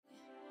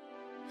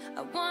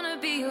I wanna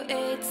be your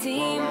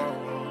A-team.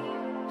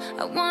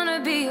 I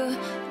wanna be your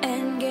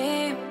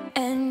endgame,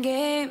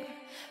 endgame.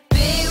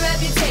 Big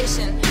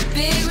reputation,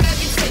 big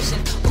reputation.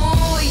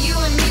 Ooh, you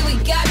and me, we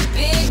got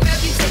big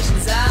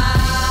reputations.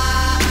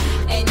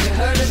 And you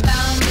heard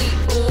about me.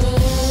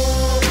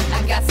 Ooh,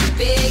 I got some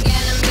big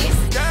enemies.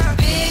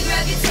 Big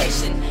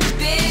reputation,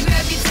 big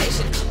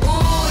reputation.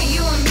 Ooh,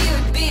 you and me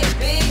would be a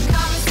big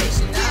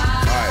conversation.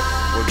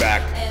 Alright, we're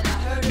back.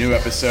 New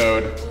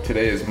episode.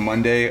 Today is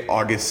Monday,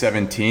 August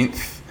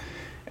 17th.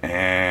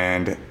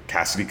 And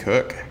Cassidy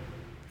Cook,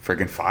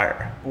 friggin'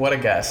 fire. What a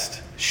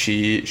guest.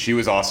 She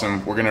was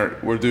awesome.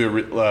 We'll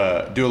do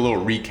a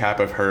little recap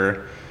of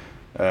her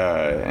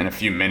in a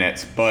few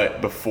minutes. But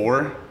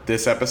before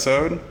this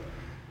episode,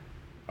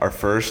 our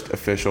first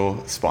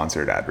official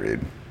sponsored ad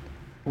read.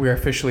 We're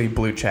officially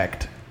blue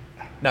checked.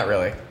 Not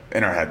really.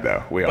 In our head,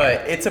 though, we are.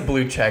 But it's a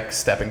blue check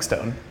stepping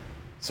stone.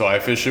 So I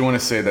officially want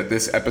to say that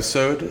this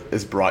episode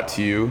is brought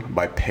to you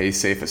by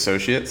PaySafe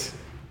Associates.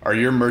 Are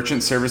your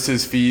merchant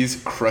services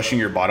fees crushing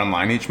your bottom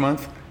line each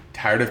month?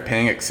 Tired of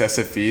paying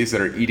excessive fees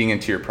that are eating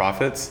into your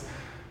profits?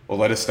 Well,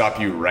 let us stop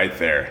you right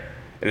there.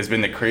 It has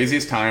been the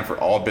craziest time for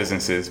all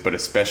businesses, but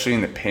especially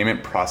in the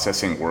payment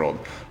processing world,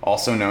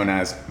 also known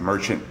as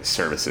merchant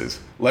services.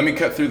 Let me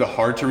cut through the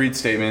hard to read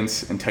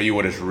statements and tell you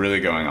what is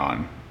really going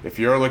on. If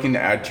you're looking to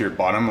add to your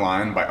bottom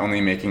line by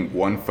only making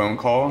one phone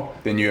call,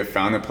 then you have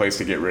found the place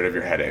to get rid of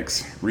your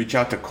headaches. Reach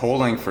out to Cole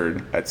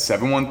Langford at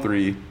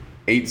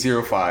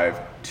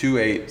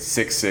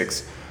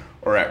 713-805-2866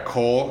 or at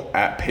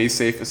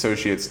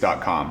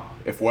cole@paysafeassociates.com.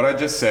 If what I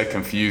just said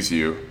confused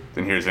you,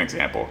 then here's an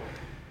example.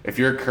 If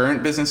you're a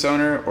current business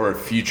owner or a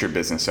future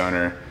business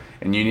owner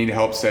and you need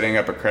help setting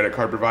up a credit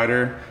card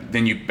provider,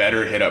 then you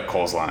better hit up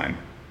Cole's line.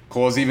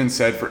 Cole's even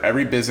said for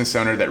every business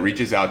owner that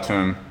reaches out to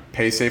him,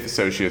 PaySafe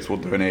Associates will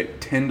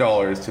donate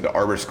 $10 to the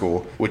Arbor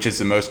School, which is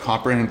the most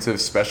comprehensive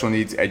special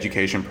needs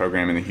education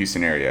program in the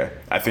Houston area.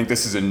 I think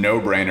this is a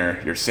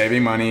no-brainer. You're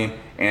saving money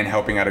and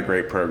helping out a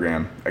great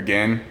program.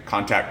 Again,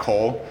 contact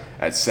Cole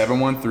at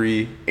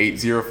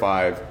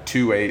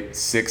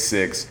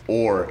 713-805-2866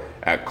 or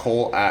at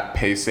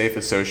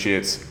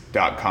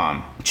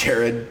cole@paysafeassociates.com.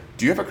 Jared,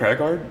 do you have a credit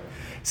card?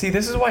 See,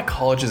 this is why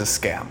college is a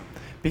scam.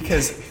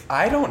 Because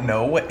I don't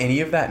know what any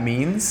of that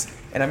means.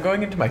 And I'm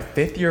going into my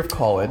 5th year of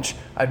college.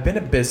 I've been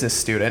a business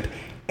student,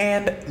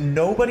 and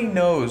nobody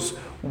knows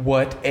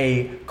what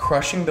a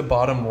crushing the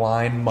bottom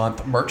line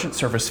month merchant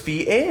service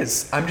fee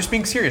is. I'm just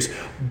being serious.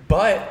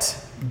 But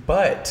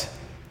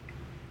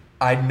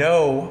I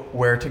know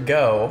where to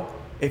go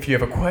if you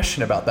have a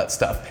question about that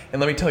stuff.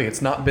 And let me tell you,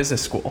 it's not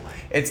business school.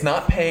 It's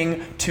not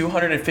paying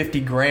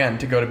 $250,000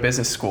 to go to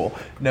business school.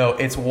 No,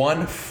 it's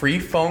one free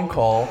phone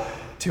call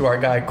to our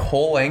guy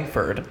Cole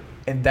Langford.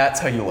 And that's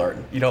how you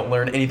learn. You don't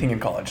learn anything in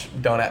college.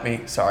 Don't at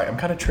me. Sorry, I'm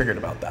kind of triggered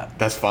about that.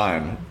 That's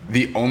fine.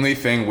 The only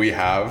thing we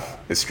have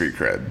is street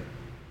cred.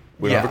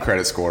 We don't have a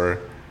credit score.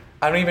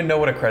 I don't even know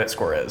what a credit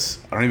score is.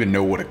 I don't even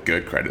know what a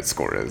good credit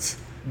score is.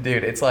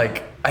 Dude, it's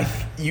like,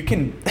 you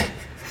can...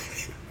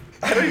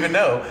 I don't even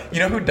know. You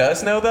know who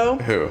does know, though?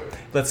 Who?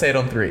 Let's say it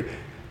on 3.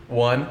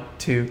 1,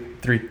 2,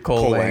 3.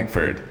 Cole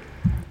Langford.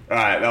 All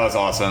right, that was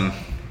awesome.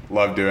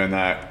 Love doing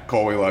that.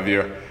 Cole, we love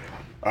you.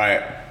 All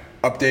right.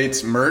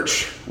 Updates,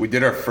 merch. We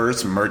did our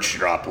first merch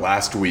drop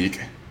last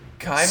week.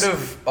 Kind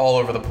of all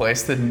over the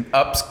place. The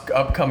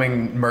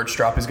upcoming merch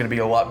drop is going to be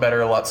a lot better,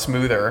 a lot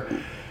smoother.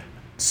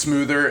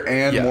 Smoother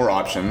and more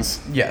options.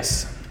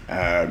 Yes.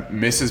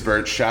 Mrs.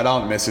 Birch, shout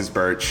out Mrs.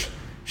 Birch.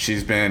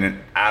 She's been an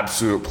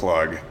absolute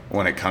plug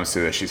when it comes to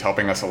this. She's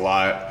helping us a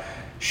lot.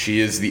 She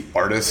is the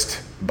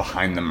artist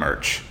behind the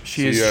merch.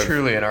 She is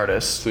truly an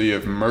artist. So you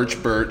have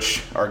Merch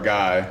Birch, our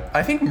guy.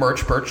 I think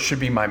Merch Birch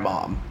should be my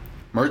mom.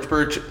 Merch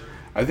Birch...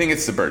 I think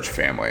it's the Birch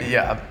family.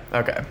 Yeah,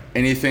 okay.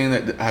 Anything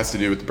that has to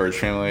do with the Birch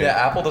family. The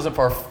apple doesn't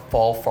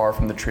fall far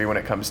from the tree when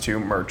it comes to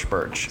Merch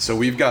Birch. So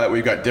we've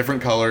got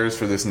different colors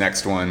for this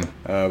next one.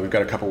 We've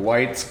got a couple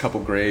whites, a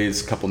couple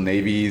grays, a couple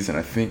navies, and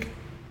I think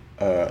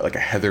like a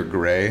heather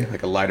gray,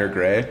 like a lighter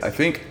gray. I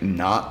think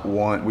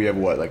we have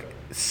like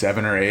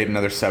 7 or 8,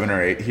 another 7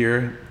 or 8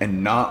 here,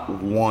 and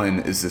not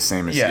one is the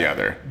same as the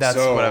other. That's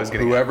what I was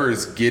getting whoever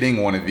is getting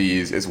one of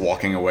these is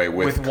walking away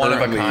with one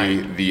of a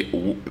kind. The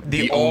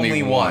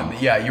only one.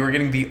 Yeah, you were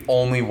getting the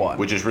only one.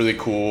 Which is really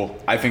cool.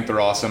 I think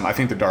they're awesome. I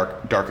think the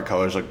darker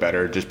colors look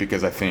better just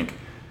because I think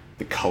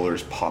the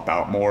colors pop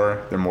out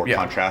more. They're more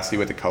contrasty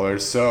with the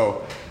colors.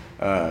 So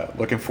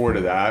looking forward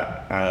to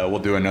that. We'll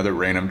do another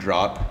random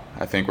drop.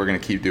 I think we're going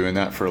to keep doing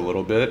that for a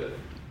little bit.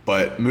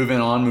 But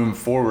moving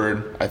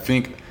forward, I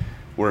think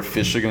we're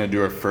officially going to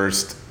do our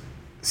first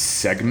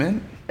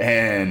segment,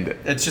 and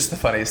it's just the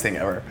funniest thing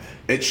ever.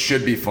 It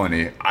should be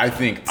funny. I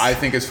think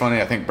it's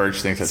funny. I think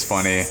Birch thinks it's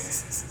funny,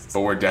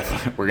 but we're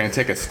going to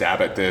take a stab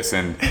at this,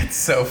 and it's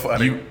so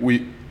funny.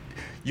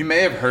 You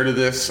may have heard of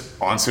this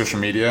on social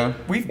media.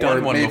 We've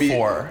done one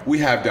before. We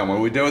have done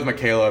one. We did it with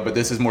Michaela, but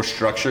this is more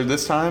structured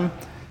this time.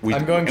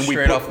 I'm going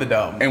straight off the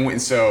dome.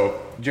 So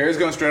Jared's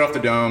going straight off the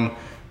dome.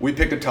 We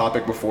picked a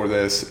topic before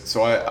this,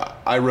 so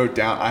I wrote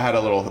down. I had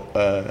a little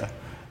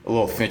a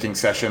little thinking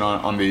session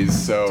on these.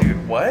 So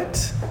Dude,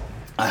 what?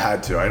 I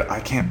had to. I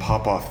can't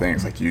pop off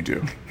things like you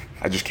do.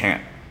 I just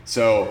can't.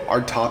 So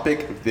our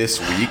topic this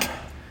week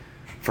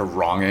for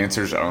wrong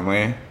answers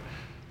only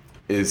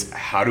is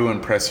how to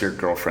impress your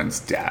girlfriend's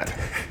dad.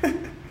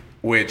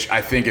 Which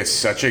I think is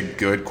such a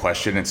good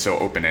question and so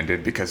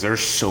open-ended because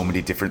there's so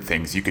many different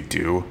things you could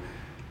do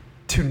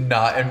To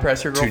not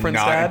impress your girlfriend's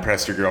to not dad?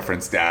 impress your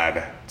girlfriend's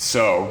dad.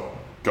 So,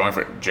 going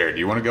for it. Jared, do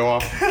you want to go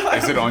off?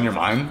 Is it on your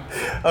mind?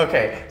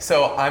 Okay,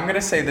 so I'm going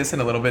to say this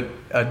in a little bit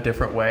a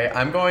different way.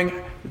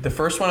 The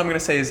first one I'm going to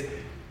say is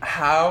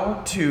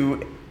how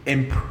to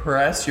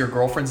impress your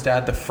girlfriend's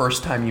dad the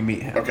first time you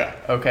meet him. Okay.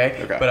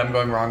 Okay? Okay. But I'm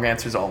going wrong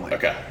answers only.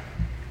 Okay.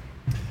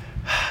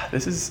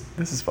 This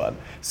is fun.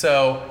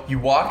 So you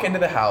walk into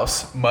the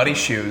house, muddy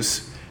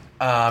shoes.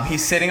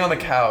 He's sitting on the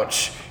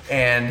couch,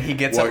 and he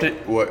gets up to.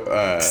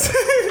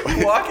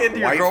 You walk into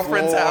your White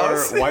girlfriend's floor,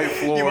 house. white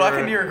floor. You walk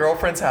into your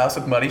girlfriend's house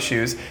with muddy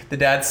shoes. The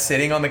dad's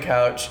sitting on the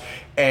couch,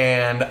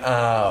 and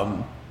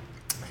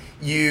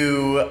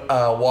you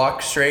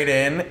walk straight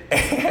in,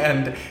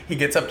 and he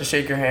gets up to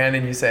shake your hand,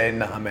 and you say,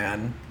 "Nah,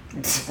 man,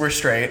 we're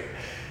straight."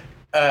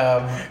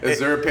 Is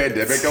there a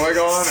pandemic going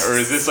on, or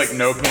is this like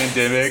no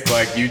pandemic?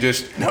 Like you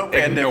just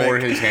ignore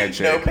his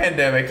handshake? No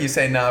pandemic. You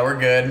say, "Nah, we're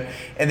good,"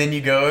 and then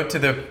you go to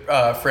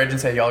the fridge and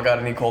say, "Y'all got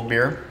any cold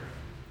beer?"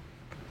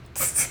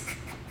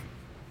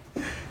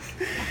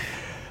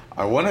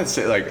 I want to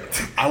say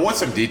I want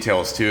some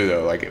details too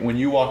though. Like when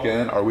you walk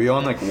in, are we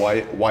on like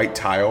white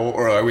tile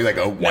or are we like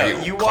a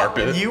white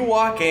carpet? You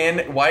walk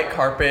in, white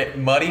carpet,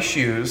 muddy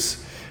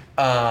shoes,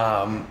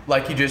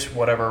 like you just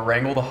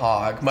wrangle the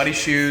hog. Muddy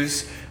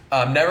shoes.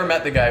 Never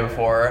met the guy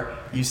before.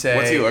 You say,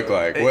 what's he look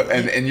like?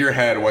 And in your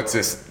head, what's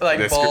this? Like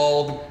this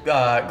bald,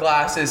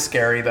 glasses,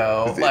 scary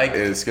though. It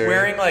is scary.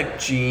 Wearing like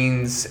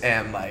jeans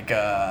and like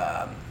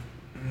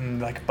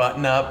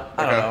button up.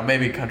 I don't know,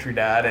 maybe country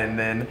dad. And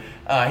then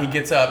he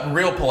gets up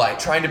real polite,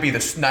 trying to be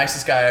the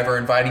nicest guy ever,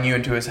 inviting you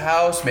into his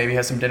house. Maybe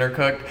has some dinner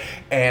cooked,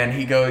 and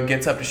he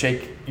gets up to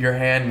shake your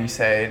hand, and you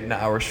say,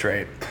 "Nah, we're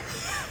straight."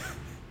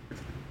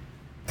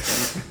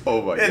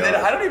 Oh my god. And then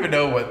I don't even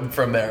know what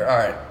from there. All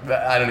right,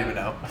 I don't even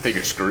know. I think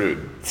you're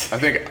screwed. I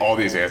think all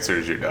these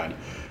answers you're done.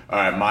 All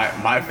right,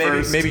 my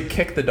first. Maybe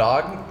kick the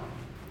dog.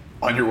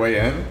 On your way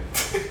in.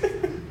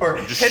 Or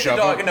Just hit the shove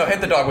dog. him? No,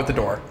 hit the dog with the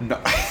door. No.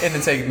 And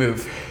then say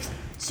move.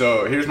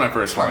 So here's my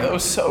first one. That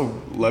was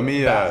so Let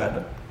me.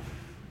 bad.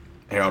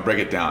 Here, I'll break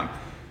it down.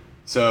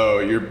 So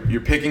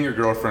you're picking your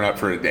girlfriend up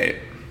for a date,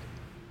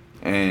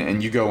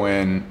 and you go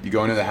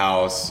into the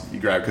house. You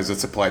grab because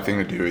it's a polite thing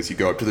to do. Is you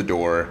go up to the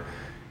door.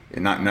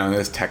 And none of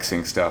this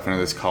texting stuff, none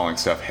of this calling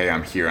stuff. Hey,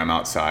 I'm here. I'm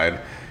outside.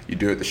 You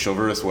do it the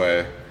chivalrous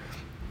way.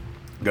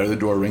 Go to the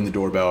door, ring the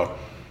doorbell,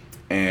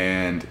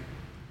 and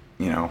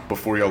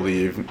before you'll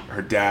leave,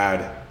 her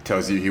dad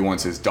tells you he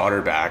wants his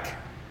daughter back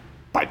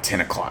by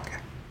 10 o'clock.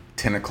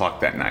 10 o'clock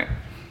that night.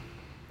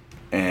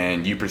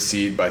 And you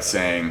proceed by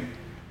saying,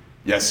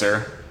 "Yes,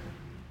 sir.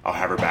 I'll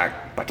have her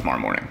back by tomorrow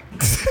morning."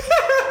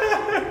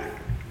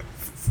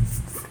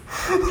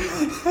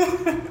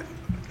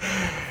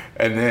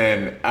 And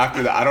then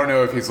after that, I don't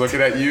know if he's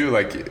looking at you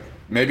like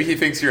maybe he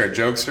thinks you're a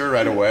jokester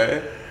right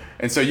away,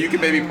 and so you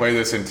can maybe play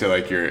this into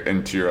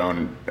your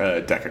own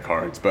deck of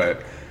cards.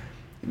 But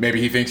maybe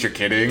he thinks you're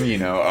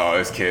kidding. Oh,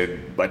 this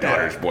kid, my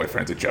daughter's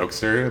boyfriend's a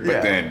jokester.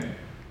 But then,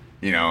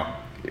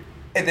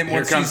 And then here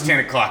once comes 10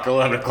 o'clock,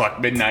 11 o'clock,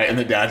 midnight, and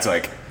the dad's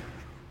like,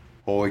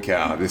 "Holy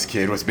cow, this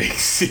kid was being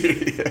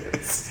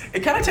serious."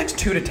 it kind of takes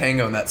two to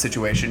tango in that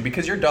situation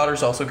because your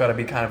daughter's also got to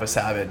be kind of a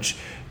savage.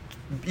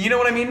 You know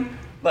what I mean?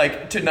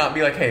 Like to not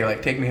be like, "Hey,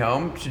 like take me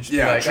home." To just be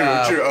like, true.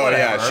 Oh whatever.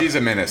 yeah, she's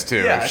a menace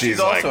too. Yeah, If she's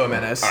like, also a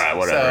menace. All right,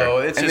 whatever. So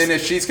it's and then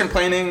if she's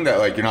complaining that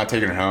like you're not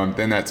taking her home,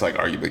 then that's like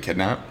arguably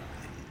kidnap.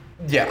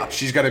 Yeah,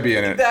 She's got to be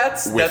in it.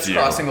 that's with you.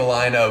 crossing the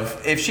line of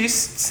if she's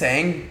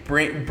saying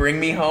bring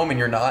me home and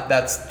you're not,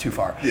 that's too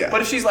far. Yeah.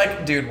 But if she's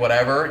like, "Dude,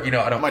 whatever," I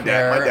don't My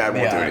care. dad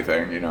won't do Yeah.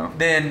 anything.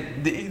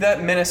 Then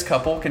that menace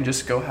couple can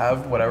just go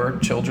have whatever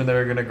children that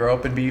are going to grow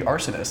up and be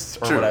arsonists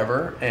or True.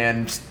 whatever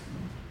and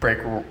break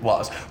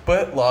laws.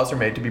 But laws are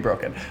made to be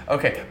broken.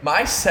 Okay,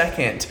 my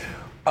second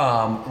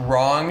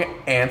wrong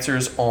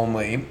answers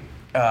only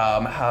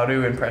how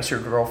to impress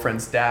your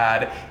girlfriend's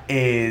dad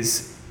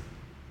is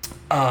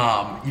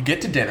you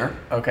get to dinner,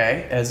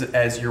 okay,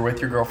 as you're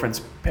with your girlfriend's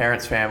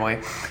parents' family,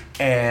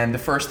 and the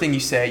first thing you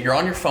say, you're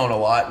on your phone a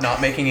lot, not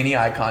making any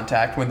eye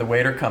contact when the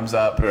waiter comes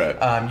up.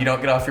 Right. You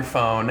don't get off your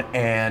phone,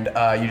 and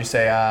you just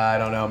say, "I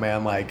don't know,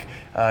 man, like,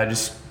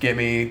 just get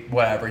me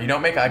whatever." You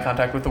don't make eye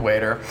contact with the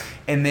waiter,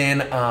 and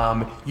then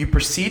you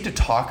proceed to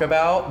talk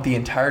about the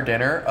entire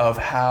dinner of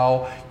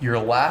how your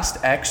last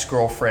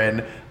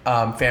ex-girlfriend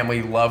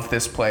family loved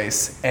this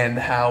place and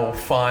how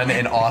fun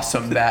and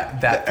awesome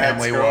that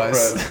family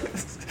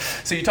was.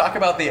 So you talk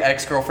about the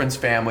ex-girlfriend's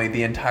family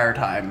the entire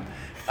time,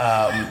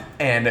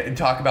 and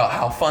talk about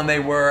how fun they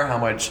were, how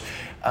much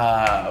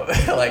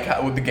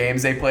like with the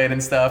games they played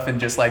and stuff, and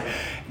just like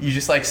you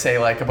just like say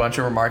like a bunch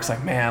of remarks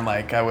like, man,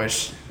 like I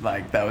wish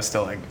like that was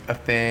still like a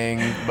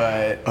thing,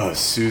 but Oh,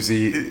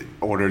 Susie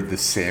ordered the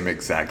same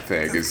exact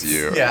thing as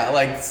you. yeah,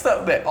 like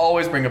stuff they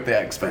always bring up the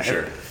eggs For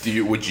sure.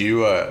 Would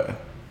you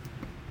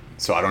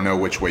so I don't know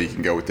which way you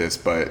can go with this,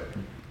 but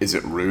is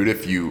it rude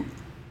if you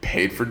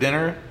paid for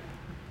dinner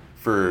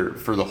for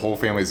the whole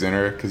family's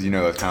dinner, because you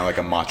know that's kind of like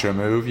a macho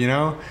move, you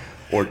know?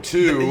 Or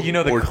two, You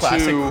know the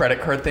classic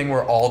credit card thing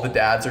where all the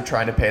dads are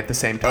trying to pay at the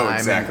same time. Oh,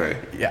 exactly.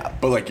 Yeah.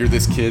 But like you're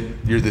this kid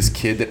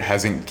that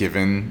hasn't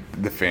given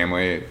the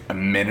family a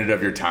minute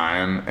of your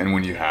time, and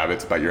when you have,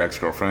 it's about your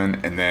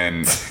ex-girlfriend, and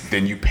then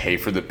you pay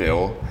for the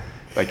bill.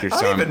 Like your son.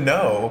 I don't even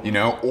know. You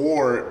know,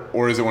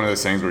 or is it one of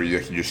those things where you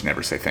just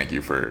never say thank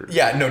you for?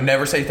 Yeah, no,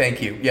 never say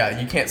thank you. Yeah,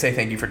 you can't say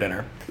thank you for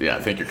dinner. Yeah,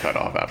 I think you're cut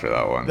off after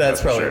that one.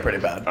 That's for probably sure. pretty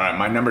bad. All right,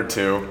 my number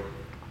 2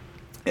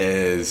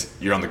 is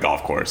you're on the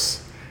golf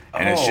course,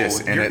 and it's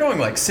just you're going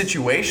like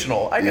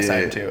situational. I guess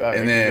I am too.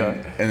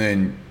 Okay, and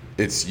then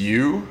it's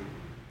you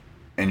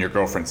and your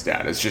girlfriend's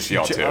dad. It's just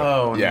y'all two.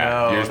 Oh yeah,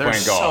 no, you're just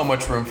there's playing golf. so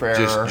much room for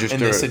error in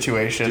this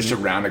situation. Just a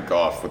round of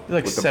golf with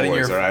Like the setting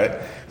boys, your- all right?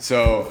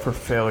 So for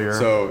failure.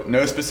 So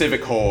no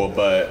specific hole,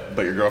 but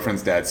your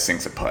girlfriend's dad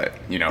sinks a putt,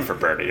 you know, for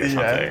birdie or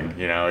Yeah.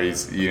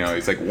 something.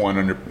 He's like one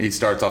under. He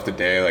starts off the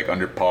day like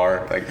under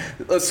par. Like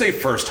let's say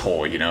first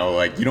hole, you know,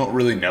 like you don't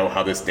really know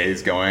how this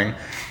day's going,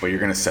 but you're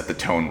gonna set the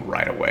tone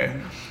right away.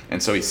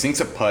 And so he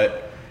sinks a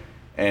putt.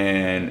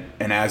 And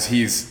as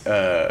he's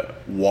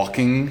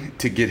walking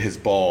to get his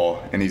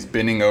ball, and he's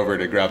bending over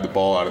to grab the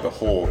ball out of the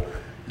hole,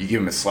 you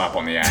give him a slap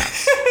on the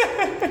ass.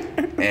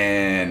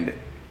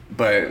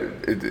 But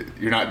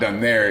you're not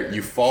done there.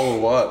 You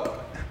follow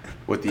up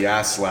with the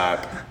ass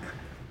slap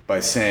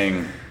by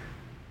saying,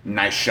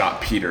 "Nice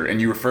shot, Peter,"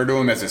 and you refer to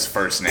him as his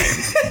first name,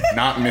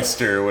 not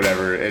Mr. or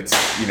whatever. It's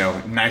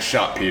 "Nice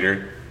shot,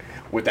 Peter,"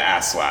 with the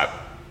ass slap.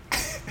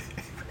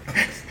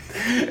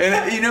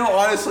 And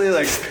honestly,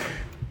 like,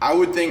 I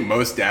would think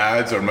most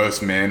dads or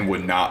most men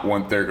would not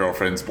want their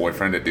girlfriend's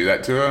boyfriend to do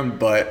that to them,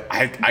 but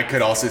I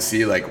could also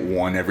see like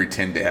 1 every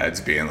 10 dads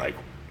being like,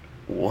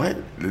 what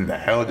in the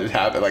hell just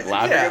happened? Like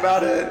laughing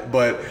about it.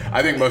 But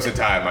I think most of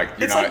the time, like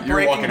you're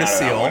breaking walking the out of that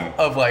seal one.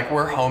 of like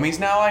we're homies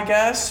now, I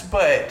guess.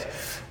 But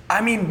I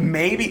mean,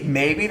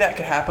 maybe that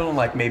could happen on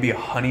like maybe a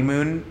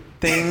honeymoon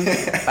thing.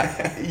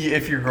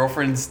 If your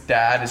girlfriend's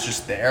dad is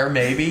just there,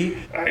 maybe.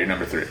 All right, you're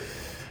number 3.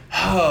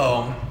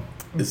 Oh.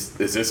 Is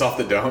this off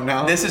the dome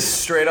now? This is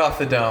straight off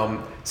the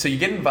dome. So you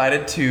get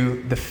invited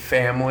to the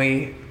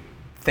family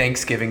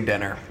Thanksgiving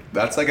dinner.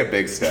 That's like a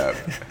big step.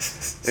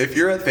 If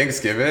you're at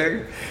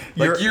Thanksgiving,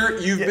 like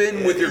you've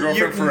been with your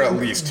girlfriend for at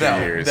least 2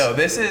 years. No,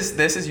 this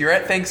is you're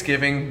at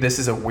Thanksgiving. This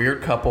is a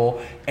weird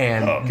couple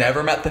and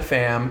never met the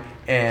fam.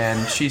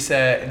 And he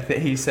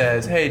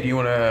says, hey, do you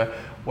want to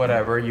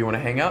you want to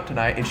hang out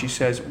tonight? And she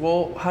says,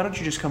 well, how don't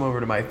you just come over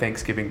to my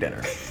Thanksgiving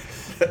dinner?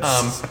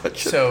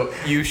 So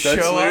you show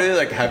That's literally up.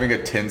 like having a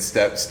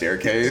 10-step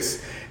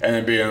staircase and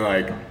then being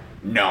like,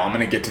 no, I'm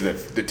gonna get to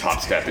the top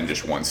step in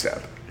just 1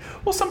 step.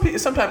 Well,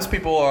 sometimes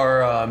people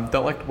are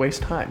don't like to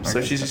waste time,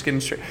 so she's just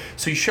getting straight.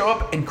 So you show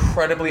up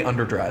incredibly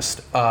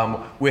underdressed,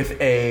 with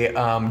a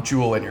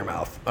jewel in your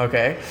mouth,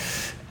 okay,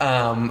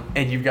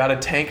 and you've got a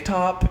tank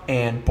top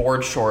and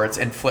board shorts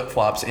and flip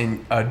flops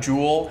and a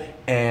jewel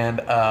and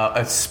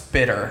a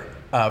spitter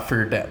for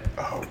your dip.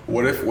 Oh,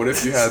 what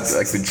if you had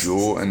like the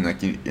jewel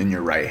in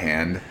your right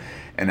hand,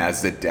 and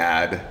as the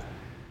dad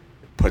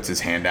puts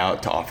his hand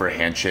out to offer a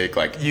handshake,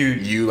 like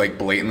you like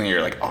blatantly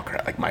you're like, oh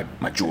crap, like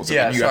my jewel's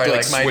Yeah, you sorry, have to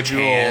like my switch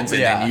jewel, hands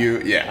and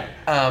yeah.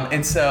 then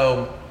And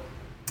so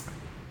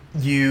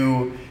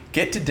you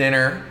get to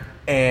dinner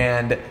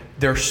and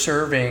they're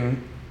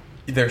serving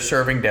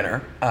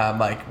dinner,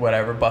 like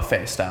whatever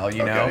buffet style,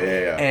 you know.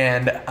 Yeah.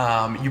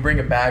 And you bring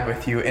a bag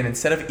with you, and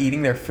instead of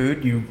eating their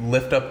food, you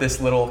lift up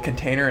this little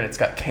container and it's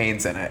got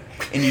canes in it,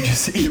 and you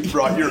just eat. You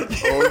brought your own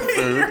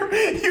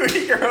food. You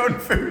eat your own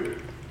food.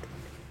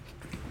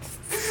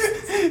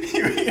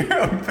 You eat your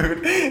own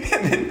food,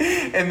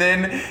 and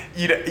then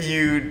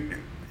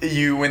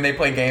you when they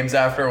play games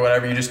after or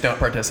whatever, you just don't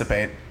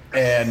participate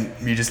and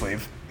you just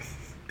leave.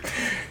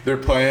 They're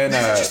playing.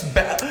 Just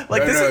bad.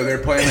 Like they're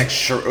playing like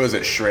was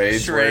it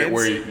charades Charades?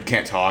 where you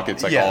can't talk.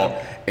 It's like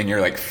all and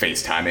you're like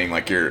FaceTiming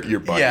like your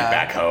buddy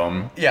back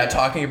home. Yeah,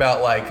 talking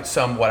about like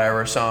some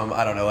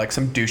I don't know, like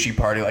some douchey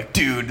party. Like,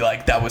 dude,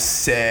 like that was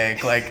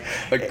sick. Like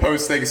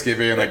post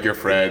Thanksgiving, like your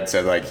friend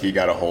said like he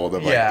got a hold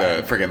of like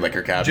the freaking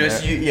liquor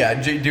cabinet.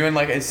 Doing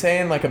like it's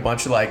saying like a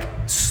bunch of like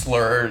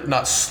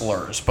not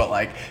slurs, but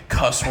like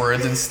cuss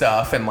words and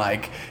stuff, and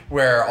like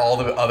where all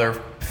the other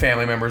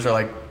family members are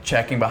like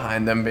checking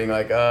behind them, being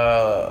like,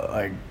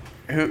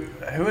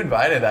 who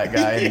invited that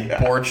guy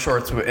in board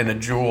shorts and a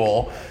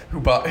jewel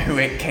who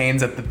ate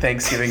canes at the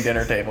Thanksgiving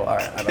dinner table? All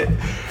right, I don't know.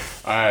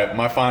 All right,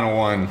 my final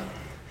one.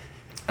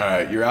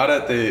 You're out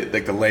at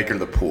the lake or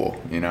the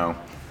pool, you know,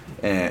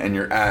 and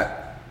you're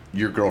at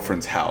your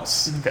girlfriend's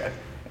house. Okay.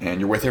 And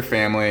you're with her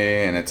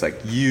family, and it's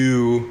like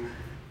you,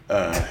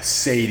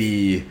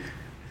 Sadie,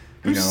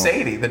 Who's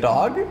Sadie, the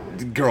dog?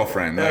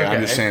 Girlfriend. Like, I'm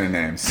just Okay. saying the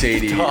name.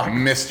 Sadie, Dog.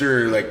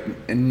 Mr.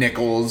 like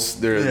Nichols.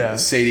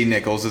 Sadie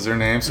Nichols is her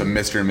name. So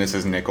Mr. and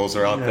Mrs. Nichols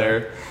are out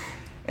there.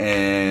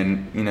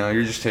 And,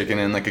 you're just taking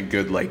in like a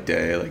good lake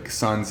day. Like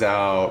sun's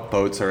out,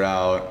 boats are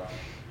out,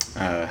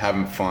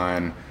 having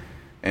fun.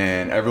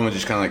 And everyone's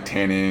just kind of like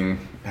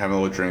tanning, having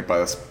a little drink by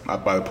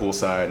the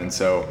poolside. And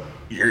so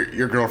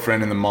your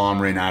girlfriend and the mom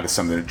ran out of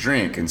something to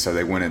drink, and so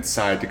they went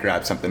inside to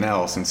grab something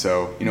else. And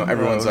so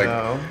everyone's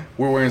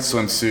we're wearing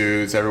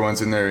swimsuits,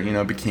 everyone's in their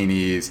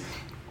bikinis,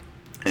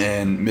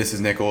 and Mrs.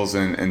 Nichols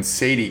and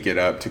Sadie get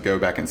up to go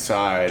back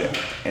inside,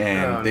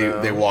 and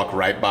they walk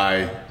right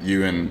by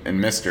you and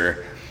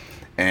Mister,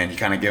 and you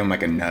kind of give them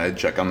like a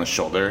nudge like on the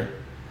shoulder,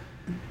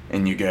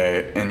 and you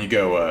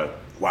go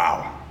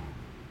wow,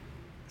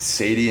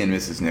 Sadie and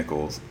Mrs.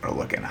 Nichols are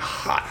looking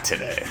hot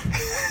today.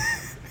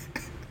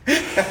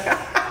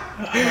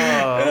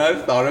 And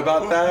I've thought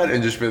about that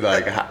and just been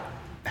like,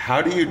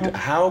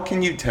 how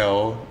can you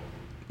tell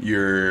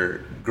your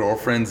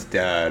girlfriend's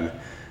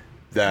dad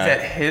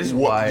that his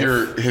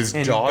wife, his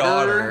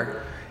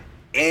daughter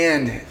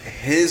and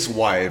his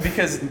wife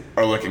because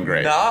are looking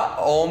great? Not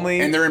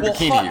only and they're in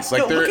bikinis,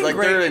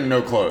 they're in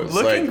no clothes.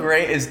 Looking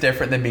great is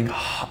different than being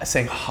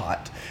saying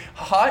hot.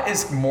 Hot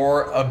is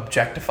more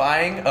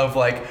objectifying of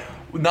like.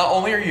 Not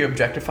only are you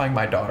objectifying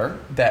my daughter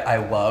that I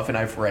love and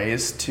I've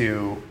raised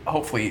to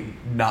hopefully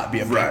not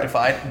be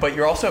objectified, but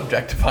you're also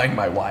objectifying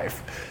my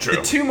wife.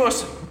 True.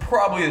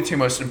 Probably the two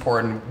most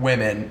important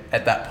women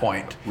at that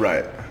point.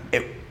 Right.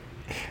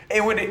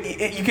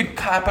 You could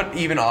cap it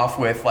even off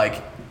with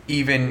like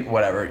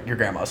whatever, your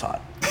grandma's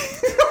hot.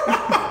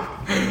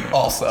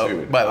 Also,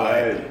 dude, by the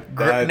way,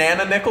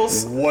 Nana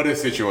Nichols. What a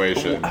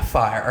situation.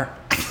 Fire.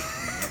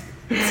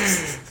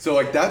 So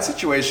like that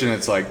situation,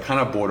 it's like kind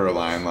of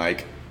borderline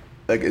like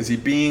is he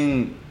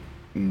being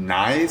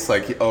nice?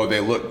 Like, oh, they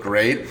look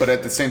great, but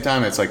at the same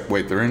time, it's like,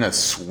 wait, they're in a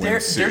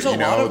swimsuit. There's a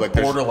lot of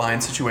borderline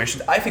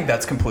situations. I think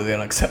that's completely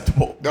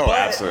unacceptable. No,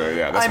 absolutely,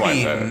 yeah. That's why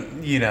I said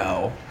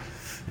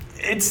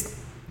it.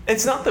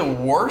 It's not the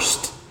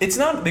worst. It's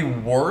not the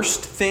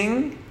worst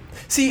thing.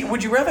 See,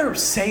 would you rather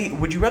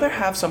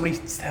have somebody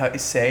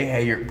say,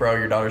 "Hey,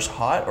 your daughter's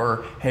hot,"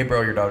 or "Hey, bro,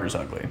 your daughter's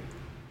ugly"?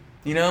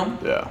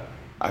 Yeah.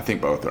 I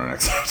think both are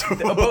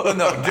unacceptable.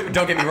 No,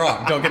 don't get me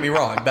wrong. Don't get me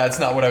wrong. That's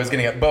not what I was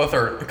getting at. Both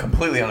are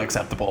completely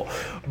unacceptable.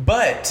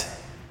 But,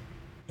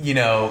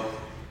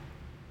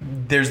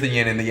 there's the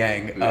yin and the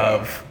yang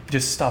of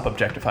just stop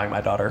objectifying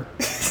my daughter.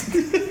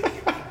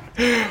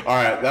 All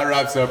right, that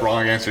wraps up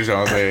Wrong Answers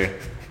Only.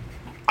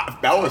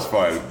 That was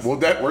fun. We're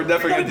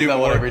definitely gonna do that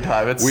more one every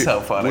time. It's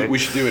so funny. We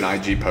should do an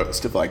IG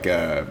post of like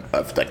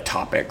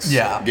topics.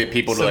 Yeah. Get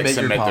people to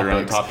submit their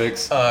own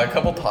topics. A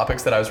couple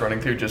topics that I was running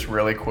through just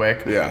really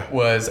quick. Yeah.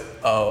 Was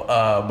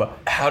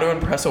how to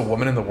impress a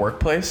woman in the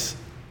workplace.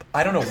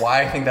 I don't know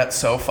why I think that's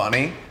so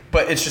funny,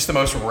 but it's just the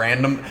most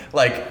random.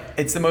 Like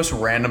it's the most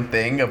random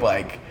thing of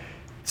like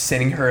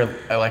sending her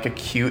like a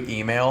cute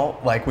email,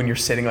 like when you're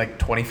sitting like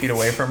 20 feet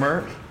away from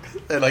her,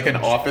 like an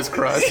office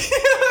crush.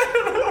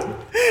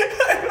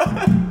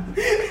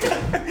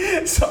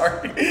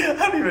 Sorry,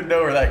 I don't even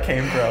know where that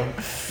came from.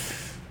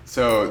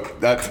 So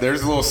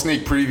there's a little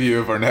sneak preview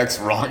of our next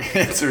Wrong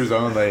Answers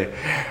Only.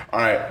 All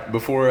right,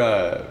 before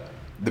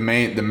the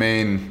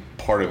main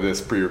part of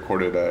this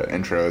pre-recorded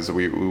intro is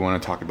we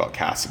want to talk about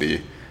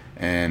Cassidy,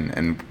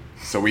 and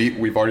so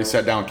we've already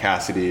sat down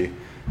Cassidy.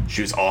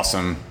 She was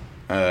awesome.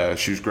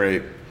 She was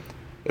great.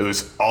 It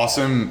was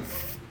awesome.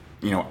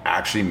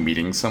 Actually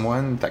meeting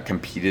someone that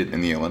competed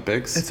in the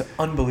Olympics. It's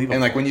unbelievable.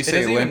 And like when you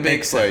say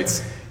Olympics, like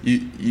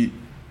you,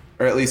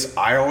 or at least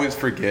I always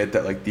forget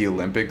that like the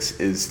Olympics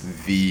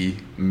is the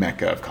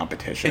mecca of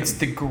competition. It's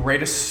the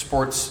greatest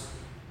sports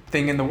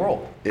thing in the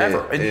world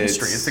ever in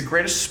history. It's the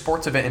greatest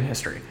sports event in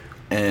history.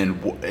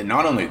 And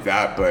not only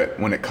that, but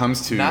when it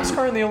comes to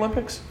NASCAR in the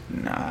Olympics?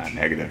 Nah,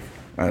 negative.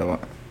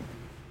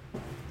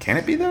 Can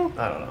it be though?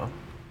 I don't know.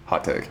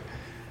 Hot take.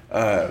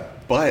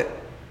 But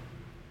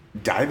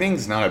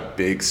diving's not a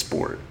big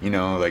sport,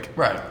 like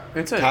right.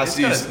 It's got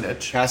its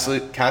niche.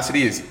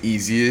 Cassidy is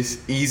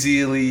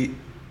easily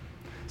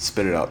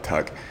spit it out,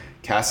 Tuck.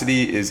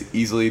 Cassidy is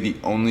easily the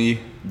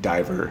only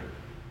diver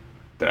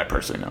that I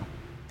personally know.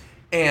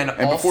 And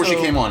also, before she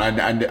came on,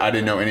 I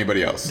didn't know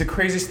anybody else. The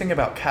craziest thing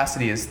about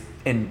Cassidy is,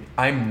 and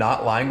I'm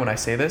not lying when I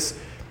say this,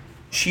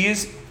 she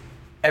is.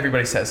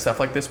 Everybody says stuff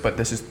like this, but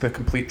this is the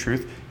complete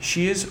truth.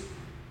 She is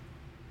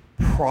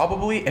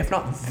probably, if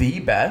not the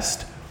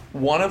best,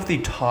 one of the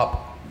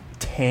top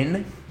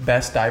 10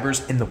 best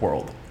divers in the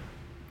world.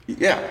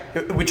 Yeah.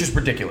 Which is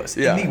ridiculous.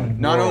 Yeah.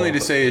 Not only to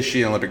say is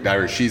she an Olympic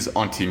diver, she's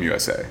on Team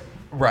USA.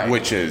 Right.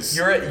 Which is...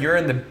 You're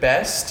in the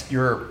best,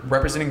 you're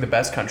representing the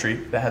best country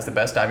that has the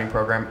best diving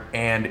program,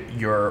 and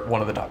you're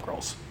one of the top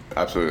girls.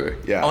 Absolutely.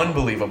 Yeah.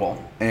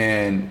 Unbelievable.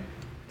 And...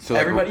 so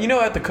everybody,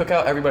 at the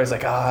cookout, everybody's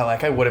like,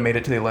 I would have made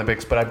it to the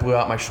Olympics, but I blew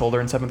out my shoulder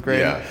in 7th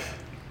grade. Yeah.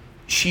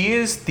 She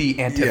is the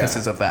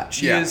antithesis of that.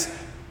 She is...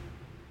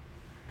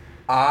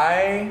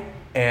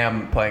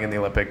 am playing in the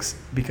Olympics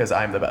because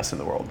I'm the best in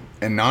the world.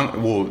 And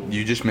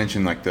you just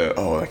mentioned like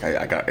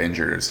I got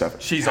injured and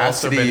stuff. She's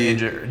also been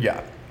injured.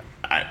 Yeah.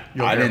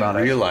 I didn't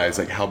realize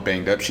like how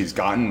banged up she's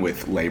gotten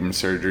with labrum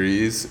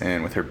surgeries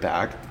and with her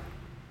back.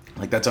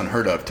 Like that's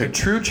unheard of. A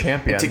true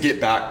champion. To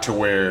get back to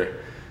where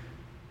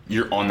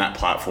you're on that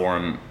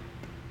platform,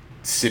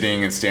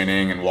 sitting and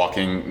standing and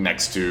walking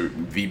next to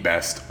the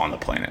best on the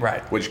planet.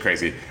 Right. Which is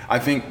crazy. I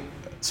think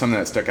something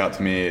that stuck out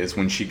to me is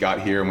when she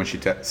got here, when she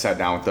sat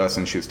down with us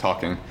and she was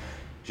talking,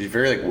 she's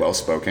very like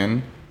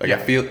well-spoken. Like I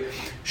feel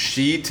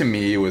she to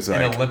me was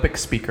like an Olympic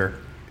speaker.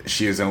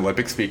 She is an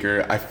Olympic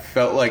speaker. I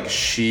felt like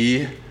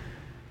she,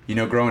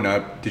 growing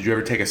up, did you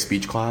ever take a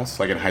speech class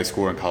like in high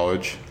school or in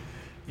college?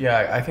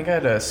 Yeah, I think I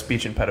had a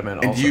speech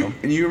impediment also.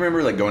 And you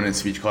remember like going into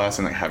speech class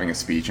and like having a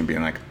speech and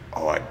being like,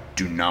 oh, I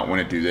do not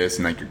want to do this,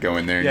 and like you're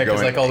going there and yeah,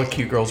 because like all the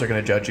cute girls are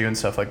going to judge you and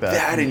stuff like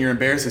that. And you're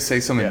embarrassed to say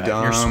something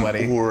dumb. You're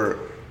sweaty. Or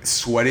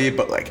sweaty,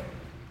 but like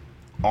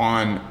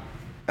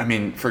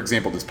for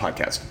example, this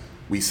podcast,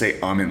 we say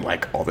and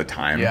like all the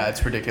time. Yeah,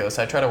 it's ridiculous.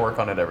 I try to work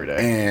on it every day.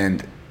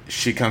 And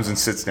she comes and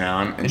sits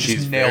down and she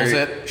nails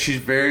it. She's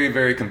very,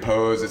 very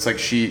composed. It's like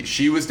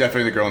she was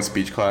definitely the girl in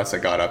speech class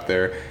that got up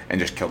there and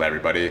just killed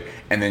everybody.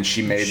 And then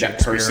she made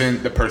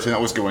the person that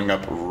was going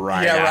up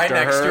right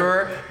next to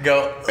her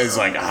go. Is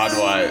like, how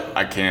do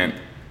I can't.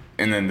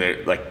 And then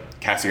they're like,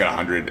 Cassie got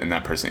 100 and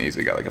that person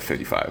easily got like a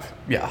 55.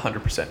 Yeah,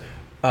 100%.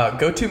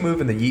 Go-to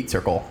move in the yeet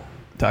circle,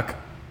 Tuck.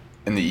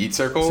 In the yeet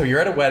circle? So you're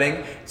at a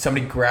wedding,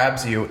 somebody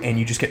grabs you, and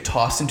you just get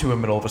tossed into the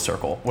middle of a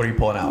circle. What are you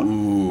pulling out?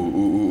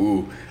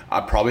 Ooh. I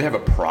probably have a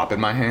prop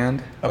in my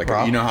hand. A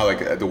prop? You know how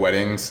like at the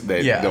weddings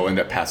they'll end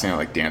up passing out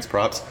like dance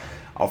props.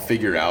 I'll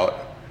figure out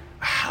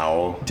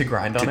how to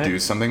grind on it, to do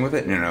something with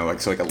it.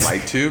 Like a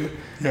light tube.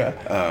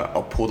 Yeah.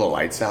 I'll pull the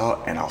lights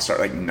out and I'll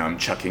start like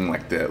nunchucking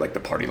like the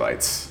party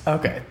lights.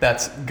 Okay,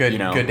 that's good.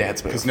 Good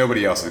dance move. Because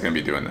nobody else is gonna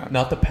be doing that.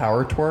 Not the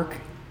power twerk.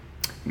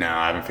 No,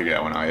 I haven't figured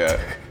that one out yet.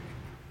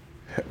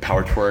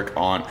 Power twerk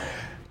on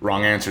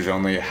wrong answers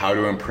only. How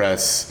to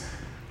impress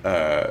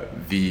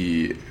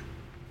the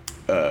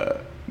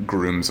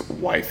groom's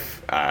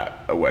wife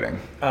at a wedding.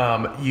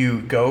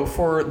 You go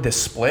for the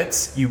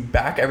splits. You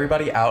back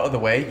everybody out of the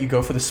way. You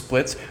go for the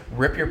splits.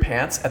 Rip your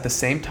pants at the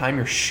same time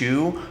your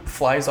shoe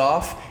flies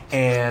off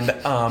and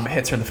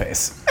hits her in the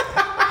face.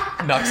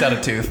 Knocks out a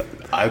tooth.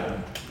 I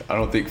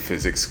don't think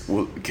physics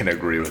can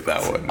agree with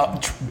that one.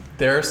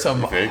 There are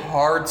some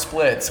hard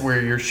splits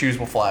where your shoes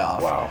will fly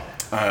off. Wow.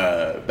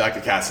 Back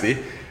to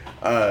Cassidy.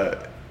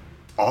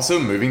 Also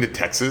moving to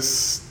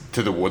Texas,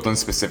 to the Woodlands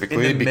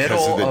specifically, in the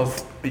middle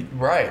of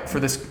for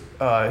this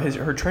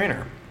her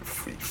trainer.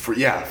 For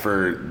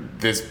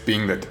this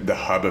being the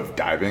hub of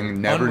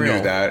diving. Never Unreal.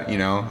 knew that.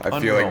 I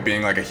feel like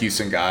being like a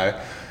Houston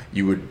guy,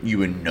 you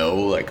would know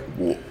like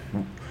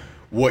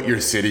what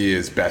your city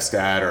is best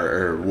at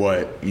or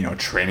what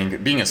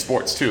training. Being in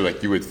sports too,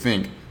 like you would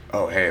think,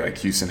 oh hey, like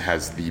Houston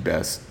has the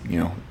best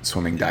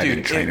swimming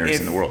diving trainers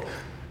in the world.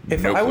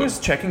 If I was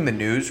checking the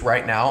news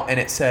right now and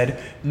it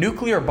said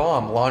nuclear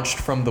bomb launched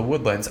from the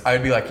Woodlands, I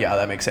would be like, yeah,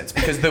 that makes sense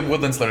because the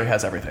Woodlands literally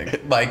has everything.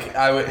 Like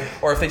I would,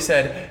 or if they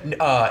said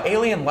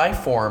alien life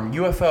form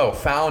UFO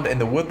found in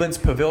the Woodlands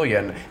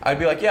Pavilion, I'd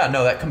be like, yeah,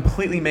 no, that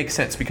completely makes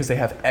sense because they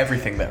have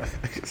everything there.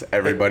 Because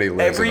everybody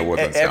lives in the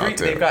Woodlands now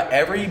too. They've got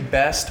every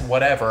best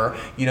whatever,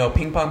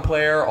 ping pong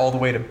player all the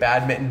way to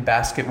badminton,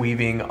 basket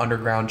weaving,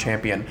 underground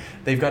champion.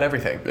 They've got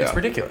everything. Yeah. It's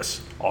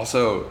ridiculous.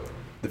 Also,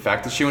 the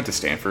fact that she went to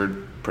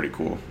Stanford, pretty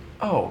cool.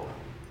 Oh,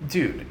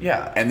 dude,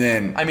 yeah. And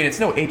then it's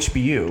no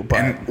HBU,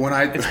 but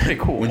it's pretty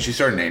cool. When she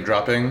started name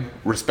dropping,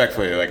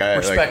 respectfully,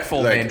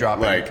 name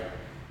dropping. Like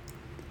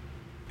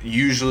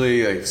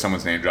usually, like if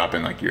someone's name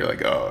dropping, like you're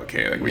like, oh,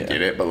 okay, like we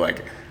get it. But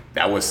like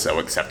that was so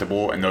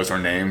acceptable, and those are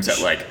names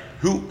that like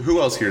who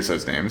else hears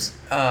those names?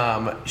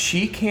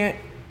 She can't.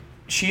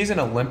 She's not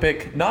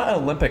an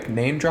Olympic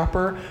name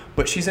dropper,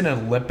 but she's an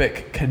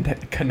Olympic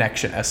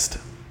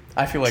connectionist.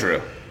 I feel like.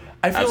 True.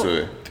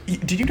 Absolutely.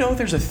 Did you know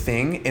there's a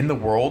thing in the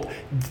world?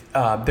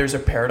 There's a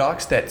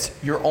paradox that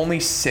you're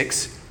only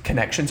 6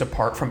 connections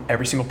apart from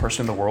every single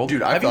person in the world.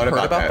 Dude, have you heard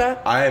about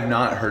that? I have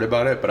not heard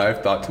about it, but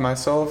I've thought to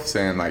myself,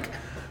 saying like,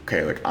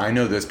 okay, like I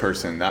know this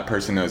person, that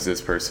person knows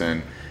this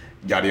person,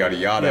 yada yada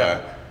yada.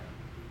 Yeah.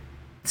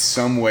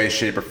 Some way,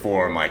 shape, or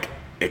form, like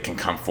it can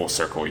come full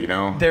circle,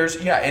 There's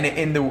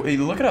and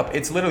you look it up.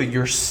 It's literally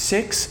you're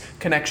 6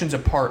 connections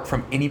apart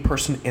from any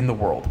person in the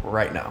world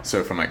right now.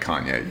 So from like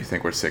Kanye, you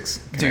think we're 6?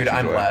 Dude,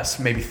 I'm less.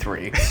 Maybe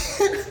 3.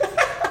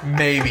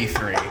 Maybe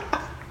 3.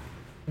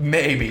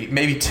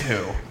 Maybe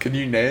 2. Can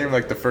you name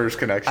like the first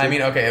connection? I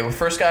mean, okay, the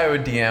first guy I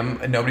would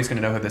DM, and nobody's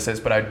gonna know who this is,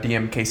 but I'd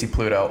DM Casey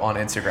Pluto on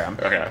Instagram.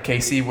 Okay.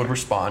 Casey would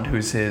respond,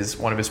 who's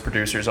one of his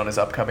producers on his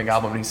upcoming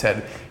album, and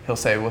he'll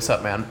say, "What's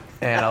up, man?"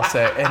 And I'll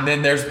say, and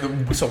then there's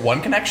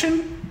one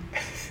connection.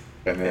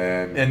 And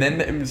then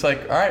it's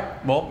like, all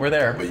right, well, we're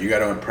there. But you got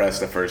to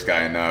impress the first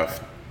guy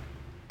enough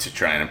to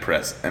try and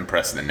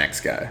impress the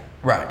next guy.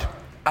 Right.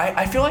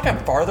 I feel like I'm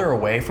farther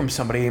away from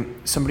somebody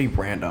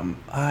random.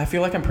 I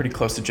feel like I'm pretty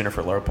close to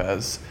Jennifer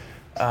Lopez.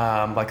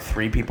 Like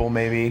 3 people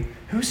maybe.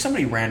 Who's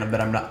somebody random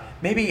that I'm not?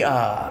 Maybe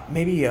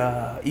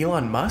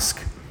Elon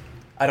Musk.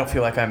 I don't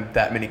feel like I'm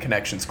that many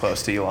connections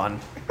close to Elon.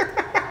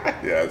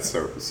 Yeah, it's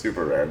so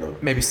super random.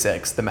 Maybe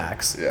 6, the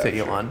max, Yeah, to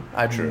sure. Elon.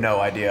 I have no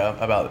idea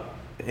about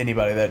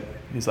anybody that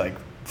is like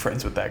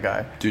friends with that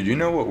guy. Dude, you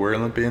know what we're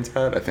Olympians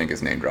at? I think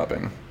is name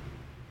dropping.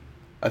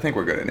 I think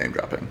we're good at name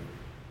dropping.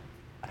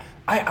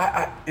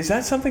 I is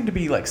that something to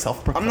be like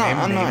self-proclaimed?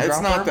 I'm not. name It's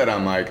not dropper? that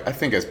I'm like. I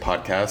think as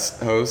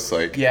podcast hosts,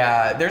 like.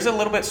 Yeah, there's a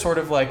little bit sort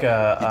of like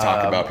a You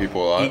talk about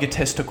people a lot.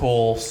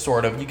 egotistical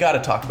sort of. You got to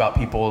talk about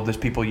people. There's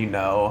people you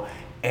know,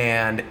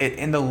 and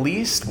in the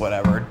least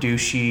whatever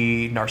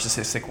douchey,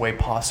 narcissistic way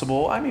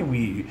possible. I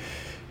mean,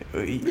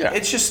 Yeah.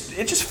 it's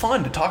just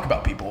fun to talk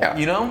about people. Yeah.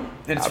 You know,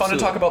 and it's fun to Absolutely.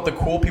 talk about the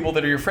cool people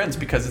that are your friends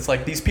because it's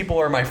like these people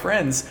are my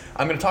friends.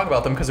 I'm going to talk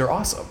about them because they're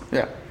awesome.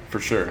 Yeah, for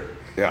sure.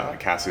 Yeah,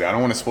 Cassidy. I don't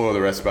want to spoil the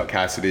rest about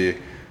Cassidy.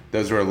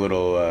 Those were a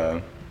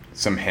little,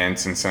 some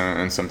hints and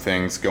some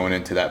things going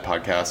into that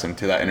podcast and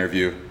to that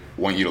interview.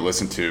 Want you to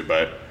listen to,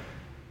 but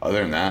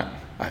other than that,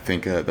 I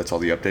think that's all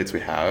the updates we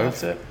have.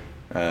 That's it.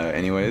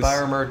 Anyways, Buy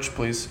our merch,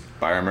 please.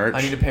 buy our merch.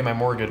 I need to pay my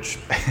mortgage.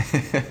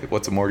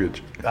 What's a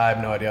mortgage? I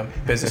have no idea.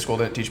 Business school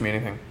didn't teach me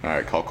anything. All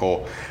right, call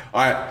Cole.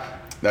 All right,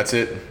 that's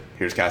it.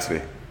 Here's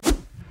Cassidy.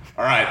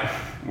 All right,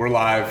 we're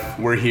live.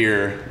 We're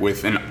here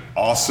with an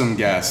awesome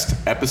guest.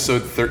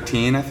 Episode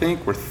 13, I think.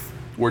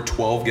 We're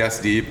 12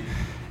 guests deep,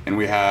 and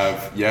we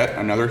have yet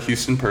another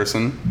Houston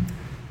person.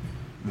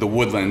 The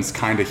Woodlands,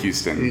 kind of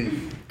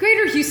Houston.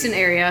 Greater Houston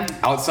area.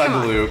 Outside Come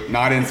the on. loop,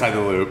 not inside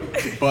the loop,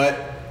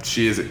 but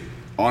she is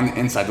on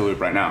inside the loop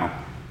right now.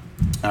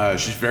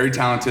 She's very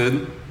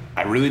talented.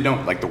 I really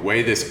don't like the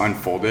way this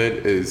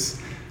unfolded is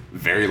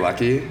very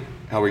lucky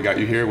how we got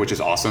you here, which is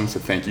awesome. So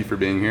thank you for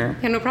being here.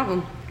 Yeah, no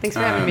problem. Thanks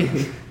for having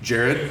me.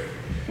 Jared,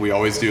 we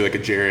always do like a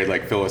Jared,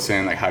 like fill us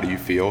in, like how do you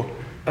feel?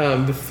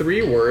 The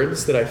 3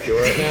 words that I feel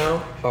right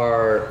now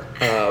are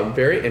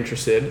very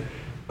interested.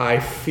 I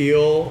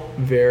feel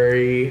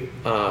very,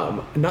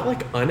 not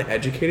like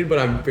uneducated, but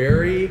I'm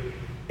very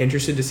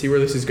interested to see where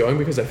this is going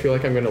because I feel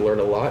like I'm going to learn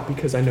a lot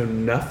because I know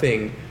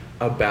nothing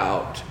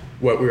about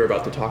what we were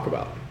about to talk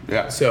about.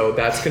 Yeah. So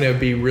that's going to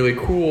be really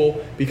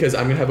cool because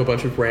I'm going to have a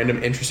bunch of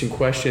random interesting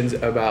questions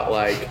about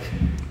like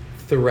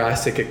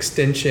thoracic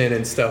extension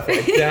and stuff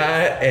like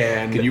that.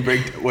 And Can you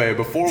wait,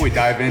 before we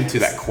dive into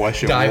that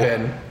question. dive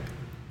in.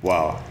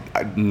 Wow.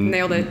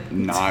 Nailed it.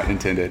 Not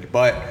intended.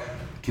 But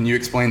can you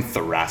explain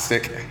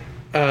thoracic?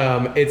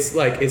 It's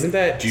like, isn't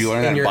that? Do you learn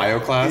in that in your- bio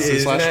class this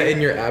Isn't last that year?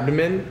 in your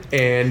abdomen?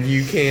 And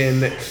you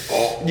can.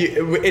 Oh.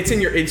 It's in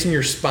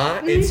your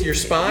spine. It's your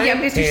spine. Yep,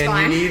 it's your and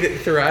spine. you need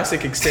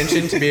thoracic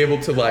extension to be able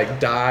to like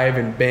dive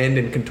and bend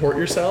and contort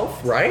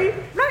yourself, right?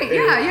 Right,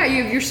 yeah.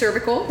 You have your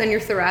cervical, then your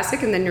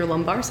thoracic, and then your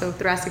lumbar. So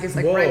thoracic is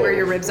like Whoa. right where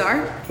your ribs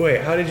are.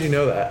 Wait, how did you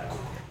know that?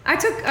 I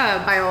took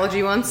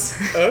biology once.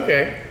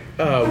 Okay.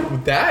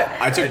 That.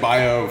 I took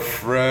bio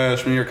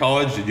freshman year of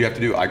college. Did you have to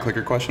do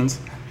iClicker questions?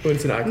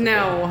 What's an eye-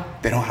 No.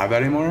 They don't have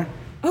that anymore?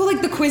 Oh,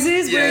 like the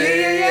quizzes?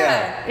 Where,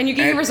 Yeah. And you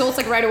get your And- results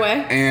like right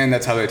away? And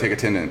that's how they take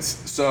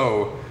attendance.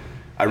 So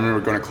I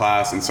remember going to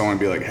class and someone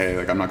would be like, hey,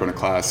 like I'm not going to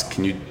class.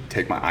 Can you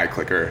take my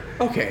iClicker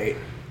Okay.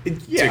 to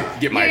Yeah.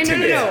 get my Yeah,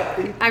 attendance?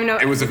 no. I know.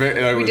 It was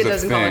a We did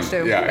those in college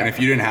too. Yeah, and if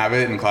you didn't have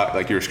it in class,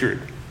 like you were screwed.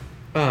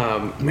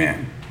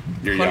 Man,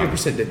 you're young.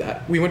 100% did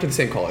that. We went to the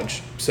same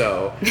college,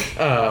 so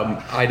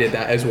I did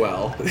that as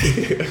well.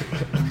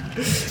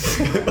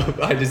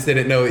 I just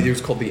didn't know it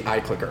was called the eye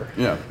clicker.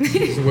 Yeah. This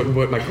is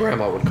what my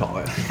grandma would call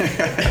it.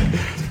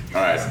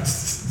 All right,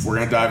 we're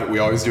gonna dive. We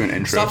always do an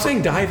intro. Stop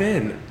saying dive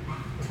in.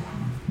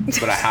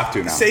 but I have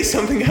to now. Say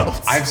something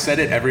else. I've said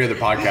it every other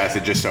podcast.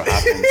 It just so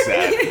happens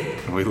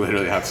that we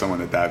literally have someone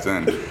that dives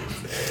in.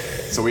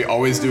 So we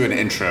always do an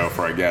intro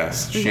for our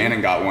guests.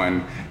 Shannon got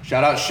one.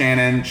 Shout out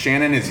Shannon.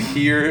 Shannon is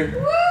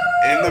here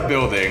in the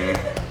building,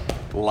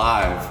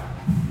 live.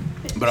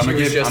 But I'm She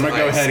was gonna just go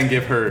iced. ahead and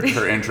give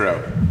her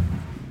intro.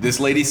 This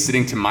lady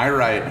sitting to my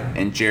right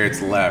and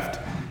Jared's left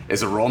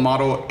is a role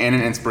model and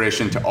an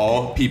inspiration to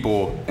all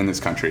people in this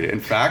country. In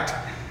fact,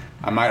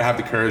 I might have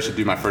the courage to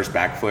do my first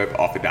backflip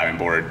off the diving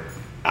board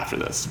after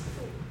this.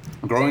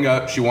 Growing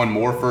up, she won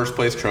more first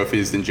place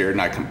trophies than Jared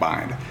and I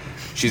combined.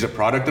 She's a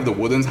product of the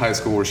Woodlands High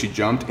School where she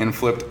jumped and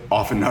flipped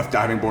off enough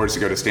diving boards to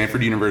go to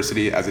Stanford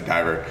University as a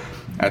diver.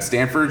 At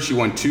Stanford, she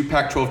won 2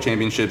 Pac-12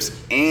 championships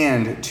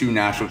and 2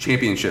 national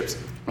championships.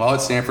 While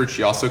at Stanford,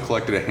 she also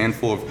collected a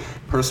handful of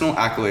personal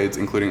accolades,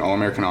 including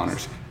All-American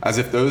honors. As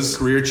if those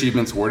career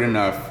achievements weren't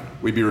enough,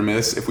 we'd be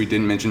remiss if we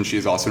didn't mention she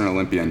is also an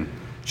Olympian.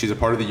 She's a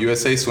part of the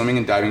USA swimming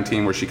and diving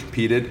team where she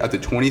competed at the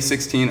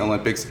 2016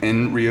 Olympics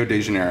in Rio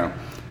de Janeiro.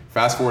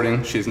 Fast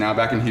forwarding, she is now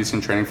back in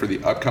Houston training for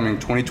the upcoming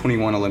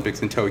 2021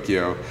 Olympics in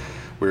Tokyo.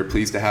 We're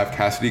pleased to have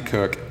Cassidy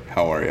Cook.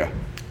 How are you?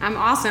 I'm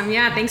awesome.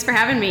 Yeah, thanks for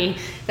having me.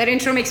 That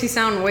intro makes me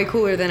sound way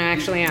cooler than I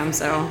actually am,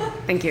 so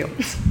thank you.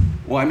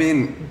 Well, I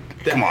mean,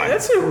 come on.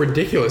 That's a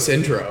ridiculous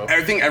intro.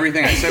 Everything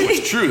I said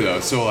was true though.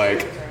 So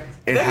like,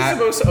 it That had. is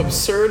the most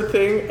absurd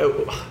thing.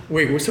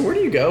 Wait, so where do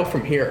you go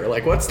from here?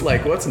 Like, what's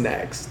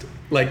next?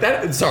 Like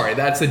that. Sorry,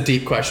 that's a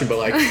deep question, but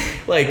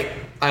like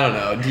I don't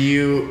know. Do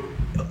you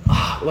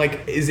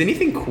like? Is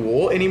anything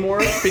cool anymore?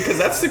 Because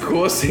that's the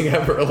coolest thing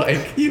ever.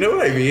 Like, you know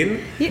what I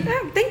mean? Yeah,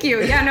 thank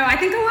you. Yeah, no, I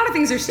think a lot of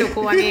things are still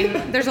cool. I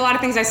mean, there's a lot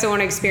of things I still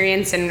want to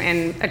experience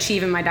and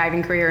achieve in my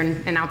diving career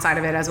and outside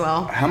of it as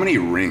well. How many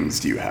rings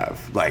do you have?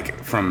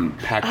 Like from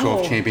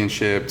Pac-12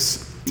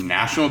 championships,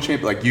 national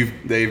champ? Like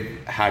they've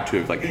had to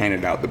have like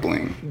handed out the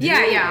bling.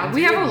 Yeah,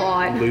 we have a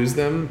lot. Lose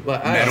them?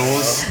 Like,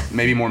 Medals,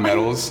 maybe more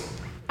medals.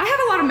 I have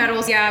a lot of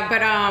medals, yeah,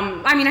 but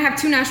I mean, I have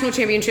 2 national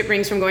championship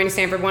rings from going to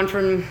Stanford, one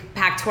from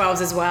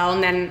Pac-12s as well,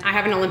 and then I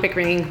have an Olympic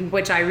ring,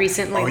 which I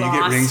recently lost. Oh,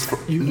 you get rings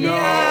for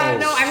Yeah,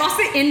 no, I lost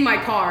it in my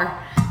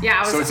car.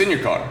 Yeah, So it's in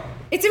your car.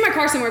 It's in my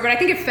car somewhere, but I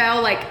think it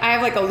fell, like, I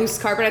have like a loose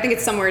carpet. I think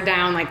it's somewhere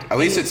down, like. At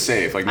least it's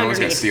safe. Like no one's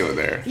gonna underneath. steal it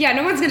there. Yeah,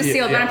 no one's gonna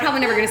steal it, but yeah. I'm probably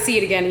never gonna see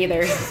it again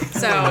either.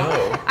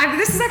 So,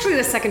 this is actually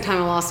the second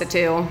time I lost it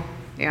too.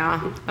 Yeah.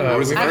 What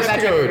was we it have first?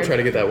 to go try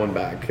to get that one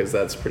back because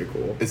that's pretty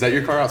cool. Is that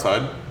your car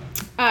outside?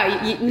 No.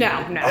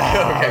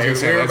 I Okay, was gonna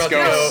say, we're let's about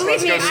go. to go.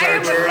 Believe me, Let's go I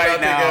am- search it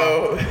right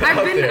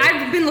now.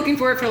 I've been looking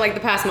for it for like the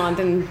past month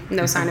and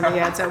no sign of it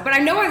yet. So, but I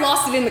know I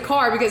lost it in the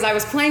car because I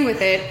was playing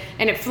with it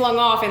and it flung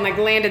off and like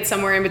landed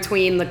somewhere in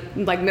between the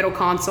like middle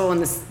console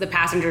and the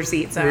passenger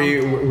seat. So,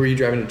 Were you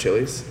driving to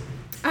Chili's?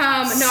 no,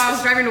 I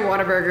was driving to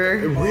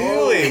Whataburger.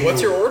 Really?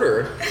 What's your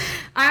order?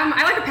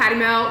 I like a patty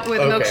melt with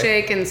Okay.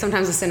 milkshake and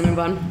sometimes a cinnamon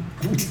bun.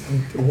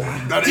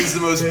 That is the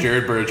most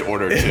Jared Burge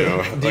order too.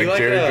 Like like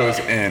Jared a- goes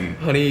in.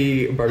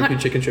 Honey barbecue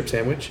chicken strip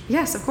sandwich?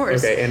 Yes, of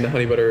course. Okay, and the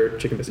honey butter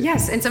chicken biscuit.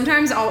 Yes, and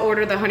sometimes I'll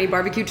order the honey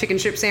barbecue chicken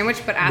strip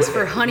sandwich, but ask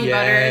for honey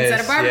butter instead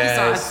of barbecue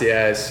sauce.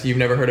 Yes, you've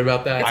never heard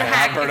about that? It's I a have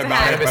hack, heard it's a about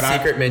hack. it, I have a but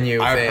secret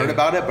menu I've thing. heard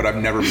about it, but I've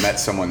never met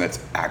someone that's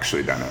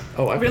actually done it.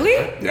 Oh, Really?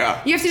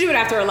 Yeah. You have to do it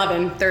after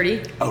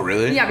 11:30. Oh,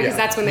 really? Yeah, because Yeah.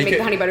 that's when they You make can-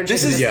 the honey butter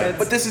This chicken is, biscuits.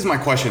 but this is my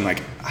question.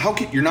 Like, how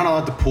can you're not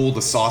allowed to pull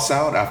the sauce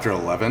out after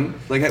 11?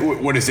 Like,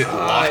 what is it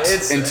locked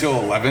it's- until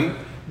 11?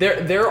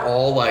 They're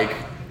all like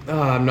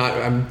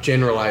I'm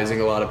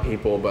generalizing a lot of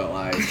people, but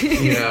like,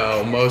 you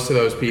know, most of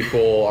those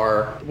people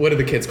are, what do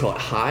the kids call it?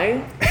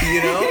 High,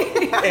 you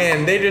know?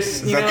 And they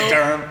just, you that the know,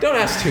 term? don't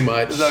ask too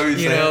much. Is that what you're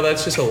you saying? know,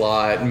 that's just a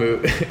lot. I don't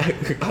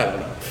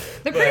know.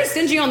 They're pretty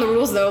stingy on the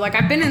rules though. Like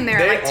I've been in there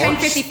They like are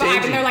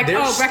 10:55 and they're like,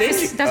 stingy. "Oh, They're breakfast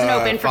stingy. doesn't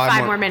open for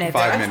 5 more minutes."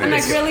 5 I'm like,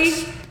 minutes. "Really?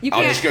 You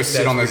I'll can't." just go sit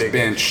That's on this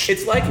ridiculous. bench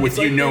It's like- with it's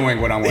you like-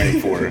 knowing what I'm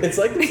waiting for. It's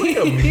like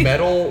a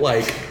metal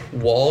like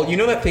wall. You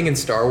know that thing in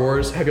Star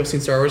Wars? Have y'all seen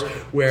Star Wars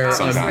where with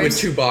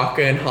Sometimes. Chewbacca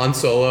and Han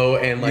Solo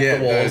and like Yeah,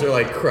 the walls the- are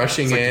like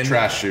crushing It's like in? a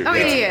trash chute. Oh,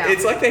 yeah.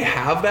 It's like they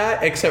have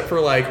that, except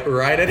for like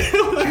right at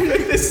 11.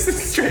 This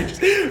is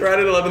strange. Right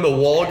at 11, the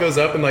wall goes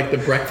up and like the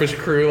breakfast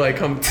crew like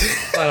come.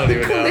 I don't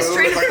even know. The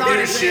straight Like, thought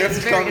new is shift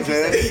very comes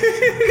interesting.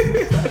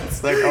 in.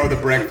 It's like, oh, the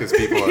breakfast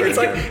people are It's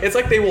in like here. it's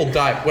like they will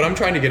die. What I'm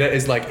trying to get at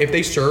is like if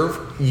they serve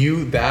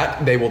you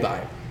that, they will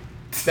die.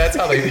 That's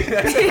how they.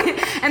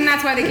 And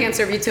that's why they can't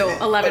serve you till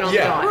 11 on the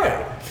Yeah, dot.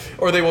 right.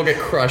 Or they will get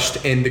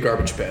crushed in the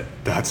garbage pit.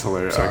 That's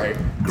hilarious. Sorry.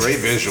 Great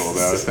visual,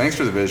 though. Thanks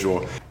for the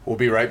visual. We'll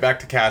be right back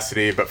to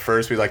Cassidy, but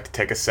first we'd like to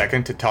take a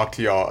second to talk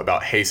to y'all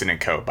about Hazen &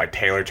 Co. by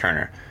Taylor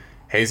Turner.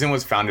 Hazen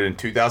was founded in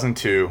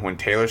 2002 when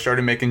Taylor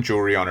started making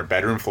jewelry on her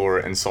bedroom floor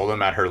and sold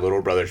them at her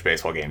little brother's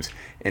baseball games.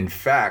 In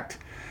fact,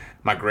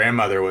 my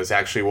grandmother was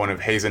actually one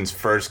of Hazen's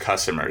first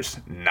customers.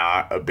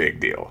 Not a big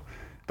deal.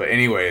 But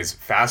anyways,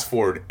 fast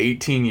forward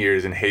 18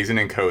 years and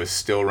Hazen & Co. is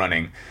still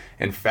running.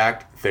 In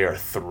fact, they are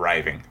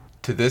thriving.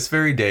 To this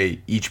very day,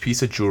 each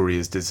piece of jewelry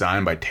is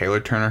designed by Taylor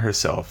Turner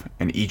herself,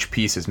 and each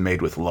piece is made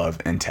with love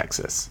in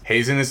Texas.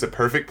 Hazen is the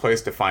perfect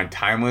place to find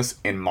timeless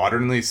and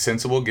modernly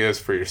sensible gifts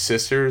for your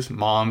sisters,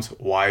 moms,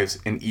 wives,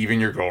 and even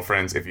your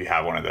girlfriends if you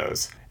have one of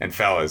those. And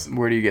fellas,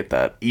 Where do you get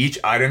that? each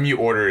item you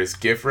order is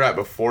gift wrapped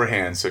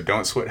beforehand, so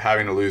don't sweat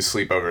having to lose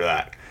sleep over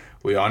that.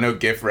 We all know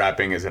gift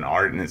wrapping is an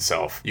art in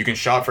itself. You can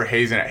shop for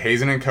Hazen at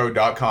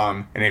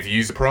hazenandco.com, and if you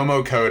use the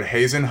promo code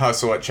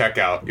HazenHustle at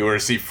checkout, you'll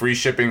receive free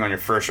shipping on your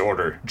first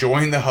order.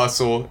 Join the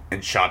hustle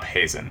and shop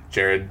Hazen.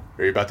 Jared,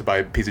 are you about to buy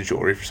a piece of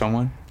jewelry for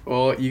someone?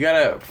 Well, you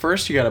gotta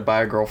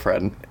buy a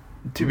girlfriend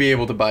to be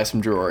able to buy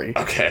some jewelry.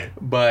 Okay.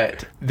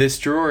 But this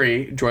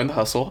jewelry, join the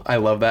hustle. I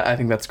love that. I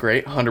think that's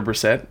great.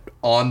 100%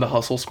 on the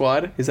hustle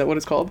squad. Is that what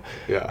it's called?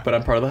 Yeah. But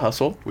I'm part of the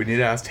hustle. We need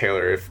to ask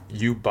Taylor, if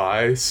you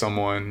buy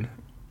someone,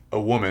 a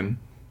woman,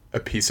 a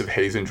piece of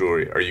Hazen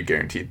jewelry, are you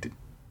guaranteed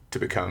to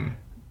become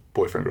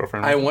boyfriend,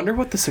 girlfriend? I wonder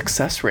what the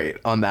success rate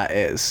on that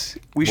is.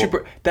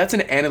 Well- That's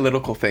an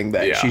analytical thing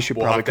that she should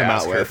we'll probably have to come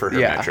ask out her with. for her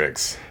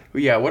metrics.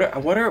 Yeah,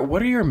 what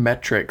are your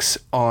metrics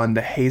on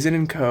the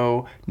Hazen &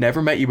 Co.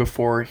 Never met you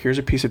before. Here's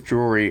a piece of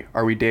jewelry.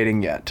 Are we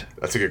dating yet?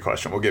 That's a good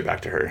question. We'll get back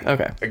to her.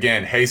 Okay.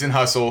 Again, Hazen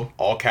Hustle,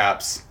 all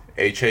caps,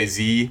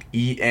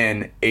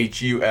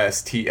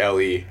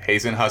 HAZENHUSTLE,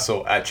 Hazen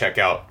Hustle at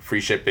checkout,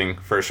 free shipping,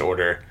 first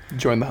order.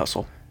 Join the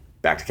hustle.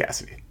 Back to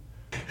Cassidy.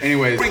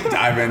 Anyways, we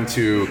dive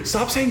into.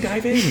 Stop saying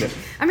dive in.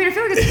 I mean, I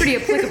feel like it's pretty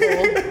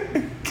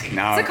applicable.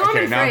 Now, It's a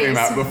common now I'm thinking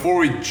phrase. about before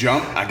we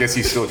jump. I guess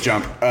you still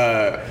jump.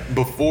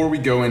 Before we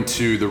go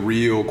into the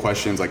real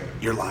questions, like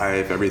your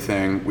life,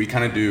 everything, we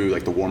kind of do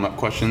like the warm up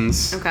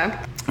questions. Okay.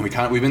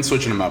 And we've been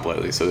switching them up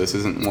lately, so this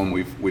isn't one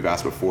we've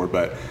asked before.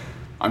 But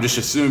I'm just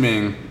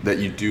assuming that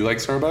you do like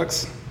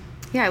Starbucks.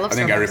 Yeah, I love I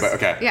think Starbucks. everybody.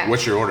 Okay. Yeah.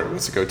 What's your order?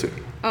 What's the go-to?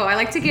 Oh, I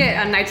like to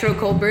get a nitro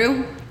cold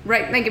brew.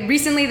 Right, like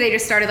recently they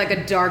just started like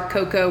a dark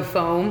cocoa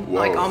foam,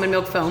 like Whoa. almond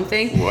milk foam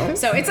thing. What?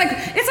 So it's like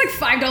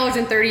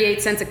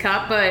 $5.38 a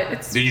cup,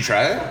 but Did you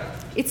try it?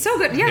 it's so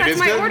good. Yeah, It that's is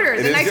my good? order.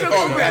 It The is nitro good?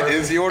 cold Oh, brew. that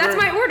is the order? That's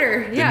my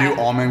order. Yeah. The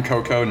new almond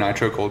cocoa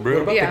nitro cold brew.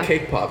 What about Yeah. the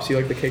cake pops? You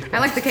like the cake pops? I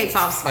like the cake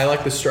pops. I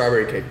like the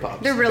strawberry cake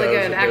pops. They're really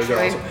good, are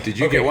actually. awesome. Did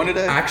you get one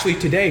today? Actually,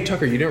 today,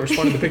 Tucker, you didn't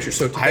respond to the picture.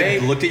 So I today,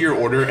 looked at your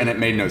order and it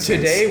made no sense.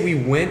 today we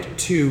went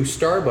to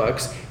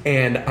Starbucks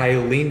and I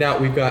leaned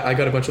out. I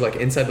got a bunch of like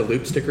inside the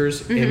loop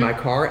stickers in Mm-hmm. my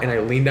car, and I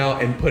leaned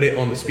out and put it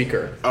on the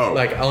speaker. Oh.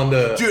 like on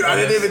the. Dude, I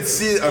didn't even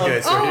see it. Okay,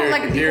 so Oh, here,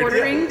 like the here,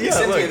 ordering? You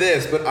sent me look.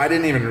 this, but I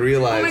didn't even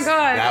realize Oh my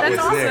God, that that's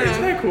was there. awesome.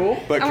 Isn't that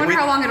cool? But I can wonder we,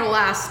 how long it'll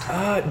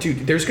last.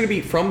 Dude, there's going to be,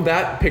 from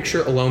that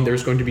picture alone,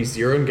 there's going to be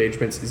 0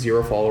 engagements,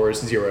 0 followers,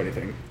 0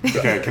 anything.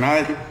 Okay, can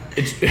I?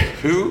 It's,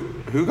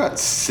 Who got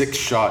 6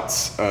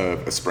 shots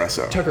of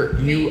espresso? Tucker,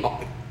 you.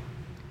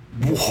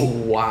 Whoa,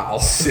 wow.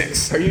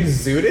 6. Are you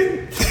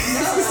zooted?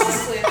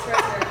 Honestly, it's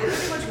right there.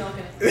 There's too much milk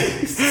in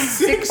it.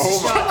 6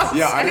 Oh my- shots.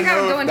 Yeah, I think didn't I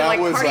know would if go into that like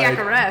was, cardiac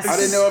arrest. I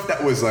didn't know if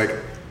that was like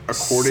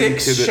according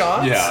 6 to the.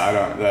 shots? Yeah, I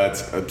don't.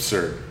 That's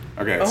absurd.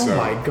 Okay, Oh so.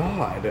 my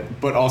god.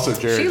 But also,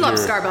 Jared, She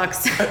loves your-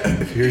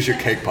 Starbucks. Here's your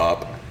cake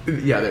pop.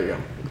 Yeah, there you go.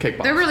 Cake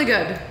pop. They're really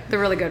good. They're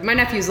really good. My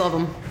nephews love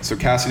them. So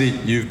Cassidy,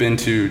 you've been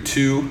to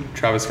 2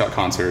 Travis Scott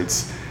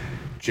concerts.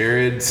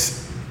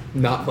 Jared's.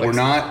 Not We're flexing.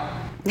 not.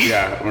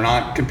 Yeah, we're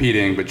not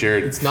competing, but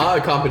Jared. It's not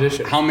a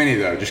competition. How many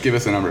though? Just give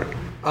us a number.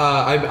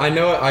 I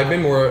know I've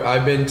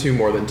been to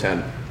more than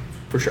 10,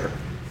 for sure.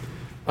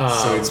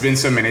 So it's been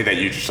so many that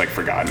you just like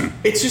forgotten.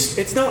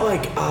 It's not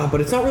like,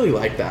 but it's not really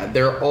like that.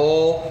 They're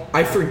all,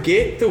 I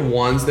forget the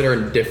ones that are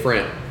in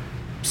different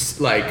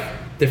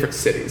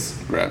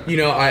cities. Right. You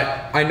know,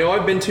 I know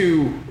I've been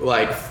to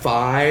like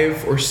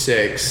 5 or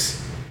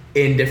 6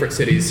 in different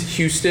cities: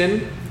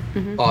 Houston,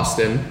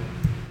 Austin,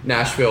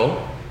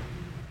 Nashville,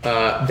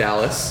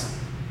 Dallas,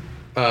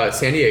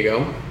 San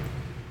Diego,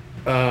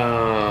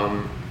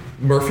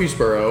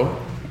 Murfreesboro.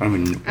 I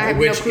mean, I have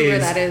no clue where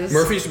that is.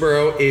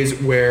 Murfreesboro is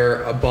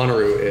where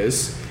Bonnaroo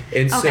is,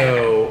 and Okay,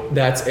 so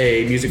that's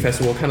a music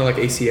festival, kind of like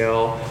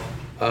ACL,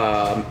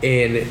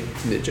 in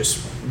it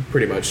just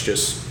pretty much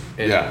just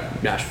in Yeah.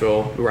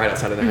 Nashville, right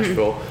outside of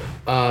Nashville.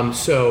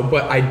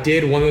 But I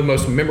did one of the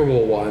most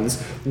memorable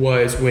ones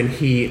was when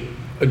he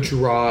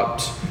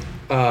dropped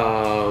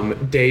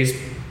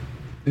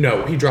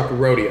he dropped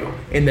Rodeo.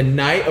 And the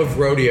night of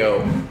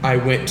Rodeo, I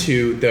went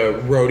to the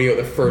rodeo,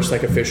 the first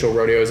like official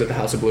rodeos at the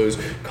House of Blues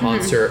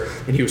concert,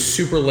 and he was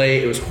super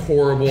late. It was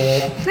horrible.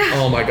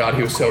 Oh my God,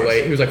 he was so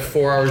late. He was like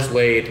 4 hours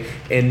late,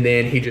 and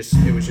then it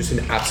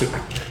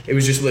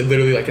was just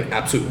literally like an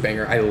absolute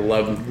banger. I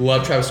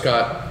love Travis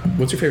Scott.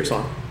 What's your favorite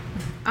song?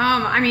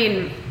 I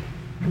mean,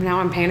 now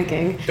I'm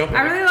panicking. Don't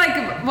I really like,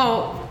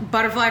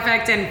 Butterfly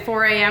Effect and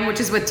 4 a.m., which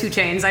is with 2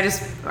 Chainz.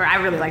 I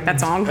really like that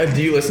song.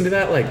 Do you listen to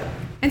that like?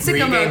 And Sicko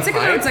Mode.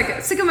 pre-game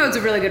Sicko Mode's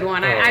a really good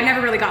one. I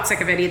never really got sick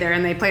of it either,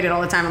 and they played it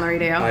all the time on the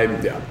radio.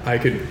 I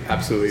could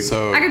absolutely.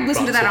 So I could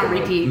listen to that on Sicko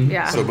Mode. repeat.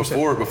 Yeah. So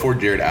before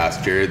Jared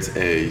asked, Jared's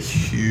a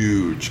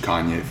huge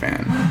Kanye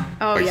fan.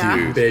 Oh, Like, yeah.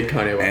 huge. Big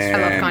Kanye West. And,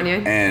 I love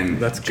Kanye. And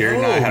Let's Jared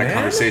and I go, had a man.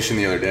 conversation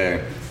the other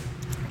day.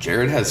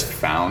 Jared has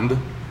found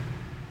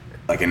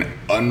like an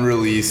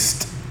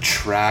unreleased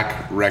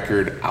track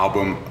record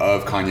album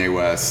of Kanye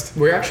West,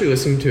 We're actually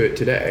listening to it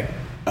today.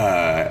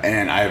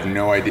 and I have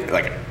no idea.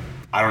 Like,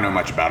 I don't know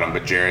much about him,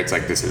 but Jared's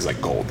like, this is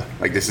like gold.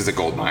 Like, this is a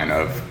gold mine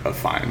of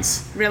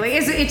finds. Really?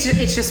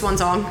 It's just one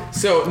song?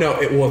 So no,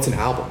 it's an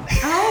album.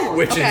 Oh,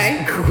 which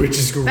okay.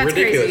 is That's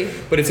ridiculous.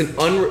 crazy. But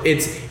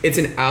it's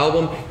an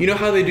album. You know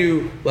how they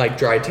do like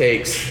dry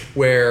takes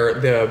where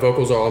the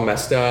vocals are all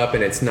messed up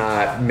and it's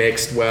not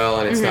mixed well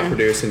and it's not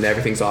produced and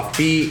everything's off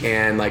beat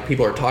and like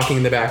people are talking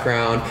in the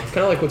background, kind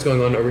of like what's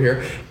going on over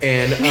here.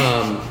 And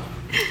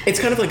it's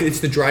kind of like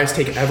it's the driest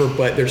take ever,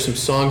 but there's some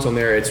songs on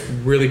there. It's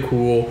really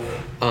cool.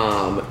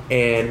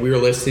 And we were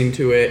listening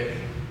to it.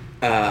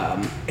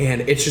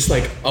 And it's just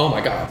like, oh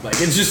my God, like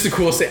it's just the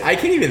coolest thing.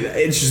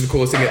 It's just the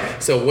coolest thing.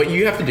 So what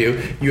you have to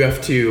do, you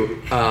have to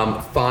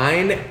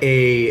find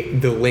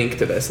the link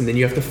to this, and then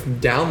you have to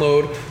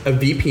download a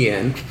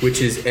VPN,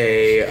 which is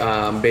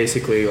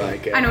basically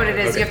like. I know what it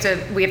is.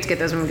 Okay. We have to get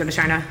those when we go to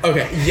China.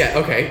 Okay, yeah,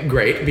 okay,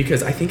 great,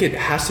 because I think it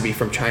has to be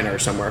from China or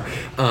somewhere.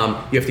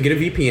 You have to get a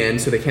VPN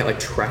so they can't like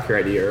track your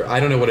ID, or I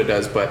don't know what it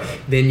does, but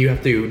then you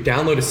have to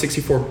download a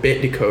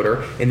 64-bit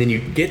decoder, and then you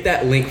get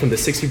that link from the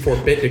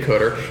 64-bit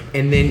decoder,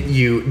 and then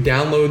you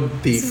download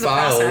the This is a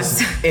files,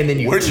 process. and then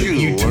you Where'd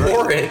you learn?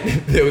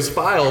 torrent those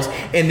files,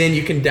 and then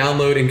you can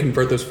download and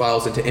convert those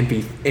files into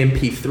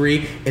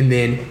MP3, and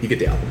then you get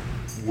the album.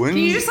 When Can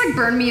you just like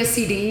burn me a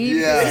CD?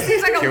 Yeah. This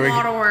seems like Can a we-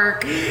 lot of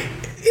work.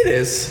 It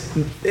is.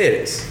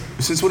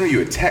 Since when are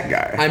you a tech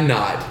guy? I'm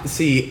not.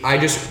 See, I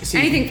just see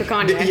Anything for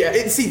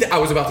Kanye. I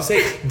was about to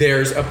say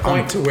there's a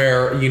point to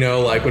where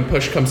like when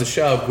push comes to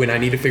shove, when I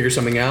need to figure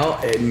something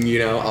out, and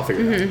I'll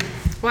figure it out.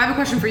 Well, I have a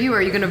question for you.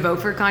 Are you going to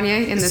vote for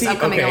Kanye in this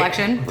upcoming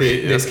election?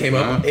 This came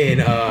up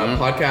in a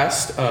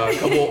podcast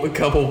a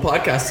couple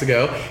podcasts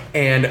ago,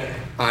 and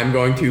I'm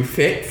going to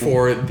fit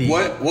for the.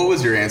 What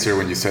was your answer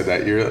when you said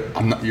that?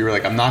 You were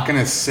like, I'm not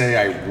gonna say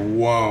I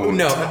won't.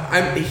 No,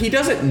 he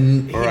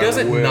doesn't. He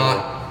doesn't will.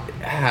 not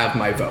have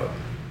my vote.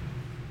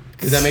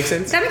 Does that make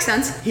sense? That makes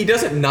sense. He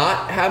doesn't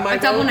not have my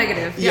vote. Double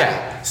negative.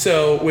 Yeah.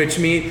 So, which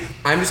means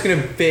I'm just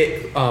gonna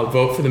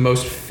vote for the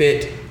most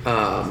fit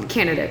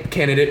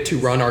candidate to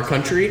run our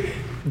country.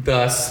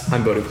 Thus,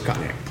 I'm voting for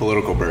Kanye.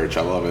 Political birch,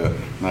 I love it.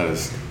 That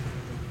is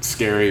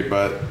scary,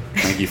 but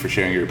thank you for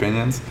sharing your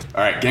opinions.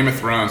 All right, Game of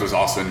Thrones was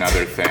also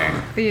another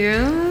thing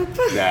Yep.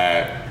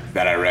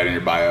 that I read in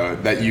your bio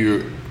that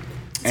you,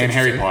 and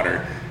Harry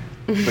Potter,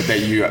 but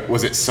that you,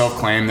 was it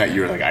self-claimed that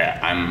you were like,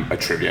 I'm a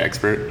trivia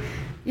expert?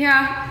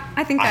 Yeah,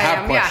 I think I I have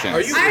am. questions. Yeah.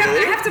 Are you I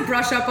really? have to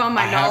brush up on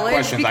my I have knowledge.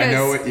 questions. Because, I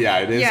know it. Yeah,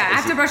 it is. Yeah, I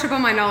have to brush up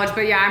on my knowledge,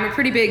 but yeah, I'm a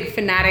pretty big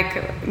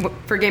fanatic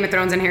for Game of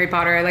Thrones and Harry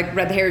Potter. I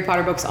read the Harry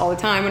Potter books all the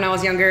time when I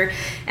was younger,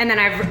 and then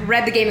I've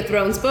read the Game of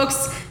Thrones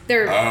books.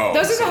 Those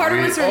are the harder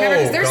ones to remember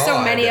because there's so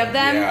God. many of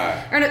them.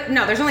 Yeah. Or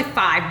no, there's only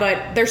 5,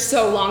 but they're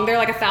so long. They're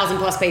like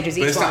 1,000+ pages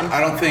But each it's one. not,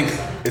 I don't think,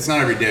 it's not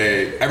every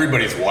day.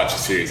 Everybody's watched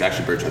the series.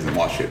 Actually, Birch hasn't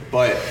watched it,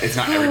 but it's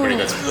not everybody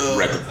that's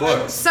read the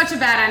books. Such a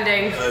bad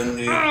ending.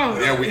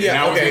 Yeah,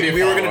 now it's gonna be a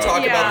we were going to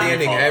follow-up. talk about the Yeah.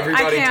 ending. I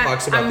Everybody can't-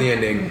 talks about the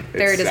ending.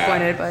 Very It's sad.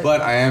 disappointed, but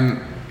I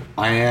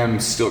am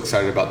still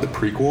excited about the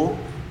prequel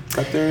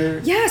that they're.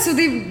 yeah, so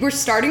they were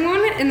starting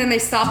one and then they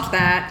stopped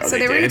that. Oh, so they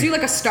they were going did? to do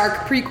like a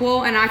Stark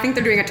prequel, and I think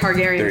they're doing a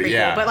Targaryen prequel.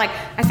 yeah. But like,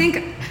 I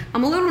think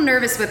I'm a little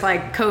nervous with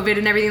like COVID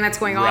and everything that's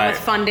going on Right. with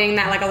funding,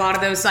 that like a lot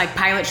of those like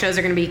pilot shows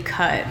are going to be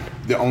cut.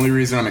 The only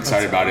reason I'm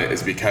excited about it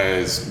is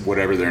because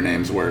whatever their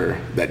names were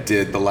that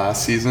did the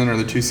last season or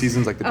the 2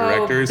 seasons, like the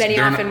directors, Benioff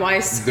they're not, and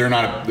Weiss. They're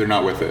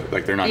not with it.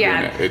 Like they're not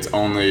Yeah. doing it. It's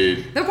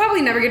only. They'll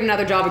probably never get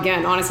another job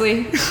again,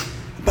 honestly.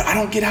 But I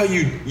don't get how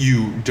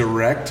you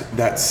direct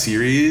that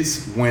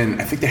series when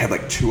I think they had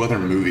like 2 other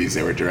movies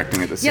they were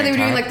directing at the same Yeah, time. they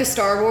were doing like the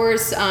Star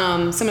Wars,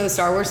 some of the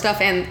Star Wars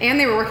stuff, and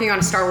they were working on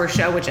a Star Wars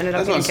show, which ended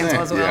up That's what getting I'm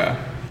canceled saying. as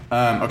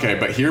well. Yeah. Okay,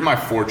 but here are my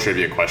 4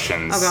 trivia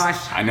questions. Oh gosh.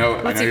 I know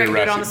Let's see if I you're can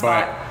do it on rushing, the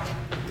but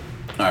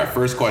spot. all right,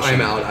 first question.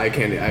 I'm out. I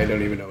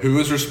don't even know. Who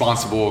was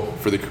responsible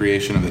for the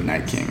creation of the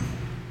Night King?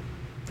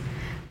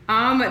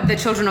 The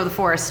Children of the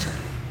Forest.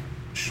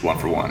 Just 1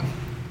 for 1.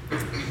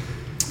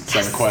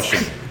 Second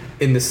question.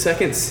 In the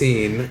second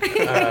scene,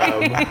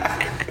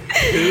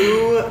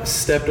 who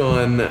stepped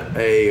on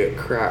a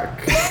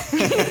crack?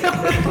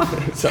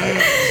 Sorry.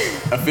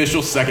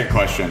 Official second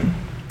question.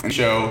 And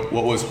show,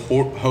 what was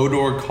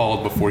Hodor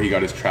called before he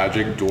got his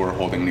tragic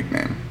door-holding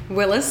nickname?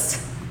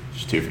 Willis.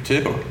 Just 2 for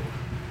 2.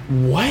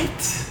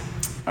 What?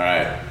 All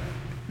right.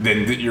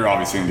 Then you're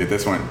obviously going to get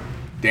this one.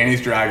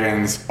 Dany's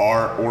dragons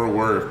are or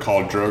were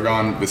called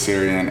Drogon,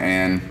 Viserion,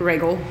 and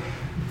Rhaegal.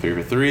 3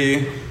 for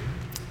 3.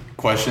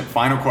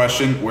 Final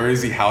question. Where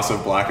is the House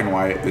of Black and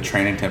White, the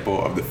training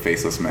temple of the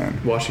Faceless Man?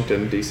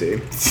 Washington, D.C.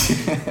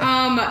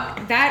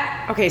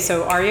 Okay,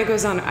 so Arya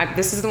goes on.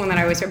 This is the one that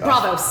I always hear.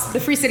 Bravos, the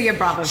free city of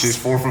Bravos. She's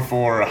 4 for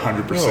 4,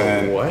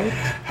 100%. Oh, what?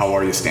 How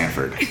are you,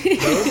 Stanford?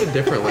 That was a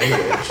different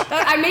language.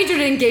 I majored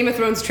in Game of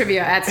Thrones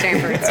trivia at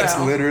Stanford, That's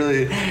so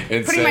literally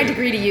insane. putting my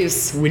degree to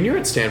use. When you're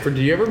at Stanford,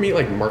 did you ever meet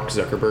like Mark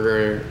Zuckerberg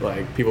or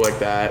like people like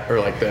that, or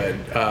like the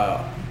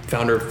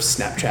founder of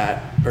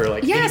Snapchat, or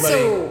like Yeah, anybody?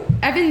 so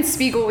Evan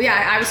Spiegel,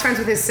 yeah, I was friends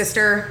with his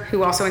sister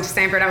who also went to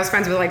Stanford. I was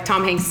friends with like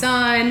Tom Hanks'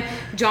 son,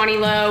 Johnny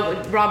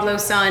Lowe, Rob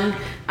Lowe's son.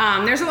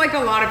 There's like a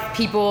lot of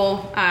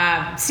people.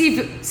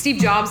 Steve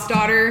Jobs'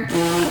 daughter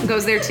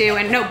goes there too,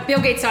 and no,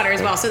 Bill Gates' daughter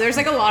as well. So there's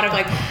like a lot of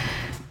like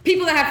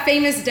people that have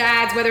famous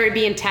dads, whether it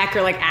be in tech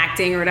or like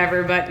acting or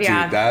whatever. But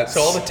yeah, Dude, that's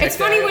So all the tech it's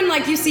funny dad- when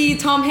like you see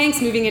Tom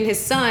Hanks moving in his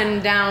son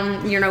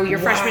down, your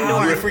freshman Wow,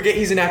 dorm. you forget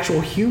he's an actual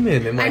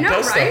human and like I know,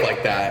 does right? stuff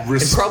like that,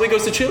 Res- and probably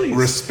goes to Chili's.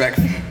 respect.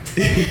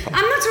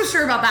 I'm not so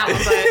sure about that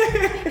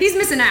one, but he's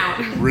missing out.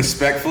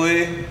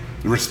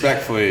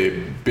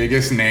 Respectfully,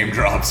 biggest name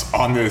drops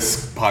on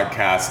this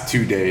podcast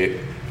to date.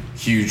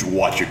 Huge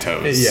watch your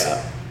toes.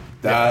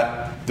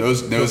 Yeah.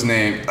 Those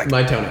names, like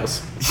My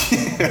toenails.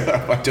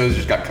 my toes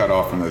just got cut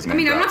off from those names. I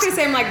mean, I'm not gonna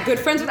say I'm like good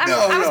friends with. I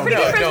was No, pretty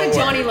good friends don't with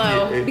Johnny worry.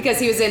 Lowe because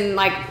he was in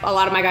like a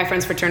lot of my guy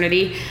friends'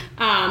 fraternity.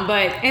 And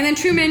then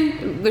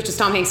Truman, which is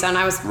Tom Hanks' son,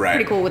 I was Right.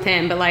 pretty cool with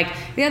him. But like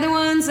the other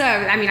ones,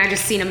 I mean, I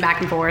just seen him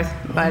back and forth.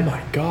 But Oh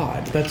my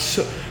god, that's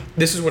so.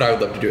 This is what I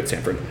would love to do at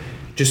Stanford.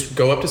 Just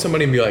go up to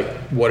somebody and be like,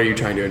 "What are you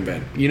trying to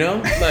invent?" You know,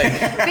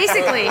 like.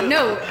 basically,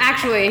 no,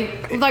 actually,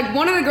 like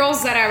one of the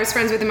girls that I was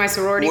friends with in my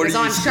sorority What was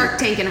are you on Shark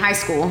Tank in high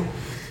school.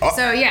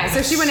 So yeah,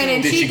 so she went in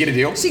and Did she get a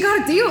deal? She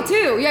got a deal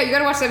too. Yeah, you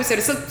gotta watch the episode.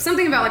 It's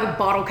something about like a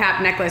bottle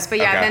cap necklace. But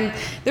yeah, Okay. then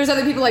there's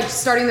other people like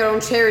starting their own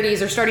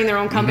charities or starting their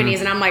own companies,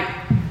 and I'm like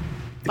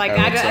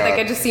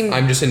I just seem.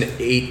 I'm just an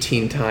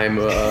 18-time.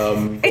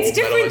 It's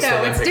different medalist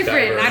though. It's Olympic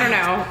different. diver. I don't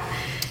know.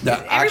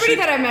 Everybody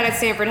that I've met at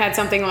Stanford had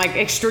something like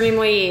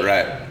extremely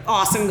Right.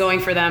 awesome going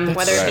for them,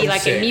 whether it be so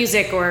like sick. in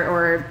music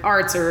or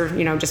arts or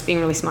just being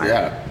really smart.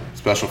 Yeah.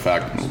 Special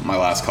fact, my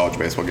last college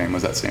baseball game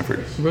was at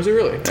Stanford. Was it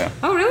really? Yeah.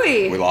 Oh,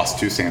 really? We lost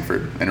to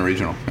Stanford in a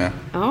regional. Yeah.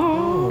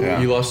 Oh. Yeah.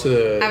 You lost to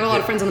the. I have a lot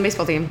of friends on the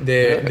baseball team.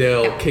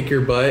 They'll kick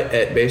your butt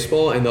at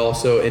baseball, and they'll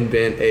also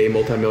invent a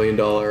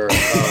multi-million-dollar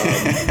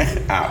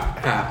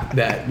app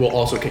that will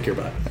also kick your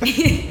butt.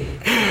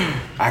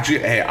 Actually,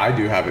 hey, I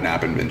do have an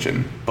app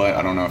invention, but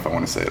I don't know if I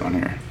want to say it on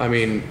here I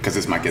mean, because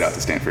this might get out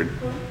to Stanford.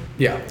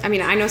 yeah. I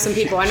mean, I know some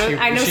people. I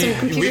know some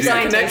computer we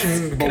got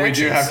scientists. But we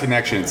do have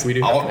connections. We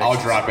do have I'll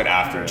connections. drop it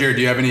after. Jared,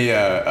 do you have any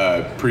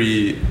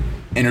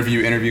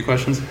pre-interview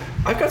questions?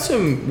 I've got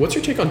some. What's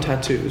your take on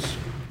tattoos?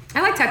 I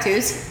like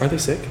tattoos. Are they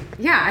sick?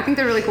 Yeah, I think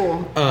they're really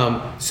cool.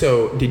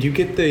 So did you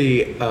get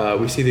the?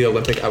 We see the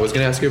Olympic. I was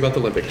going to ask you about the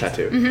Olympic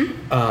tattoo.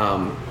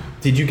 Mm-hmm.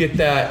 Did you get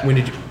that?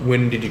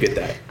 When did you get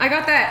that? I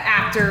got that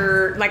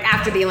after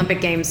the Olympic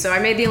Games. So I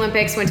made the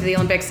Olympics, went to the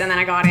Olympics, and then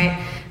I got it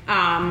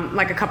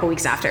like a couple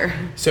weeks after.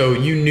 So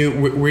you knew?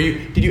 Were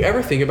you? Did you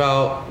ever think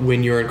about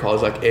when you were in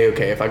college, like, hey,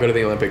 okay, if I go to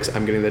the Olympics,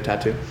 I'm getting the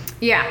tattoo?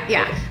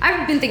 Yeah.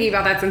 I've been thinking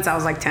about that since I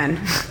was like 10.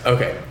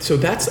 Okay, so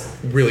that's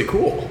really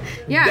cool.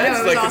 Yeah, that's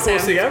no, it was like awesome. the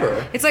coolest thing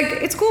ever.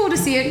 It's cool to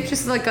see it.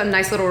 Just like a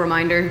nice little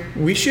reminder.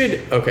 We should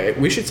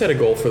set a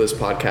goal for this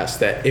podcast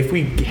that if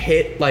we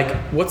hit, like,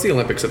 what's the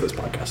Olympics of this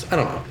podcast? I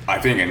don't know. I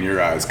think in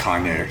your eyes,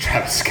 Kanye or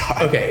Travis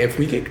Scott. Okay, if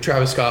we get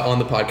Travis Scott on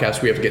the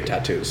podcast, we have to get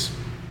tattoos.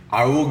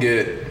 I will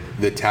get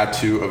the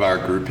tattoo of our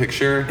group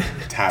picture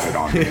tatted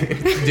on me.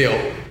 Deal.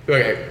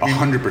 Okay.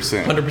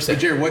 100%. 100%. But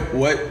Jared,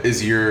 what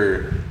is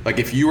your, like,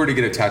 if you were to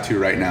get a tattoo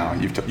right now,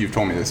 you've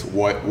told me this,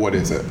 what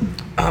is it?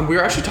 We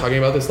were actually talking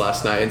about this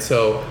last night, and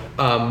so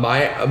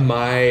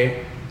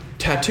my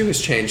tattoo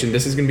has changed, and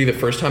this is going to be the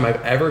first time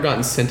I've ever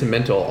gotten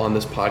sentimental on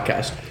this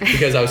podcast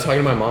because I was talking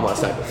to my mom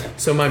last night.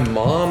 So my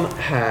mom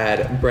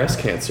had breast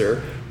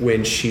cancer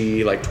when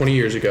she, like 20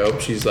 years ago,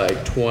 she's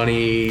like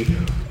 20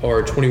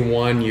 or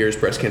 21 years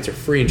breast cancer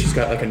free, and she's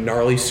got like a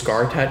gnarly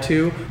scar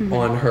tattoo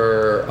on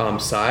her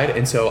side,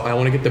 and so I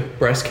want to get the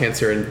breast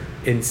cancer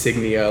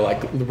insignia,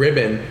 like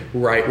ribbon,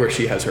 right where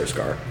she has her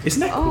scar.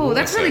 Isn't that cool? Oh,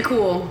 that's really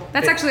cool.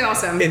 That's actually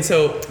awesome. And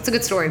so It's a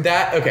good story.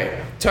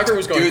 Tucker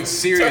was going. Dude,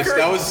 serious. Tucker-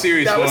 that was a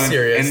serious That one. was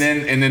serious.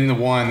 And then the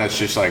one that's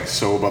just like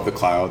so above the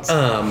clouds.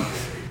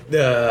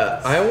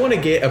 I want to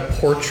get a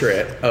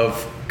portrait of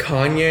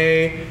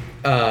Kanye,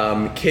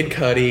 Kid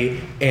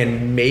Cudi,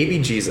 and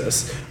maybe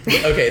Jesus.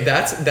 Okay,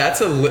 that's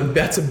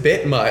a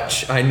bit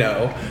much, I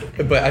know,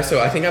 but I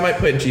think I might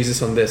put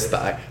Jesus on this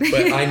thigh.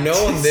 But I know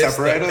on this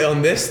Separated?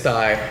 on this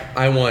thigh,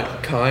 I want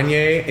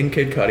Kanye and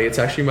Kid Cudi. It's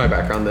actually my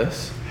background.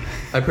 This,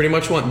 I pretty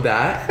much want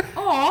that.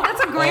 Oh,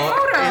 that's a great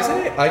photo. Isn't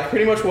it? I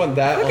pretty much want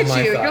that Look on at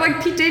my you. thigh. You're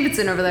like Pete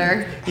Davidson over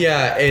there.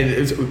 Yeah,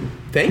 and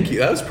thank you.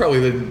 That was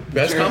probably the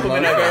best Sure.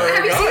 compliment No, I've ever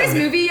Have you gotten. seen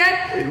his movie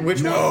yet?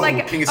 Which No.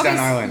 one? King of Staten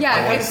Island. Yeah,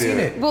 I wanna it's- see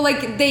it. Well, like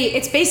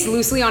it's based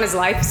loosely on his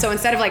life. So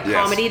instead of like Yes.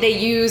 comedy, they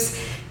use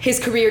his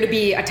career to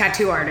be a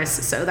tattoo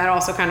artist. So that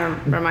also kind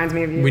of reminds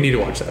me of you. We need to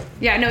watch that.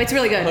 Yeah, no, it's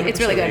really good. It's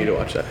really 100% We need to good.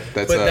 watch that.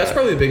 That's, That's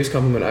probably the biggest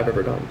compliment I've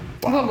ever gotten.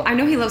 Well, I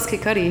know he loves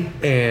Kid Cudi.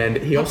 And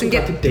he also And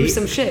got to get through date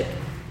some shit.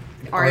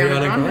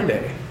 Ariana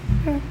Grande,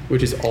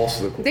 which is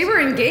also the cool. They were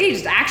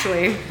engaged,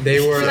 actually. They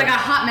were- For like a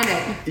hot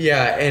minute.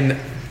 Yeah, and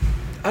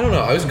I don't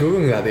know. I was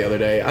googling that the other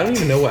day. I don't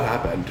even know what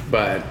happened,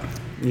 but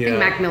you I think know,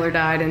 Mac Miller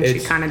died, and she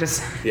It's- kind of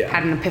just yeah.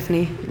 had an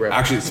epiphany. Right.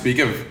 Actually, speak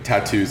of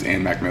tattoos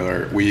and Mac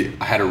Miller,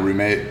 I had a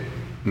roommate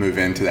move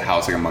into the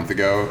house like a month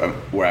ago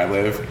where I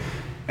live,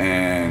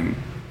 and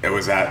it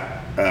was at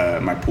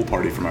my pool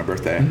party for my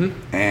birthday.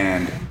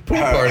 And Pool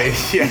party?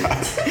 Yeah.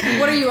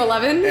 What are you,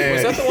 11?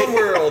 was that the one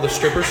where all the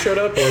strippers showed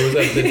up, or was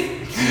that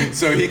the?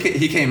 So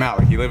he came out,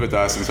 like he lived with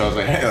us, and so I was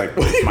like, hey, like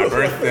it's my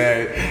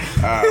birthday,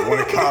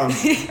 want to come?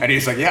 And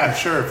he's like, yeah,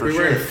 sure, for We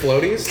sure. wearing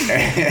floaties?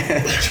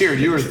 Cheered,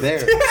 you were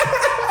there.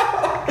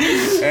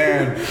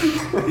 And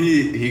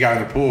he got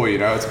in the pool,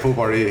 it's a pool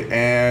party,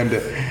 and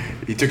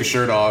he took his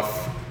shirt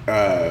off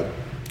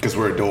because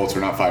we're adults,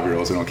 we're not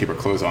 5-year-olds, we don't keep our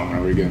clothes on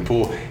whenever we get in the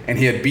pool. And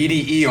he had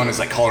BDE on his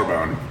like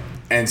collarbone,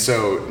 and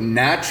so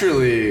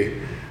naturally,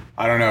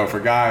 I don't know, for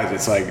guys,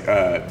 it's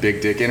like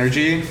big dick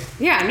energy.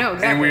 Yeah, no,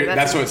 exactly. And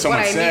that's what someone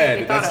I said.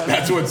 immediately thought of.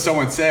 That's what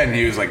someone said, and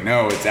he was like,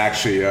 "No, it's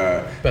actually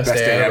best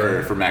day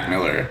ever for Mac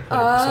Miller." And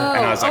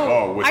I was like,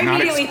 "Oh, was I not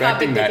immediately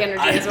thought expecting big that." dick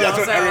energy as well, That's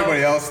what so-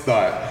 everybody else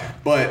thought.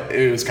 But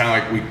it was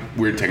kind of like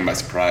we were taken by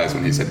surprise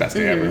when he said best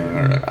day ever. And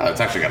we were like, oh,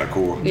 it's actually kind of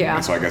cool. Yeah.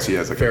 And so I guess he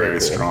has like Very a very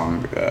cool.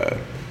 strong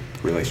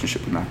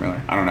relationship with Mac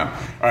Miller. I don't know.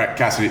 All right,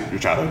 Cassidy, your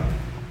childhood.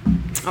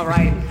 All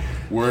right.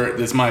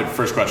 This is my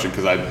first question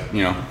because I,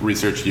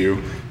 researched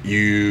you.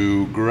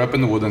 You grew up in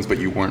the Woodlands, but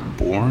you weren't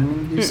born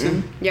in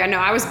Houston. Yeah, no,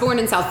 I was born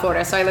in South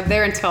Florida, so I lived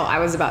there until I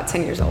was about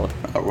 10 years old.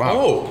 Oh wow.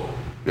 Oh,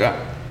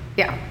 Yeah.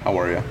 Yeah. How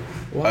are you?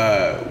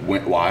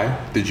 Why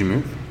did you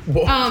move?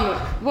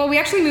 Well, we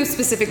actually moved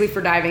specifically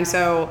for diving.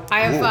 So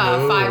I have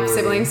 5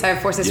 siblings. I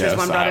have 4 sisters, Yes,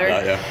 1 I have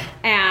brother. that, yeah.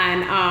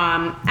 And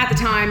at the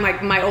time,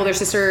 like my older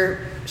sister,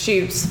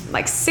 she was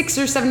like 6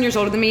 or 7 years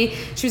older than me.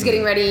 She was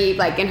getting ready,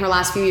 like in her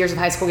last few years of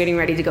high school, getting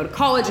ready to go to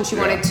college, and she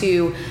wanted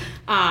to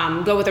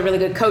go with a really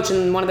good coach.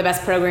 And one of the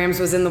best programs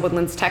was in the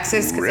Woodlands,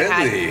 Texas.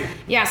 Really?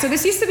 Yeah. So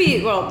this used to be,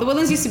 the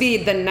Woodlands used to be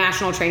the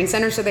national training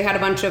center. So they had a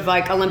bunch of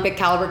like Olympic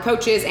caliber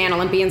coaches and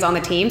Olympians on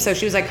the team. So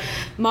she was like,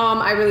 Mom,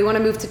 I really want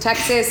to move to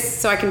Texas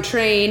so I can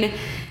train.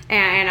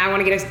 And I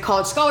want to get a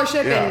college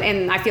scholarship,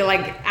 and I feel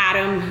like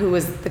Adam, who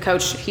was the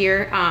coach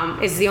here,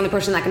 is the only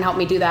person that can help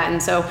me do that.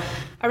 And so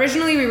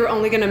originally we were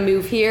only going to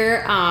move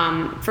here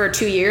for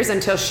 2 years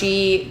until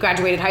she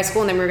graduated high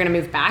school, and then we were going to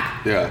move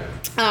back. Yeah.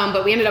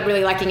 But we ended up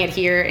really liking it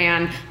here,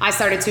 and I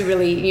started to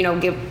really,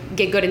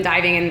 get good in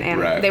diving,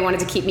 and they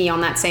wanted to keep me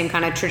on that same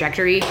kind of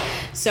trajectory.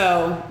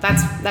 So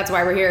that's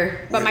why we're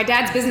here. But my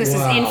dad's business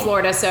is in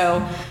Florida,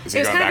 so So it was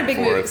you're kind of a going big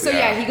back and move. forth,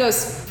 So he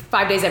goes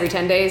 5 days every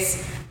 10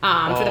 days.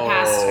 For the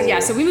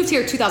past, so we moved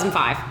here in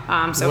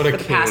 2005. So What a for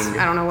the past, king.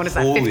 I don't know, what is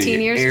that, Holy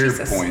 15 years? air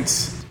Jesus.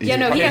 points. Yeah,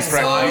 no, he has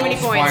so many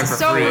Flying points. for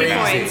So free many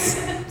now.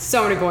 points.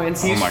 So many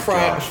points. He's my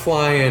gosh.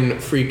 flying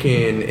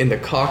freaking in the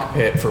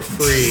cockpit for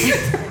free,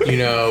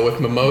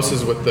 with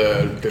mimosas with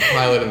the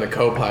pilot and the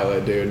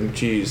co-pilot, dude.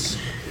 Jeez.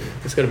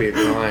 It's gonna be a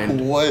grind.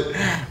 What?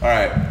 All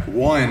right.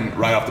 One,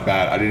 right off the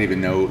bat, I didn't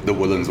even know the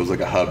Woodlands was like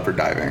a hub for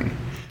diving.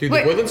 Dude,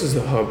 Wait. the Woodlands is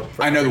the hub.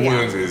 I know the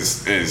Woodlands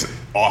is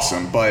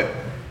awesome, but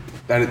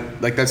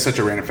that's such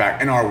a random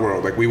fact in our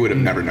world. Like we would have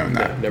never known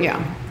that. Never.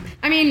 Yeah.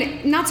 I mean,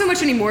 not so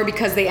much anymore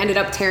because they ended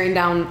up tearing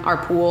down our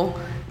pool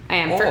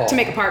to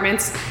make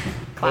apartments.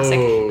 Classic.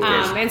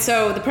 Oh. And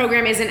so the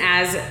program isn't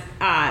as,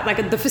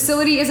 the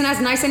facility isn't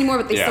as nice anymore,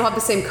 but they still have the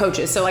same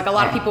coaches. So like a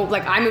lot of people,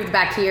 like I moved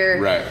back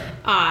here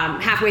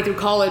halfway through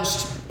college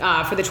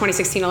for the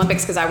 2016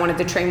 Olympics because I wanted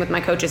to train with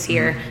my coaches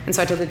here. And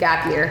so I took a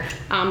gap year.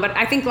 But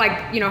I think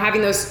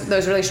having those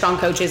really strong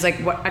coaches, like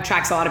what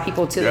attracts a lot of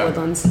people to the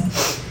Woodlands.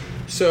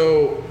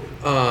 So,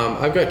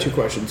 I've got 2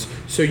 questions.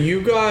 So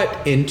you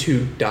got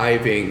into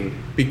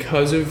diving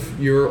because of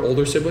your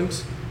older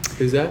siblings?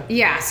 Is that?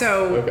 Yeah,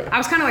 so I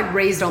was kind of like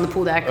raised on the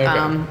pool deck. Okay.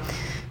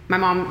 My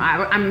mom,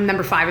 I'm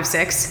number 5 of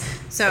 6.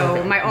 So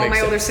all Makes my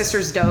older sense.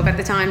 sisters dove at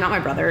the time, not my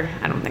brother.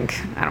 I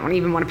don't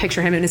even want to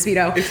picture him in a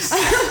Speedo.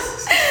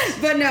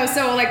 But no,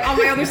 so like all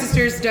my older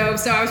sisters dove.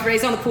 So I was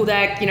raised on the pool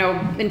deck,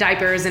 in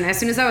diapers. And as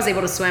soon as I was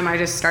able to swim, I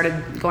just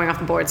started going off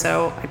the board.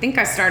 So I think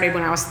I started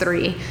when I was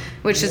 3,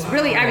 which is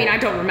really, I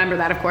don't remember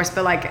that, of course,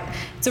 but like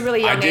it's a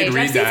really young did age.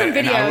 read I've seen some that,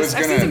 and I was videos.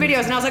 I've seen some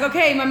videos, and I was like,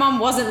 okay, my mom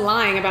wasn't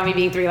lying about me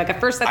being 3. Like at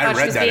first, I thought she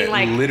read was that. being It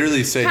like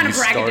literally said kind you of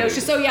braggadocious.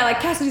 started. So yeah, like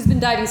Cassidy's been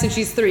diving since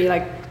she's 3.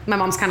 Like my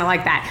mom's kind of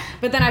like that.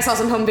 But then I saw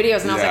some home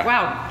videos, and I was like,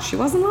 wow, she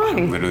wasn't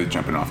lying. Literally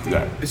jumping off the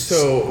deck.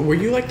 So, were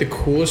you like the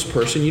coolest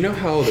person? You know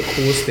how the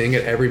coolest thing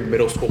at every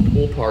middle school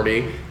pool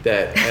party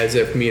that, as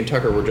if me and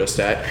Tucker were just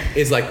at,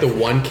 is like the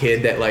one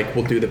kid that like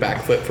will do the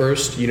backflip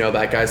first.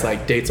 That guy's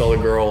like dates all the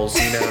girls,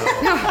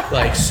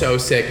 like so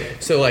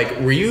sick. So like,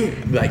 were you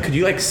like, could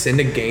you like send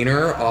a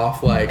gainer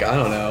off like, I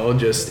don't know,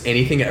 just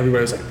anything?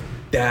 Everybody was like,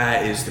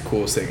 that is the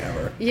coolest thing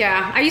ever.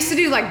 Yeah, I used to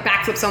do like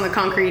backflips on the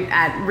concrete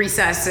at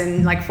recess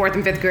in like 4th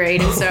and 5th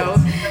grade, and so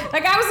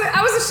like I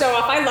was a show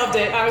off. I loved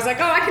it. I was like,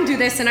 oh, I can do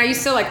this, and I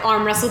used to like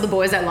arm wrestle the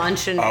boys at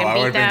lunch and, I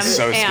beat would them. have been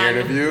so scared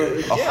of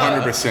you.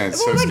 100%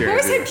 so Well, like scared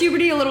boys of you. had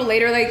puberty a little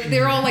later. Like they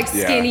were all like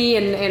skinny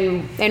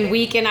and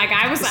weak, and like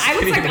I looked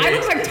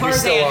like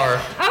Tarzan. You still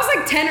are. I was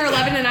like 10 or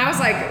 11, and I was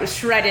like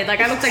shredded. Like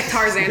I looked like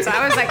Tarzan. So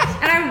I was like,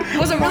 and I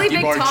was a really Monkey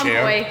big bar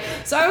tomboy.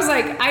 champ. So I was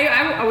like,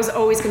 I was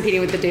always competing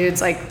with the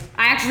dudes. Like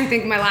I actually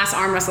think my last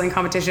arm wrestling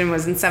competition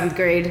was in 7th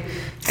grade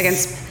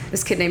against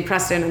this kid named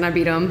Preston, and I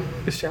beat him.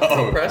 Shout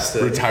out to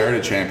Preston. Retired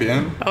a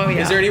champion. Oh yeah.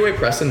 Is there any way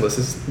Preston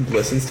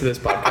listens to this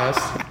podcast?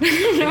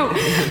 No,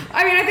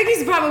 I mean I think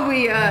he's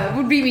probably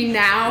would beat me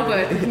now,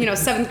 but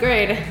 7th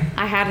grade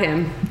I had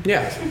him.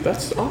 Yeah,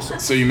 that's awesome.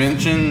 So you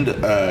mentioned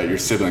your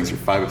siblings. You're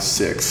 5 of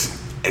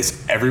 6.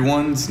 Is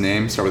everyone's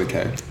name start with a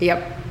K?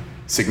 Yep.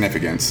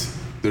 Significance.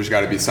 There's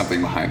got to be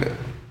something behind it.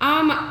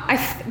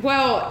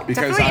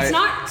 Definitely I- it's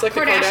not It's like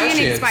the Kardashian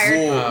Kardashians. inspired.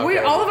 Whoa. We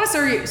all of us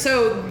are,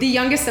 so the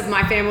youngest of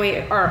my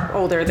family are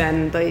older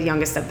than the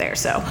youngest of theirs,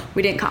 so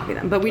we didn't copy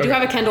them. But we do Okay.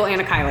 have a Kendall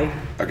and a Kylie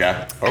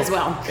Okay. as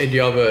well. And do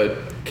you have a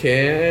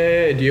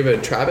kid? Do you have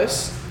a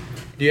Travis?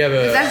 Do you have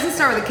a? That doesn't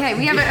start with a K.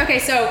 We have a, okay,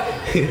 so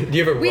Do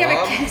you have a we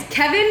Rob? have a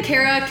Kevin,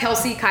 Kara,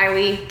 Kelsey,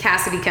 Kylie,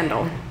 Cassidy,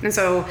 Kendall. And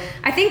so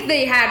I think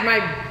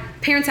my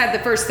parents had the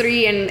first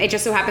 3, and it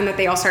just so happened that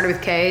they all started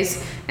with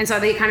K's, and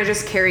so they kind of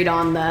just carried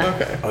on the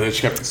Okay. Oh, they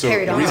just kept. So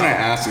Carried the on. reason I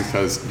asked is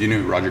because do you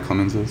know who Roger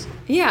Clemens is?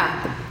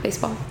 the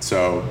baseball.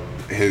 So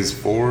his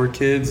 4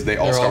 kids, they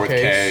all They're start all with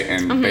Ks? K,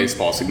 and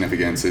baseball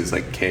significance is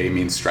like K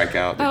means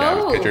strikeout. Their dad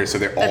was Oh, pitcher, so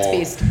they're that's all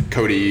beast.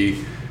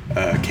 Cody,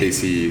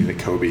 Casey, the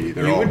Kobe.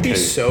 They're You all would be K.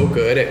 so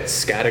good at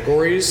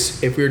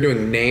categories if we were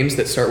doing names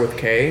that start with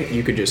K.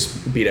 You could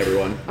just beat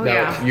everyone. Oh,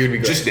 yeah. You'd be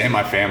great. Just name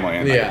my family,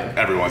 and Yeah. like,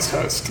 everyone's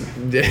toast.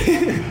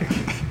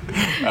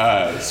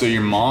 So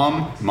your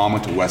mom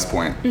went to West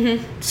Point.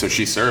 So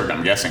she served,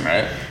 I'm guessing,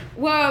 right?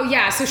 Well,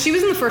 yeah. So she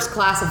was in the first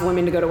class of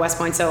women to go to West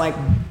Point. So like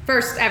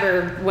first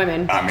ever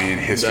women. I mean,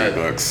 history That-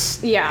 books.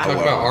 Yeah. Talk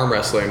about arm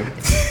wrestling.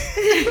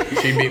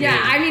 She beat Yeah, me.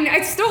 I mean,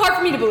 it's still hard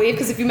for me to believe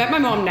because if you met my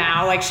mom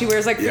now, like she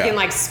wears like freaking Yeah.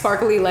 like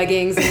sparkly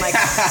leggings and like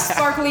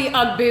sparkly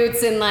Ugg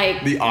boots and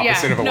like The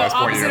opposite of a West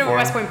Point opposite of a uniform.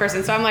 West Point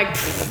person. So I'm like,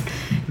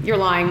 you're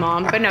lying,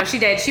 mom. But no, she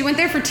did. She went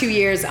there for 2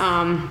 years,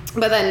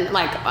 but then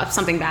like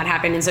something bad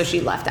happened, and so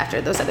she left after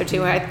those other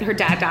two. Her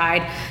dad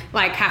died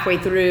like halfway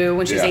through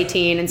when she was Yeah.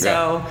 18, and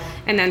so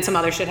and then some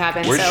other shit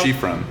happened. Where's so she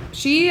from?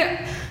 She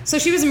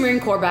was a Marine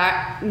Corps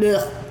brat.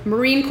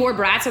 Marine Corps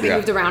brat, so they Yeah.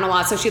 moved around a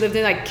lot. So she lived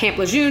in like Camp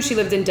Lejeune. She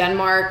lived in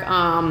Denmark.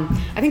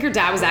 I think her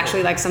dad was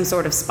actually like some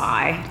sort of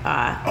spy.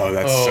 Oh,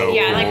 that's Oh, so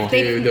Yeah, cool. like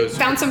they Dude, those-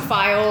 found some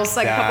files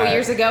like a couple That-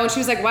 years ago, and she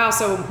was like, "Wow!"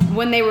 So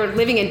when they were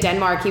living in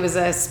Denmark, he was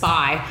a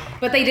spy,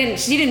 but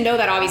she didn't know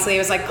that. Obviously, it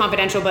was like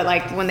confidential. But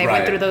like when they Right.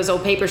 went through those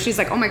old papers, she's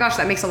like, "Oh my gosh,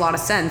 that makes a lot of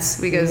sense."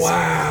 Because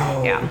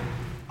Wow. yeah,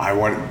 I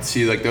want to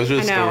see, like, those are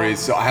the I know. stories.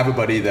 So I have a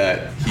buddy that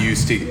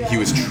he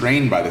was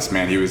trained by this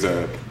man. He was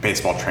a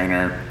baseball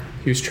trainer.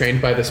 He was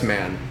trained by this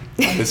man.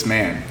 This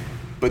man.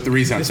 But the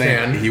reason I'm This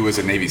saying man. he was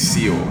a Navy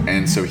SEAL,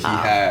 and so he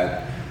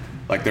had,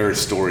 like, there are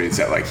stories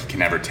that like he can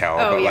never tell.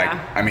 Oh, but like, yeah.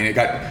 I mean,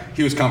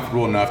 he was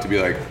comfortable enough to be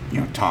like,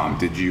 Tom,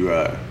 did you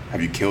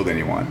have you killed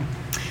anyone?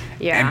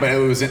 yeah. But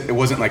it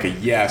wasn't like a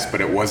yes, but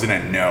it wasn't a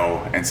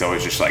no, and so it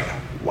was just like,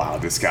 wow,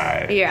 this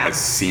guy Yeah. has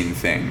seen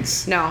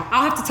things. No,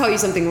 I'll have to tell you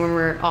something when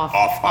we're off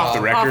Off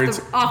the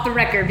records. off the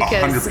record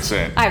because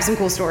 100%. I have some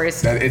cool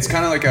stories. That it's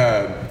kind of like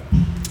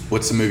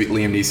what's the movie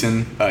Liam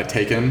Neeson,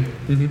 Taken?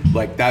 Mm-hmm.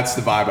 Like that's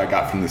the vibe I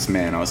got from this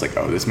man. I was like,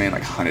 oh, this man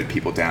like hunted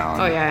people down.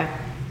 Oh yeah,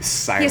 he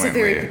Silently. has a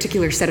very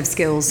particular set of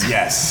skills.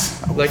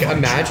 Yes. Like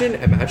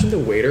imagine the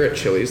waiter at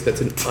Chili's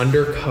that's an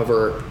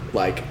undercover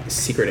like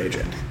secret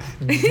agent.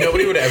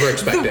 Nobody would ever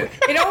expect it.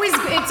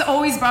 It's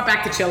always brought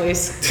back to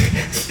Chili's.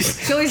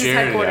 Chili's is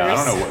Jared, headquarters. yeah,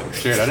 I don't know what.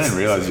 Jared, I didn't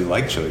realize you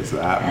liked Chili's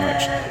that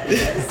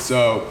much.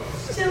 So,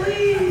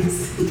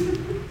 Chili's.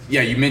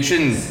 yeah, you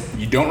mentioned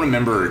you don't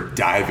remember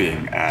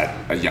diving at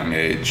a young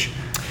age,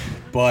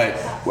 but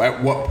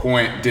at what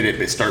point did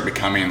it start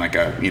becoming like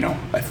a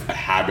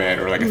habit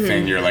or like a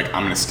thing? You're like,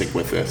 I'm gonna stick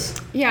with this.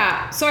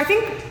 Yeah, so I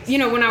think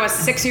when I was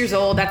 6 years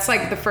old, that's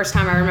like the first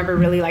time I remember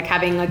really like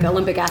having like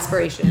Olympic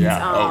aspirations.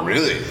 Yeah. Oh,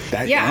 really?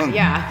 That Yeah, young?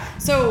 yeah.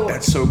 So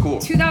That's so cool.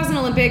 2000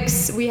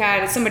 Olympics, we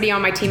had somebody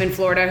on my team in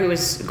Florida who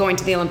was going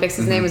to the Olympics.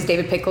 His name was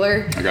David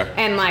Pickler. Okay.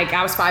 And like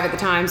I was 5 at the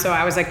time, so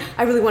I was like,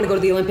 I really want to go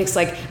to the Olympics.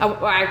 Like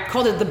I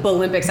called it the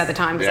Olympics at the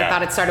time because Yeah. I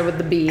thought it started with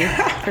the B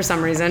for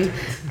some reason.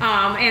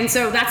 And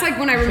so that's like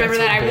when I remember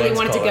That's that I what really Bloods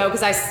wanted to call go it.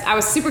 because I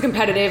was super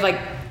competitive. Like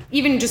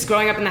even just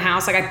growing up in the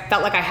house, like I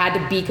felt like I had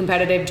to be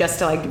competitive just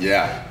to like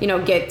Yeah.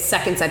 get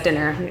seconds at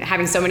dinner.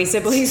 Having so many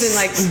siblings and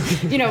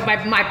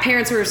like my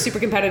parents were super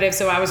competitive,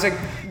 so I was like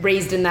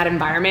raised in that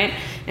environment,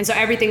 and so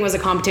everything was a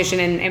competition.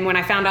 And when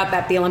I found out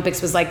that the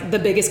Olympics was like the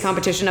biggest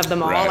competition of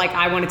them all, Right. like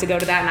I wanted to go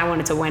to that and I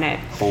wanted to win it.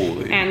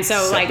 Holy. And so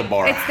set like the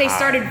bar they high.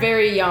 started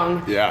very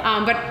young.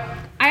 Yeah. But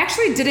I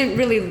actually didn't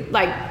really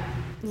like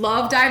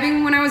love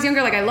diving when I was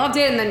younger. Like I loved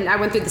it, and then I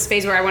went through this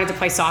phase where I wanted to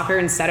play soccer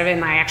instead of it,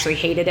 and I actually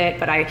hated it,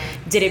 but I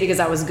did it because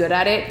I was good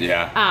at it.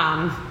 Yeah.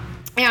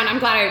 And I'm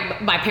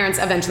glad my parents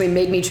eventually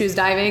made me choose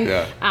diving.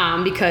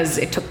 Yeah. Because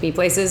it took me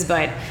places,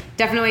 but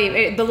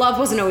definitely the love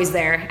wasn't always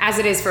there, as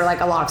it is for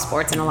like a lot of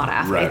sports and a lot of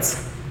athletes.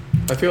 Right.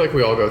 I feel like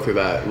we all go through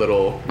that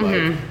little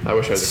like I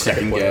wish I was a cricket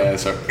Second player.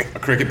 guess, a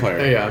cricket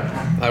player.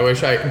 Yeah.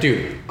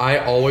 I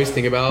always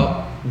think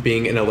about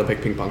being an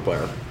Olympic ping pong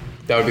player.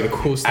 That would be the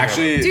coolest thing ever.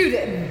 Actually,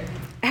 Dude,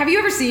 have you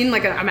ever seen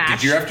like a match?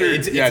 did you after?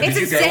 It's- Yeah. It's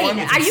Did you go to insane. one?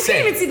 You insane.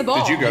 can't even see the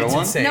ball. Did you go to It's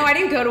one? insane. No, I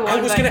didn't go to one. I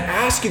was but- gonna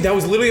ask you. That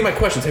was literally my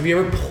questions. Have you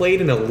ever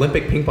played an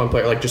Olympic ping pong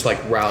player, like just like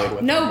rallied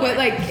with? No, them? but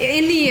like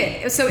in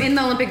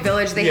the Olympic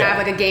Village, they Yeah. have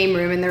like a game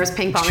room and there was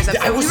ping pong and stuff.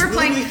 I So was we were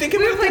playing. literally thinking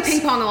We were about playing this.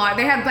 ping pong a lot.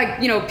 They had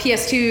like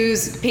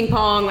PS2s, ping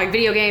pong, like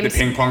video The games.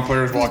 ping pong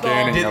players walk in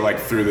Foosball. and you're like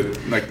through the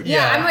like.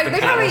 Yeah, I'm like, the they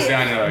paddles probably-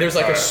 down, you're There's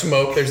like a "Alright."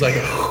 smoke. There's like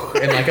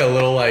and like a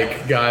little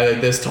like guy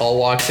that this tall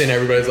walks in.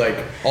 Everybody's like,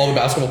 all the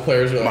basketball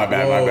players are like, My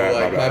bad, whoa, my bad,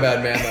 like, my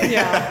bad." man. Like,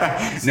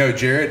 Yeah. No,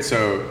 Jared.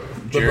 So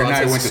Jared LeBron and I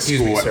says, went to "Excuse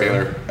me, school at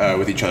sir." Baylor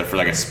with each other for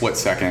like a split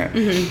second,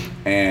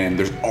 and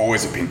there's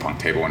always a ping pong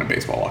table in a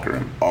baseball locker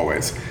room.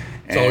 Always.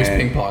 It's always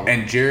ping pong.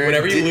 And Jared,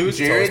 Whenever you lose,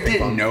 it's always Jared ping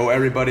didn't pong. know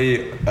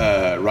everybody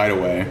right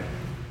away,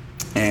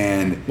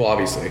 and Well,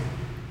 obviously.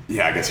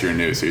 yeah, I guess you're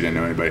new, so you didn't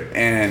know anybody.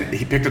 And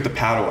he picked up the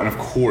paddle, and of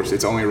course,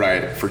 it's only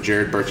right for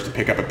Jared Birch to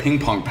pick up a ping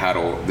pong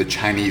paddle the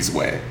Chinese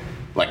way,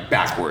 like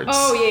backwards.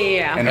 Oh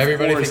yeah. And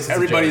Everybody of thinks course, it's a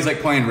everybody's joke.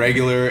 like playing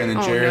regular, and then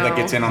Oh, Jared like no.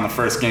 gets in on the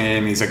first game.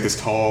 And he's like this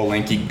tall,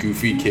 lanky,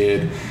 goofy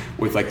kid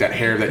with like that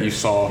hair that you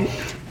saw,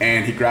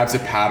 and he grabs a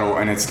paddle,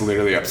 and it's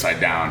literally upside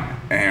down.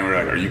 And we're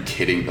like, "Are you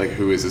kidding? Like,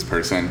 who is this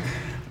person?"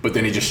 But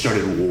then he just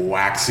started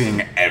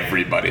waxing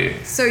everybody.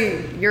 So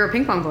you're a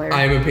ping pong player.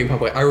 I am a ping pong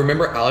player. I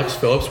remember Alex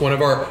Phillips, one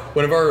of our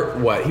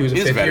what? He was a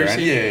He's a fifth year veteran.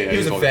 senior. Yeah, He was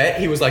he's a old. vet.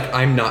 He was like,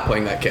 I'm not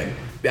playing that kid.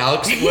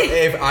 Alex,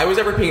 if I was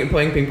ever playing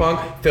ping pong,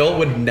 Phil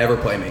would never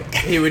play me.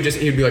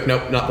 He'd be like,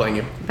 nope, not playing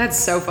you. That's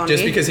so funny.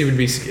 Just because he would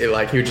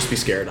just be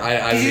scared.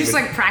 Did you just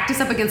like practice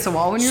up against the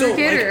wall when you were a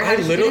kid, or how I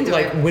did you get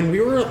literally into it? when we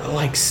were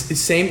like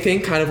same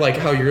thing, kind of like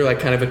how you're like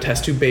kind of a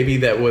test tube baby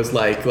that was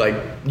like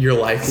your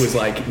life was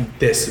like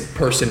this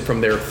person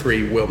from their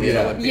 3 will be an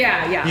Olympian.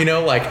 Yeah. You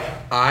know, like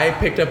I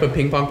picked up a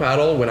ping pong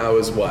paddle when I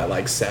was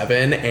like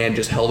 7 and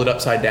just held it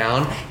upside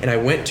down, and I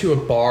went to a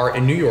bar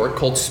in New York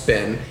called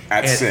Spin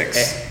At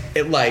 6.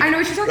 It like I know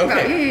what you're talking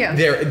about. Yeah.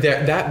 There,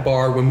 that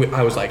bar when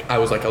I was like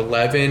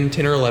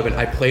 10 or 11.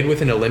 I played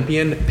with an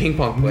Olympian ping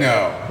pong player.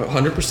 No.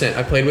 100%.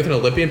 I played with an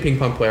Olympian ping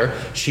pong player.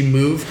 She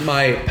moved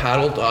my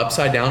paddle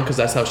upside down because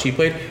that's how she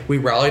played. We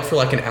rallied for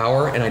like an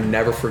hour, and I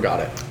never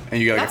forgot it.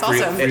 And you got like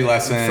That's awesome. free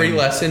lesson. Free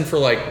lesson for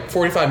like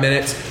 45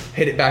 minutes.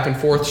 Hit it back and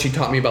forth. She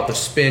taught me about the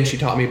spin. She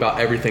taught me about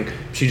everything.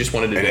 She just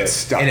wanted to And do it it.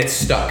 stuck. And it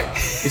stuck.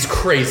 It's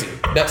crazy.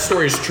 That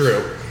story is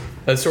true.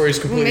 That story is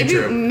completely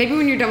true. Maybe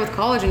when you're done with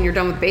college and you're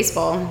done with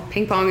baseball,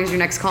 ping pong is your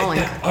next calling.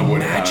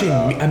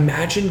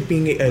 Imagine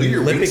being an Look at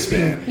your Olympic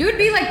wingspan. You would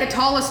be like the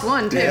tallest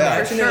one too,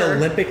 Yeah. for Imagine sure. an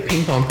Olympic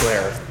ping pong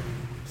player.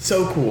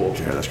 So cool.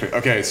 Yeah, that's great.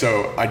 Okay,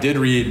 so I did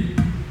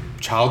read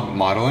child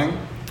modeling.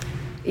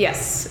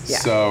 Yes. Yeah.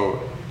 So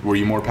were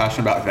you more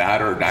passionate about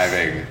that or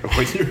diving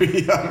when you were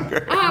younger?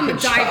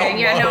 Diving.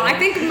 Yeah. No, I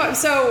think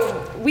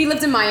so. We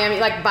lived in Miami,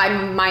 like by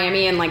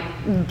Miami, and like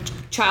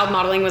child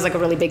modeling was like a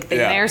really big thing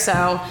Yeah. there.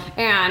 So,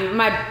 and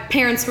my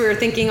parents were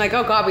thinking like,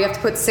 oh God, we have to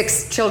put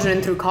 6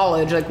 children through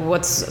college. Like,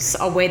 what's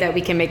a way that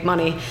we can make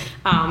money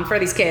for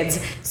these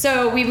kids?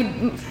 So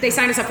they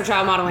signed us up for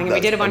child modeling, and we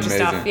That's did a bunch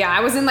amazing. of stuff. Yeah,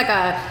 I was in like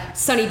a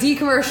Sunny D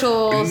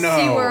commercial, No.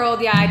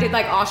 SeaWorld. Yeah, I did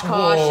like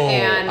Oshkosh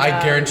and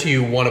I guarantee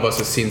you one of us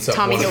has seen some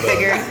Tommy one of those.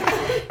 Hilfiger.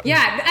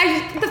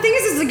 Yeah, the thing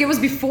is like it was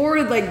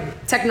before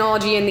like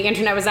technology and the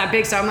internet was that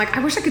big, so I'm like,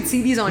 I wish I could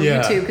see these on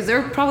Yeah. YouTube because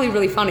they're probably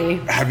really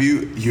funny.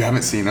 You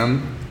haven't seen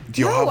them?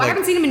 Do you No, have, I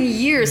haven't seen them in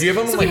years. Do you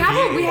have them so like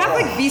we have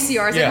like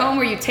VCRs Yeah. at home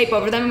where you tape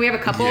over them, and we have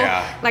a couple.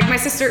 Yeah. Like my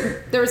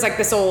sister, there was like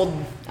this old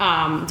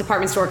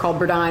department store called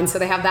Burdine, so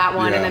they have that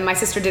one, Yeah. and then my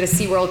sister did a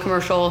SeaWorld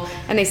commercial,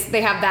 and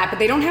they have that, but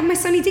they don't have my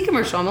Sunny D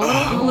commercial. I'm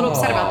a little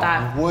upset about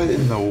that. What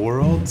in the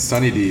world?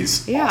 Sunny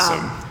D's. Yeah.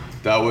 Awesome.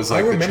 That was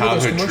like the remember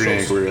those childhood drink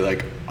commercials. where you're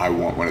like, I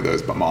want one of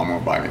those, but mom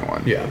won't buy me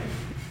one. Yeah.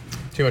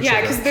 Too much Yeah,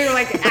 sugar. because they're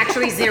like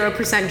actually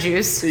 0%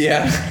 juice.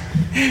 Yeah.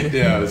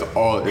 Yeah,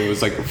 it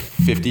was like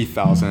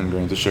 50,000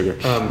 grams of sugar.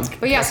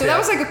 But yeah, so that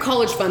was like a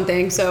college fun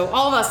thing. So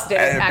all of us did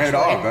it And it paid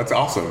off. actually. That's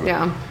awesome.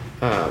 Yeah.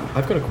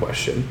 I've got a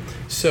question.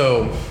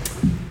 So,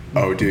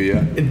 Oh, do you?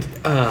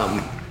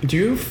 do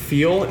you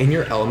feel in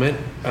your element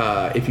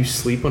if you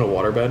sleep on a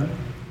waterbed?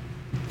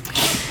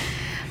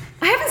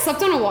 I haven't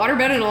slept on a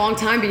waterbed in a long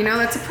time, but you know,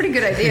 that's a pretty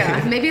good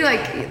idea. Maybe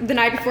like the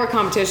night before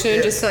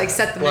competition, just to like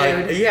set the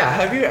mood. Yeah.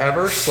 Have you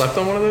ever slept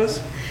on one of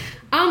those?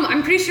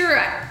 I'm pretty sure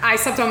I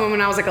slept on one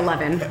when I was like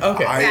 11.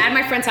 Okay. At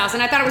my friend's house,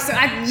 and I thought it was.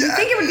 You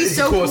think it would be It's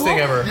so the coolest cool? thing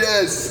ever.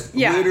 Yes.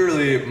 Yeah.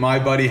 Literally, my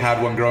buddy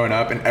had one growing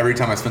up, and every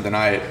time I spent the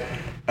night,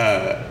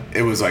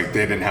 it was like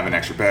they didn't have an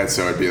extra bed,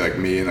 so it'd be like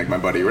me and like my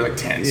buddy. We're like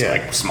 10, so Yeah.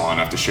 like small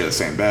enough to share the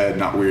same bed,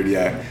 not weird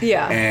yet.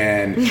 Yeah.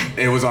 And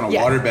it was on a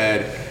Yeah.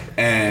 waterbed,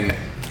 and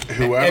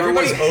whoever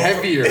was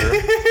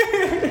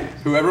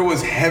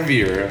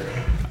heavier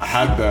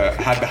had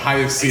the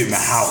highest seat in the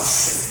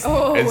house.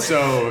 Oh. And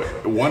so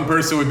one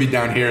person would be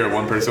down here,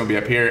 one person would be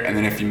up here, and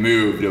then if you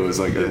moved, it was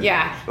like a,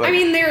 Yeah. like- I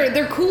mean,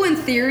 they're cool in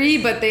theory,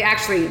 but they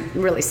actually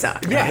really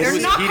suck. Yeah, they're it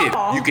was not heated.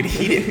 cool. You could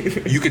heat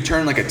it. You could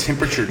turn like a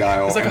temperature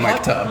dial. It's like and, a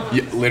hot tub.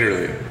 Yeah,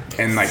 literally.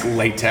 And like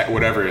latex,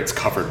 whatever it's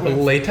covered with.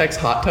 Latex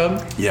hot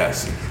tub?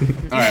 Yes.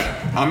 All right.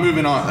 I'm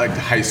moving on like the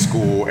high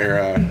school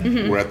era.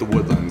 Mm-hmm. We're at the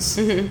Woodlands.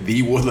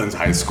 The Woodlands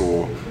High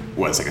School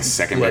was like a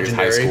second biggest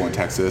high Legendary. school in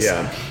Texas.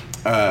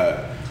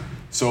 Yeah.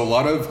 So a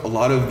lot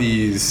of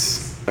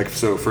these, like,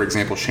 so for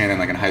example, Shannon,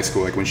 like in high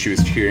school, like when she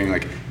was cheering,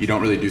 like you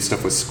don't really do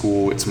stuff with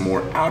school. It's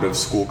more out of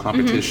school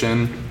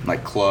competition,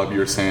 like club. You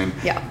were saying.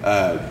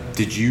 Yeah.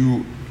 Did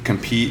you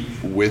compete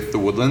with the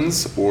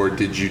Woodlands, or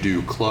did you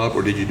do club,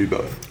 or did you do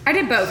both? I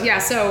did both, yeah.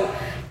 So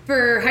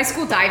for high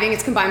school diving,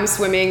 it's combined with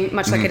swimming,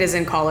 much like it is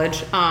in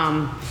college.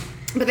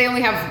 But they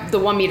only have the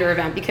 1 meter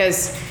event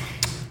because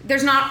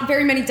there's not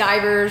very many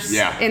divers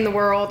Yeah. in the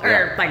world or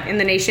Yeah. like in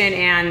the nation.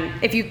 And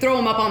if you throw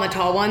them up on the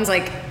tall ones,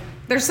 like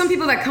there's some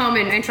people that come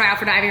and try out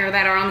for diving or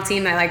that are on the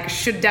team that like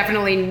should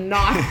definitely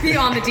not be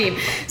on the team.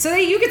 So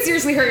you could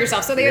seriously hurt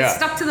yourself. So they Yeah. had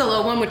stuck to the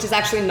low one, which is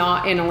actually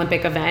not an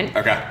Olympic event.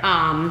 Okay.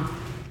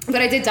 But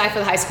I did dive for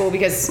the high school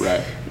because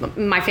Right.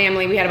 my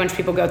family, we had a bunch of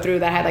people go through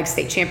that had like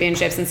state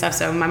championships and stuff.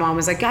 So my mom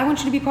was like, I want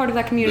you to be part of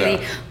that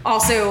community. Yeah.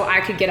 Also, I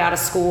could get out of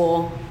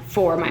school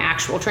for my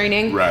actual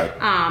training. Right.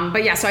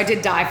 But yeah, so I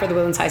did dive for the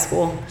Woodlands High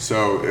School.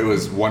 So it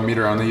was 1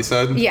 meter only, you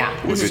said? Yeah.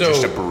 Was it So-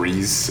 just a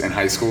breeze in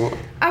high school?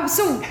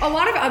 So a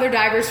lot of other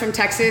divers from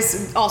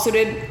Texas also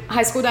did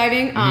high school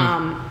diving.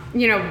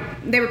 You know,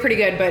 they were pretty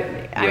good, but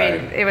I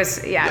Right. mean, it was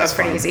That's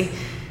pretty fine. easy.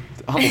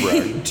 Humble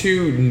brag.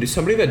 To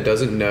somebody that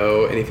doesn't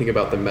know anything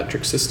about the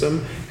metric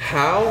system,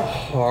 how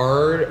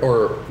hard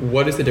or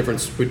what is the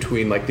difference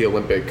between like the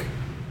Olympic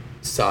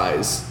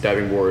size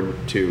diving board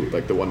to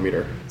like the 1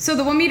 meter? So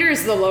the 1 meter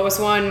is the lowest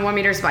one. 1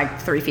 meter is like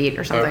 3 feet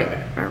or something.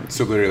 Okay. Or-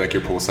 So literally like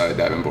your poolside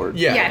diving board.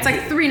 Yeah, it's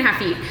like 3.5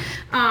 feet.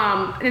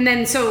 And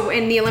then so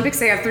in the Olympics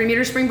they have 3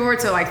 meter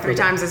springboard, so like three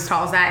times as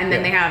tall as that, and then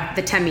Yeah. they have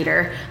the 10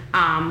 meter,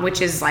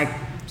 which is like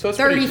So it's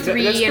pretty-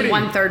 33 that's and pretty-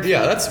 1/3 feet.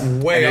 Yeah, that's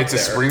way And up it's a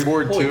there.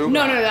 springboard Holy- too?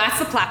 No, that's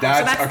the platform.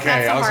 That's- so okay,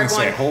 that's the I was hard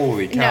gonna say, one.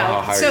 holy cow, no,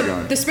 how high so are you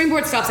going? the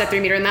springboard stops at 3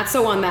 meter, and that's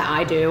the one that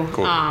I do.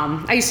 Cool.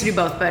 I used to do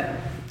both, but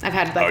I've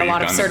had like Oh, a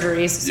lot of you've done the-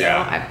 surgeries, so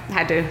yeah. I've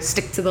had to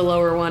stick to the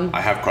lower one.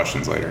 I have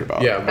questions later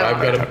about Yeah, but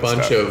I've got that a type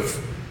bunch stuff.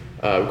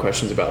 of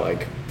questions about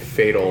like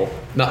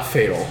not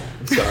fatal,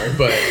 sorry,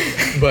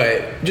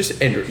 but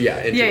just injuries,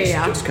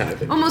 Yeah. just kind of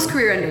thing. Almost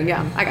career ending.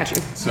 Yeah, I got you.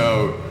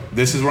 So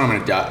this is where I'm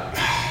gonna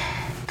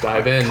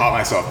Dive in. caught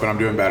myself, but I'm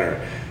doing better.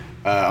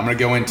 I'm gonna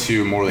go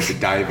into more like the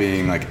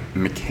diving, like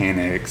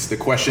mechanics, the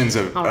questions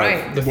of, All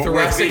right. The what we're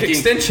thoracic thinking,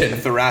 extension. the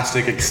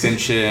thoracic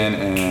extension,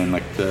 and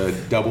like the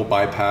double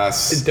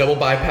bypass. Double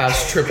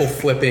bypass, triple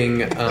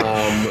flipping,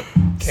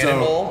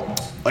 cannonball.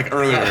 Like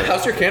earlier,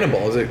 How's your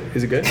cannonball? Is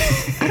it good?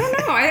 I don't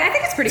know. I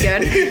think it's pretty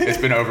good. it's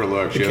been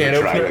overlooked. She can hasn't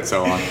tried opener. it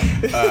so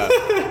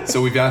long.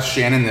 So we've asked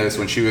Shannon this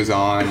when she was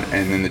on,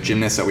 and then the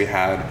gymnasts that we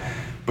had.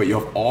 But you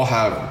all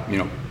have,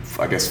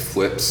 I guess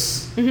flips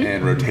Mm-hmm.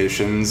 and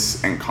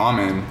rotations in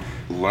common.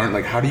 Learn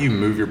like how do you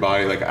move your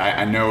body? Like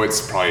I know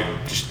it's probably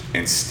just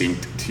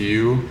instinct to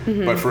you,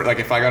 Mm-hmm. but for like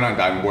if I got on a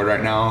diving board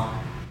right now,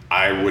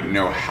 I wouldn't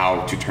know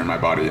how to turn my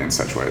body in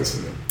such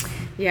ways.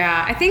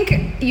 Yeah, I think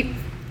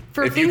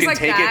for If things you can like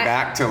take that, it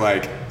back to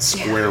like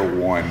square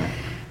one.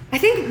 I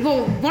think,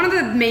 well, one of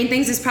the main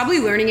things is probably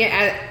learning it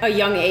at a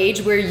young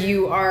age where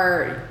you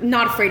are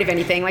not afraid of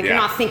anything. Like, Yeah. you're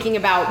not thinking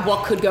about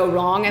what could go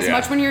wrong as Yeah.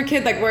 much when you're a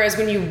kid. Like, whereas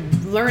when you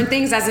learn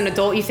things as an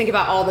adult, you think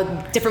about all the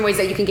different ways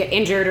that you can get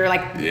injured or,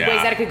 like, Yeah.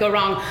 ways that it could go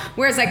wrong.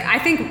 Whereas, like, I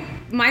think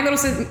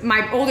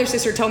my older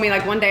sister told me,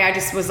 like, one day I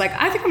just was like,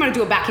 I think I'm going to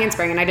do a back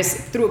handspring. And I just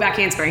threw a back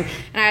handspring.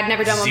 And I had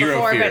never done one Zero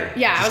before. fear. But,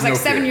 yeah, I Just was, like, no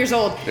 7 fear. years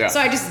old. Yeah. So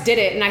I just did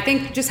it. And I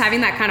think just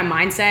having that kind of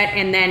mindset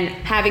and then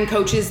having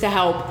coaches to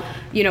help,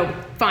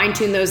 fine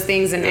tune those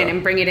things and, Yeah.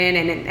 and bring it in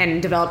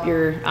and develop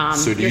your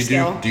So do your you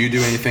skill. do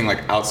anything like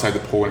outside the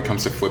pool when it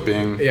comes to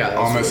flipping? Yeah, that's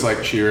almost what-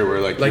 like cheer where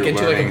like Like you're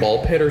into learning. like a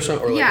ball pit or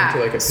something, or like Yeah. into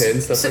like a pit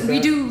and stuff So like that. we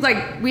do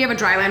we have a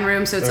dry land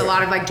room, so it's a Okay.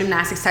 lot of like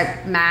gymnastics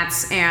type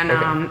mats and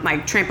Okay.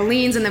 like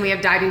trampolines, and then we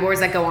have diving boards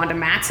that go onto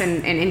mats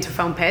and into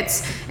foam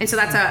pits, and so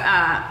that's You're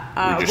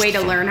a just way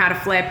to learn how to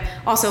flip.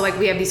 Also, like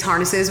we have these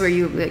harnesses where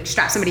you like,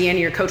 strap somebody in and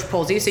your coach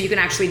pulls you, so you can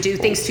actually do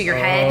things to your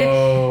head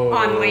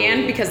on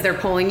land because they're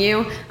pulling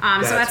you.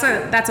 So That's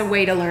that's a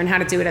way to learn how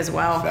to do it as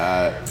well.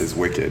 That is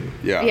wicked.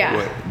 Yeah. Yeah.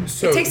 What-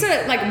 It takes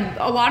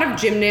a lot of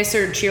gymnasts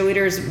or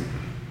cheerleaders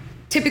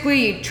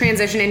typically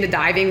transition into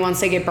diving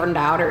once they get burned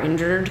out or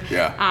injured.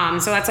 Yeah.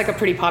 So that's like a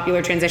pretty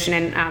popular transition,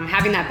 and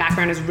having that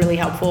background is really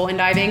helpful in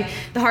diving.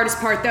 The hardest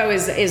part though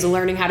is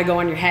learning how to go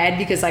on your head,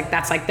 because like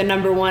that's like the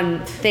number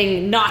one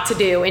thing not to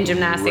do in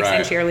gymnastics and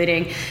Right.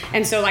 cheerleading.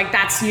 And so like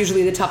that's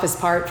usually the toughest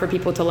part for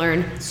people to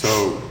learn.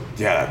 So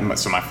yeah.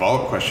 So my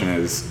follow up question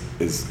is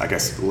I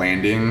guess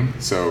landing.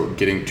 So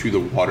getting to the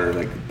water,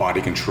 like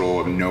body control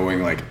of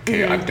knowing like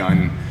okay I've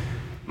done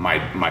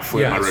my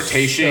flip, Yeah, my it's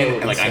rotation, so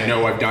and like I insane.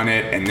 know I've done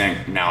it, and then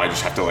now I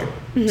just have to like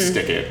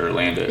stick it or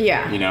land it.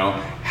 Yeah.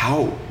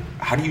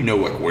 How do you know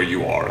like where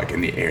you are like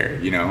in the air?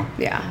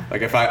 Yeah.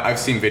 Like if I've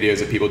seen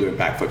videos of people doing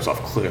backflips off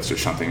cliffs or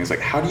something. It's like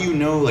how do you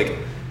know like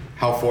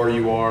how far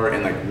you are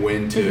and like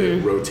when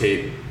to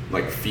rotate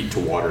like feet to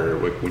water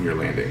like when you're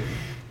landing?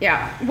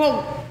 Yeah.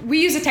 Well,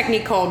 we use a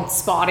technique called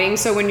spotting.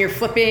 So when you're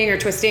flipping or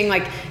twisting,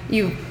 like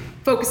you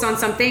focus on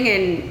something,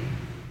 and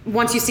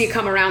once you see it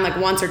come around like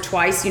once or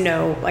twice,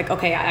 like,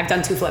 okay, I've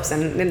done 2 flips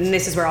and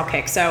this is where I'll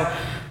kick. So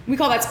we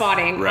call that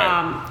spotting.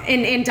 Right.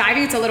 In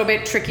diving, it's a little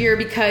bit trickier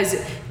because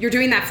you're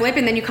doing that flip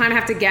and then you kind of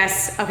have to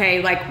guess,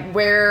 okay, like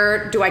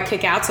where do I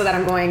kick out so that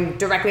I'm going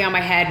directly on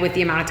my head with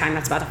the amount of time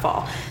that's about to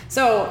fall.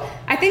 So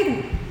I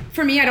think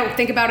for me, I don't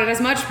think about it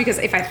as much, because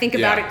if I think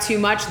about Yeah. it too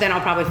much, then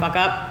I'll probably fuck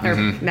up or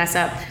mess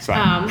up. It's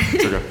fine.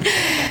 It's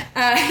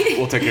okay.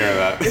 We'll take care of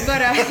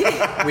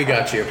that. But We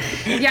got you.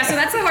 yeah, so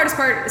that's the hardest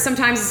part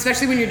sometimes,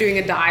 especially when you're doing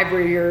a dive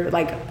where you're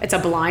like, it's a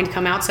blind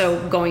come out. So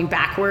going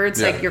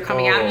backwards, Yeah. like you're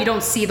coming out, you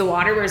don't see the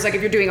water. Whereas like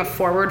if you're doing a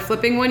forward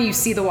flipping one, you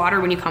see the water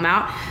when you come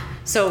out.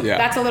 So Yeah.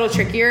 that's a little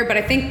trickier, but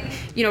I think,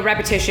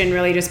 repetition,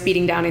 really just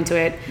beating down into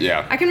it.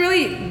 Yeah. I can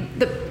really,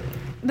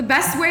 the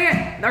best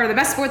way, or the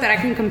best sport that I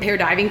can compare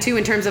diving to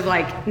in terms of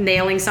like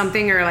nailing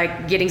something or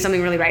like getting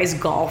something really right is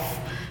golf,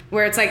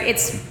 where it's like,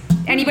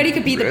 anybody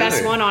could be the best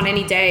Really? one on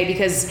any day,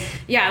 because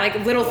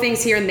like little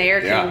things here and there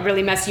can Yeah.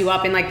 really mess you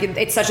up, and like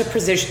it's such a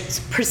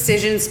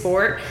precision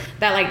sport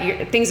that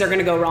like things are going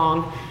to go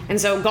wrong. And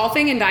so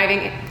golfing and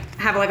diving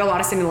have like a lot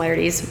of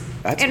similarities.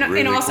 That's and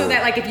really also cool.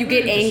 that like if you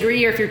get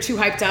angry or if you're too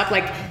hyped up,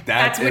 like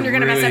that's when it you're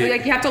going to mess really- up.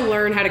 Like you have to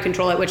learn how to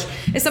control it, which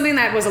is something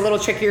that was a little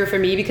trickier for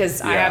me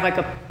because I Yeah. have like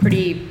a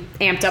pretty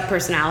amped up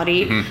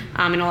personality,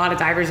 and a lot of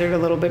divers are a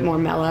little bit more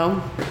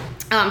mellow.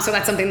 So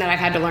that's something that I've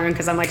had to learn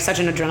because I'm like such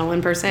an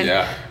adrenaline person.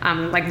 Yeah.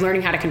 Like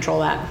learning how to control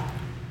that.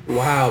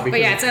 Wow. Because But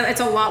yeah,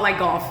 it's a lot like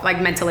golf,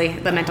 like mentally,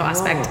 the mental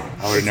aspect.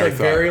 I would've It's never like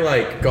thought. very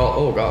like golf.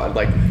 Oh god,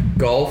 like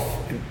golf.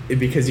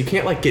 Because you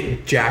can't like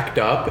get jacked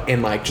up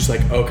and like just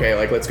like okay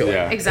like let's go.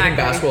 Yeah. Like, Exactly. in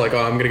basketball, like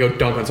oh I'm gonna go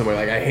dunk on somebody,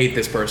 like I hate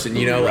this person,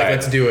 you know, like Right.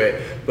 let's do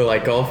it. But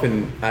like golf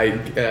and I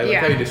like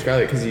how you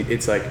describe it because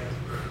it's like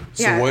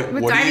So Yeah, what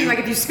with do diving, you- like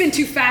if you spin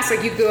too fast,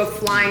 like you go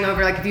flying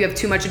over. Like if you have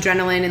too much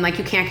adrenaline and like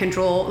you can't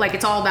control, like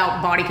it's all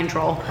about body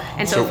control.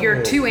 And so, So- if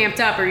you're too amped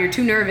up or you're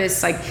too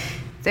nervous, like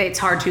it's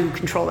hard to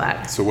control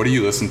that. So what do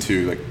you listen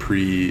to like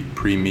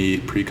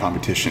pre-meet,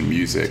 pre-competition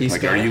music?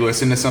 Like T-Sky? are you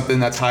listening to something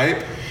that's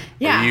hype?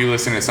 Yeah. Or are you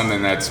listening to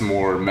something that's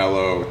more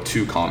mellow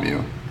to calm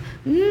you?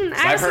 I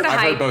I've listen to heard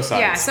hype. both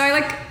sides. Yeah, so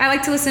I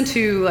like to listen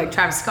to like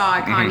Travis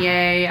Scott,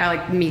 Kanye. I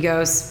like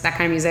Migos, that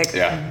kind of music.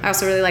 Yeah. I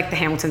also really like the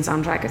Hamilton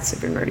soundtrack. It's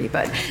super nerdy,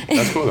 but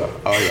That's cool though.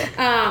 I like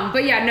that.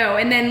 but yeah, no.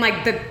 And then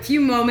like the few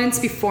moments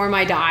before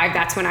my dive,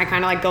 that's when I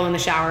kind of like go in the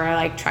shower. I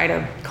like try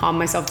to calm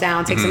myself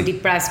down, take some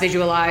deep breaths,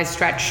 visualize,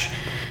 stretch.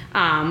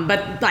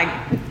 But like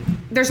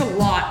there's a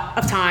lot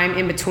of time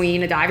in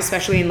between a dive,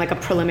 especially in like a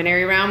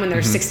preliminary round when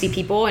there's 60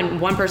 people and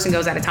one person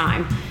goes at a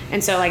time.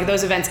 And so like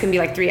those events can be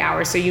like 3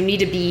 hours. So you need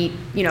to be,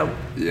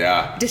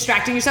 Yeah.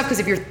 distracting yourself, because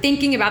if you're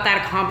thinking about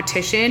that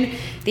competition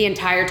the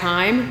entire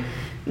time,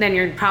 then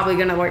you're probably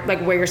gonna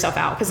like wear yourself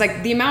out. Because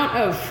like the amount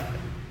of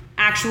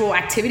actual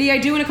activity I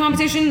do in a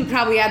competition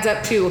probably adds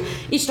up to,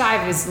 each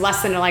dive is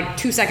less than like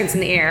 2 seconds in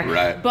the air.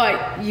 Right.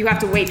 But you have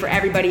to wait for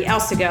everybody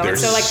else to go. And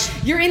so There's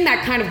like you're in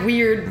that kind of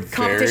weird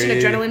competition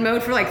very- adrenaline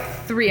mode for like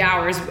 3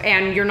 hours,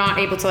 and you're not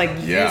able to like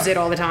Yeah. use it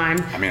all the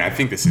time. I mean, I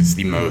think this is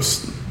the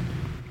most,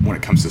 when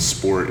it comes to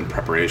sport and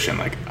preparation,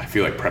 like I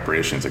feel like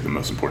preparation is like the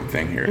most important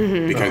thing here,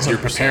 because you're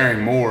 100%. preparing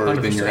more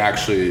than you're 100%.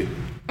 actually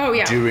Oh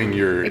yeah. doing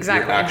your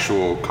Exactly.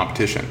 actual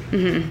competition.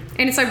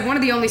 And it's like one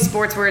of the only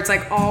sports where it's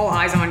like all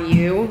eyes on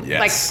you. Yes.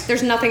 Like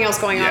there's nothing else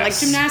going on. Like Yes.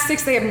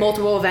 gymnastics, they have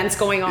multiple events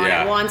going on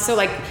Yeah. at once. So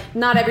like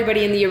not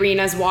everybody in the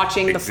arena is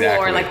watching the floor.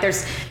 Exactly. Like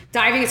there's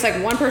diving, it's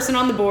like one person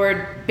on the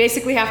board,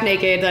 basically half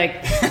naked, like,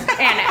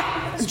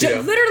 and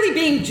literally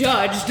being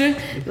judged.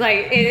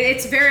 Like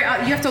it's very,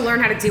 you have to learn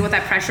how to deal with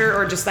that pressure,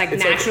 or just like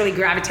It's like- naturally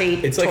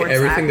gravitate it's like towards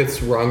everything that.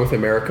 that's wrong with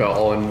America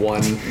all in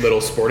one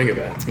little sporting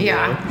event. you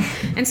Yeah. know?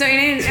 And so,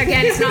 and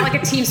again, it's not like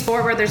a team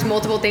sport where there's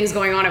multiple things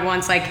going on at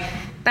once. Like,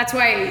 that's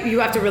why you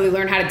have to really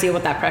learn how to deal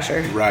with that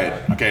pressure. Right.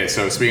 Okay.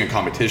 So speaking of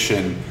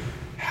competition,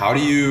 how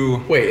do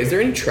you? Wait, is there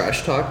any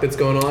trash talk that's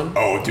going on?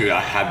 Oh, dude, I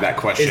had that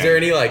question. Is there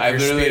any, like, I your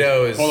literally-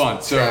 Speedo is Hold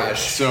on. So,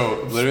 trash?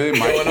 so literally,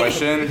 my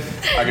question,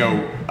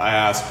 I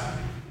asked,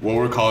 what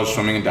were college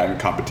swimming and diving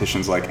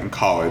competitions like in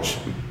college,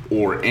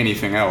 or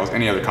anything else,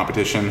 any other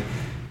competition?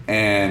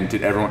 And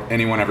did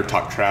anyone ever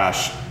talk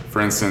trash?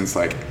 For instance,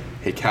 like,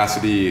 hey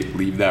Cassidy,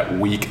 leave that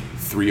weak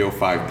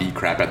 305B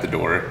crap at the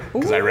door,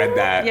 because I read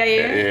that.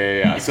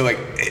 Yeah. So like,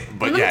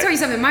 but Let yeah, me tell you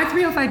something. My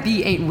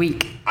 305B ain't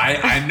weak.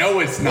 I know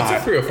it's not.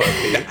 What's a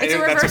 305B? It's a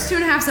That's reverse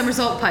 2.5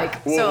 somersault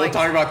pike. We'll, so we'll like,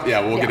 talk about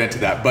we'll get yeah. into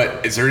that.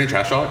 But is there any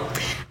trash talk?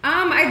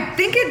 I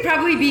think it'd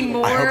probably be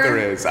more. I hope there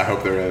is. I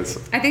hope there is.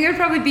 I think it'd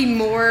probably be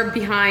more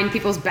behind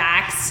people's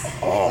backs.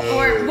 Oh.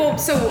 Or, well,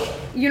 so,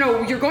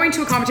 you're going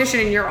to a competition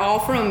and you're all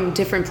from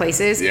different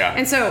places. Yeah.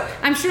 And so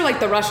I'm sure like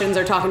the Russians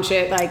are talking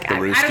shit. Like, The I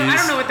don't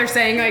Ruskies? know what they're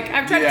saying. Like,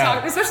 I've tried to Yeah.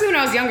 talk, especially when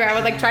I was younger, I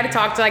would like try to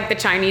talk to like the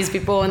Chinese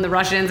people and the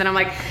Russians. And I'm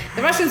like,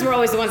 the Russians were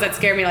always the ones that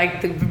scared me,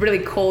 like the really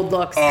cold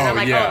looks. And I'm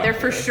like, yeah. oh, they're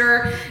for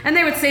sure. And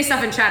they would say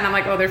stuff in chat and I'm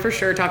like, oh, they're for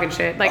sure talking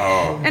shit. Like,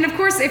 and of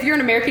course, if you're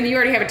an American, you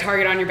already have a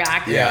target on your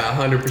back. Yeah,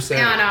 100%.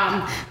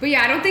 And but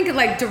yeah, I don't think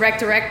like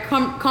direct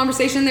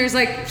conversation. There's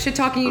like shit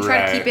talking. You try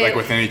to Right, keep it like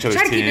within each other's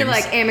Try to keep it teams.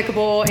 like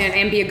amicable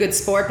and be a good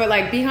sport. But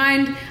like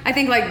behind, I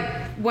think like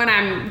when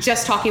I'm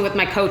just talking with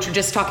my coach or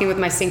just talking with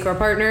my synchro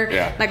partner,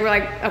 Yeah. like we're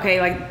like, okay,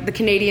 like the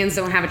Canadians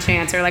don't have a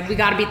chance, or like we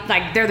gotta be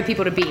like they're the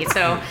people to beat.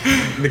 So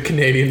The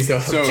Canadians don't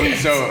have So a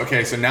chance.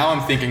 okay. So now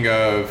I'm thinking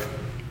of,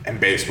 and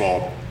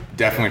baseball,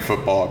 definitely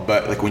football.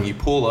 But like when you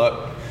pull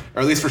up,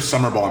 or at least for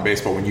summer ball and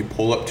baseball, when you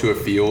pull up to a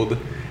field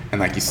and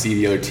like you see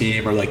the other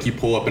team, or like you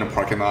pull up in a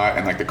parking lot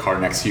and like the car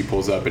next to you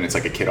pulls up and it's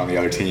like a kid on the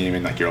other team,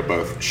 and like you're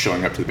both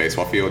showing up to the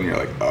baseball field and you're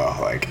like, oh,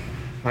 like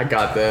I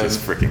got them. this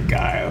freaking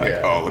guy, like,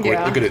 Yeah. oh, look,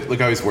 Yeah. look at it, look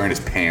how he's wearing his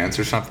pants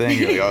or something.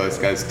 You're like, oh, this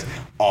guy's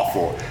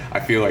awful. I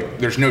feel like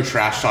there's no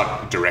trash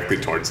talk directly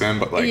towards them,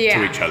 but like Yeah.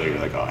 to each other, you're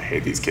like, oh, I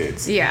hate these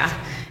kids. yeah,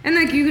 and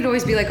like you could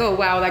always be like, oh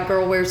wow, that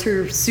girl wears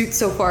her suit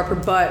so far up her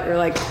butt, or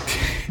like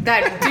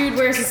that dude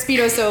wears his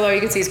Speedo so low you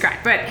can see his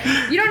crack. But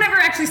you don't ever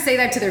actually say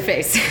that to their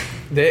face.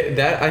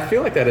 That I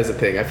feel like that is a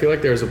thing. I feel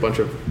like there's a bunch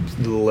of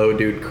low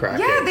dude crackheads.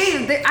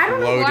 Yeah, they I don't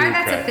know Low why dude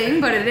that's crack. a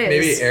thing, but it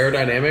is. Maybe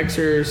aerodynamics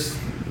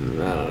or I don't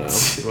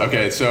know.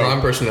 Okay, so-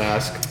 wrong person to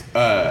ask.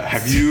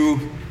 Have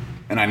you,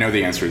 and I know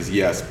the answer is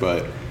yes,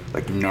 but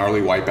like gnarly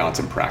wipeouts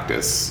in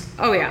practice,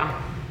 Oh yeah.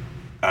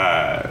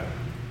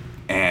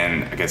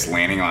 and guess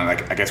landing on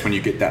I guess when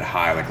you get that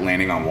high, like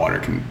landing on water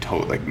can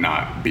totally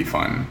not be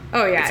fun.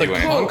 Oh yeah, It's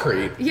like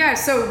concrete. Yeah,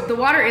 so the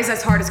water is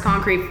as hard as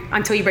concrete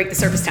until you break the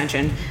surface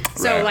tension.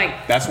 So Right.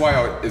 like that's why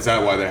is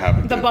that why they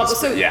have the bubble.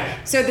 So yeah.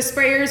 So the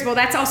sprayers, well,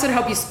 that's also to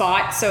help you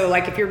spot. So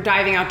like if you're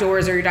diving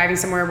outdoors or you're diving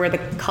somewhere where the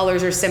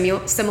colors are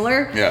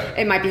similar, Yeah.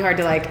 it might be hard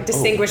to like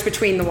distinguish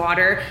between the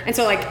water. And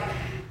so like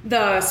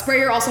the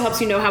sprayer also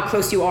helps you know how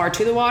close you are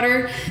to the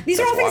water. These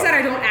are all That's things wild. that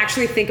I don't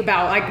actually think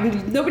about.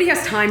 Like nobody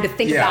has time to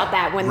think about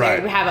that when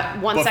right. they have a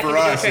 1 but second for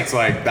to do a us, trick. it's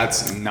like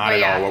that's not Oh, at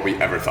yeah. all what we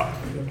ever thought.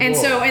 And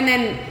so, and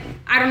then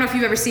I don't know if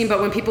you've ever seen,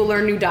 but when people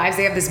learn new dives,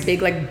 they have this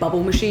big like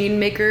bubble machine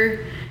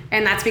maker,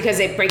 and that's because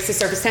it breaks the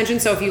surface tension.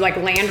 So if you like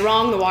land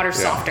wrong, the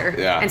water's Yeah, softer,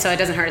 yeah. and so it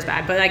doesn't hurt as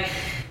bad. But like,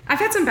 I've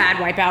had some bad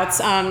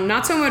wipeouts.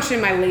 Not so much in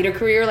my later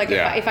career. Like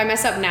Yeah. if I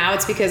mess up now,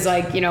 it's because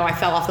like I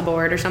fell off the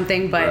board or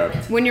something. But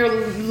Right. when you're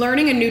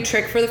learning a new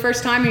trick for the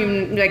first time,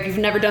 you've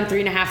never done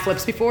 3.5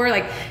 flips before,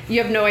 like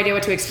you have no idea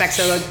what to expect.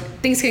 So like,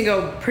 things can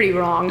go pretty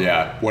wrong.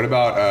 Yeah. What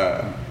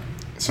about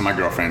so my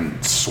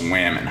girlfriend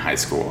swam in high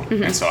school,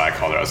 Mm-hmm. and so I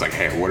called her. I was like,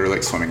 "Hey, what are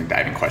like swimming and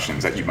diving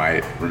questions that you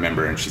might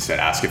remember?" And she said,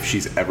 "Ask if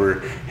she's ever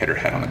hit her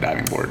head on the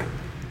diving board."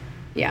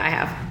 Yeah, I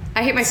have.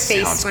 I hit my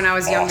face Sounds when I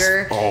was awesome.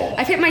 younger. Oh.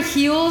 I've hit my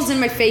heels and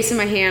my face and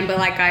my hand, but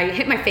like I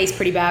hit my face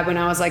pretty bad when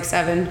I was like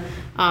 7,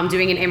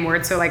 doing an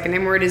inward. So like an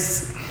inward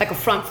is like a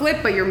front flip,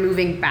 but you're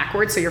moving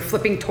backwards. So you're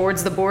flipping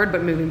towards the board,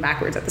 but moving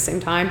backwards at the same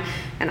time.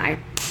 And I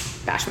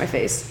bashed my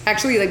face.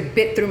 Actually like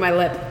bit through my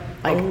lip.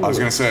 Like, I was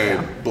gonna say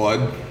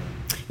blood,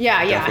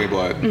 yeah. definitely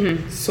blood.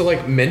 Mm-hmm. So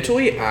like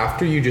mentally,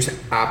 after you just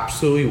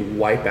absolutely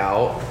wipe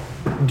out,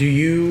 do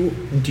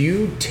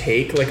you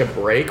take like a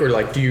break, or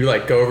like do you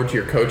like go over to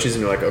your coaches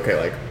and you're like, okay,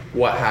 like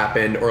what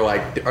happened, or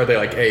like are they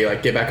like, hey,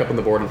 like get back up on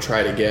the board and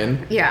try it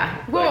again?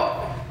 Yeah.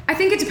 Well, I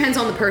think it depends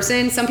on the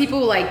person. Some people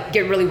like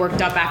get really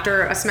worked up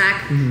after a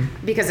smack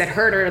because it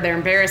hurt or they're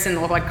embarrassed and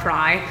they'll like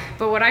cry.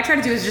 But what I try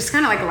to do is just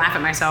kind of like laugh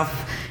at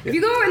myself. If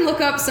you go and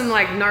look up some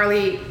like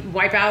gnarly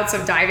wipeouts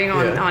of diving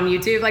on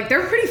YouTube, like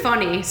they're pretty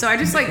funny. So I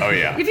just like, Oh,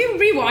 yeah. if you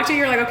rewatch it,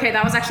 you're like, okay,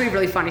 that was actually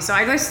really funny. So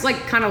I just like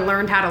kind of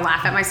learned how to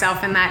laugh at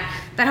myself, and that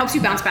helps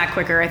you bounce back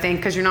quicker, I think,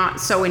 because you're not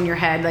so in your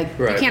head. Like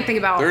Right. you can't think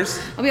about.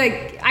 I'll be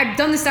like, I've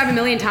done this dive a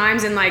million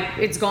times and like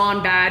it's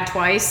gone bad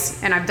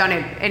twice, and I've done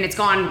it and it's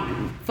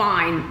gone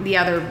fine the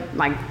other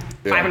like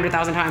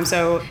 500,000 times.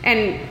 So,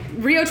 and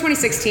Rio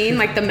 2016,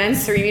 like the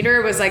men's 3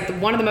 meter was like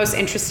one of the most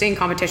interesting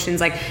competitions.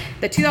 Like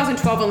the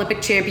 2012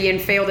 Olympic champion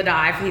failed a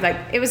dive. He like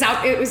it was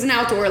an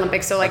outdoor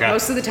Olympics, so like Okay.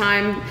 most of the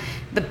time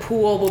the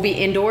pool will be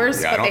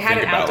indoors, Yeah, I but they don't had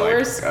think it about,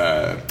 outdoors.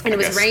 like, and it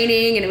was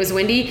raining and it was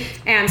windy,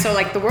 and so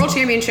like the world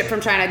championship from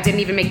China didn't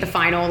even make the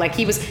final. Like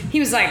he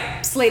was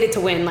like slated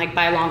to win like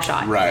by a long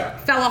shot. Right.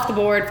 Fell off the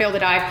board, failed to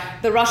dive.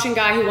 The Russian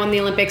guy who won the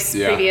Olympics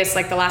previous,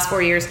 like the last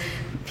 4 years,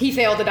 he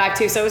failed to dive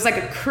too. So it was like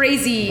a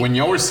crazy. When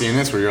y'all were seeing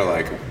this, where you're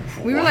like,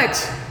 We were "What?" like,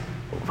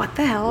 what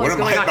the hell What is am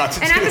going I on? about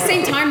to And at do? the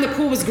same time, the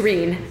pool was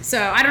green. So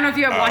I don't know if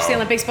you have watched the Oh.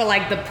 Olympics, but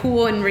like the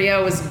pool in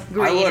Rio was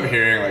green. I love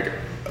hearing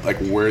like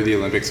where the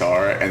Olympics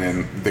are and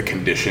then the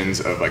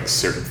conditions of like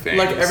certain things.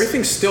 Like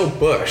everything's still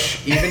bush,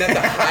 even at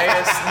the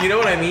highest. You know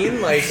what I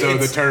mean? Like So the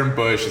it's- term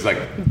bush is like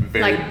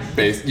very Like-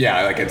 base.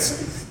 Yeah, like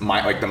it's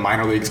like the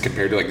minor leagues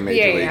compared to like major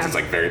Yeah, leagues. yeah. It's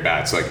like very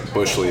bad. So like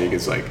bush league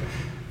is like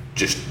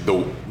just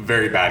the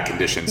very bad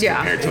conditions Yeah.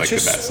 compared to like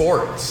it's the just best.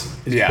 sports.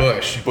 It's Yeah,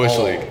 bush. bush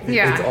all. league.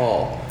 Yeah. It's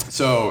all.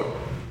 So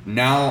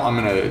now I'm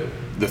gonna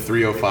the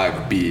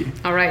 305B.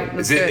 All right,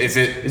 let's Is do it? it. Is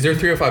it? Is there a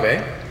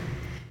 305A?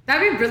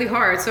 That'd be really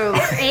hard. So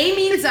A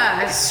means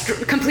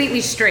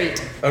completely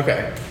straight.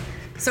 Okay.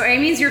 So A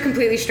means you're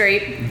completely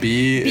straight.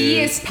 B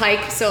is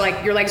pike, so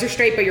like your legs are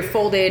straight, but you're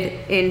folded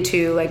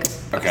into like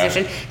a Okay.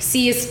 position.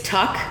 C is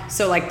tuck,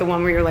 so like the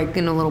one where you're like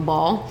in a little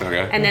ball.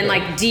 Okay. And then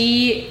like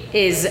D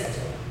is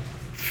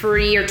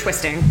free or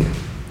twisting.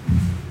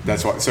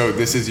 That's what. So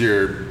this is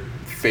your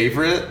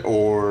favorite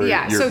or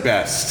Yeah, your so-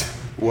 best?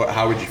 What?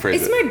 How would you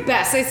phrase It's it? my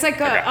best. It's like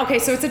okay,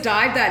 so it's a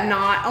dive that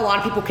not a lot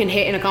of people can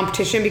hit in a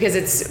competition because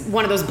it's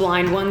one of those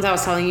blind ones I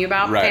was telling you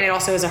about. Right. And it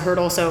also is a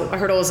hurdle. So a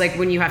hurdle is like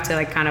when you have to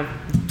like kind of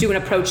do an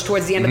approach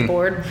towards the end of the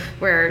board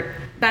where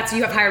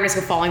you have higher risk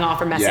of falling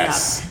off or messing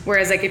Yes. up.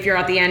 Whereas like if you're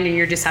at the end and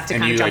you just have to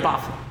And kind of you jump like,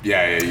 off.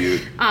 Yeah, you.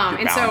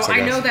 And so balance, I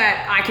guess. know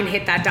that I can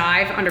hit that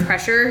dive under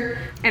pressure,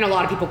 and a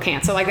lot of people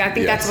can't. So like I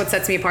think that's Yes. what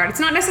sets me apart. It's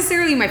not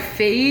necessarily my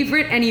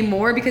favorite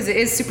anymore because it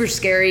is super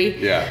scary.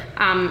 Yeah.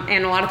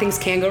 And a lot of things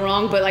can go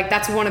wrong, but like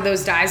that's one of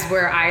those dives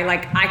where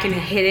I can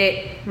hit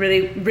it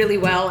really, really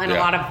well, and a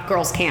Yeah. lot of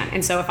girls can't.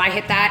 And so if I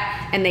hit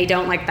that and they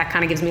don't, like that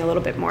kind of gives me a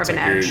little bit more of an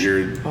edge.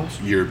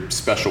 Your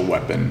special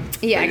weapon.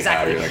 Yeah, that you have.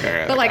 exactly. You're like, all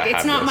right, but like I it's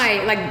have not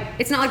this.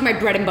 it's not like my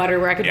bread and butter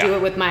where I could do Yeah.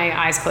 it with my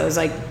eyes closed.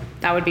 Like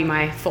that would be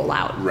my full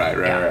out. Right,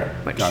 right.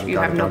 Which Got it, you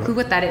got have it, no got it. clue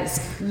what that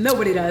is.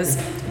 Nobody does.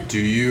 Do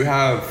you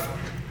have?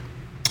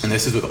 And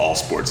this is with all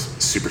sports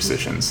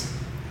superstitions.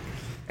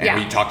 And Yeah.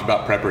 we talked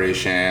about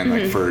preparation,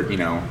 like for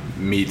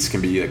meets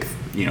can be like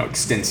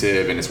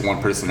extensive, and it's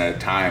one person at a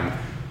time.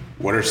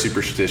 What are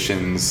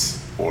superstitions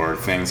or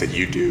things that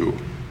you do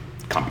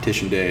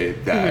competition day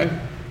that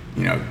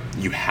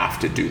you have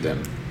to do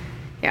them?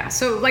 Yeah,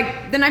 so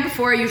like the night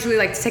before, I usually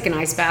like to take an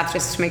ice bath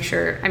just to make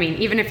sure. I mean,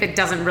 even if it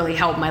doesn't really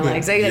help my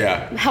legs,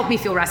 help me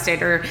feel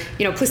rested, or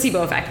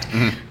placebo effect.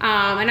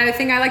 Another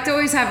thing, I like to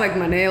always have like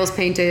my nails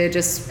painted.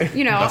 Just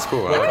That's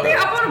cool. I want to be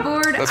up on a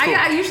board. That's cool.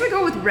 I usually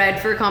go with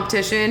red for a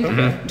competition,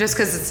 just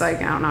because it's like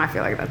I don't know. I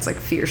feel like that's like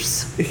fierce.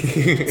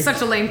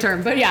 Such a lame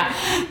term, but yeah.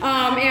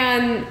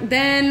 And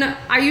then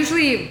I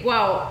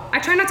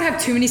try not to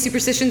have too many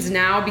superstitions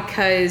now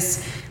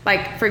because.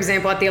 Like, for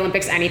example, at the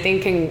Olympics, anything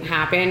can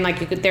happen.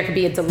 Like, there could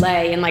be a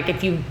delay. And, like,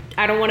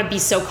 I don't want to be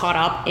so caught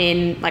up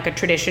in, like, a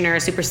tradition or a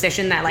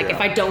superstition that, like, if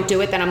I don't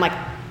do it, then I'm like,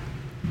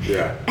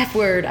 F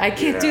word, I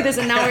can't do this.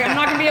 And now I'm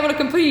not going to be able to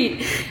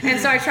compete. And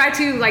so I try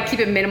to, like,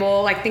 keep it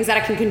minimal, like, things that I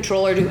can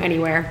control or do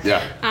anywhere.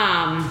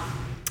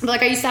 But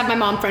like I used to have my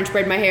mom French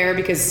braid my hair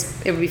because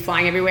it would be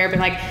flying everywhere. But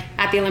like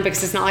at the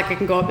Olympics, it's not like I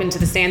can go up into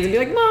the stands and be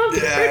like, Mom,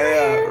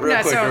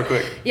 real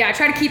quick. Yeah, I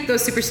try to keep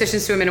those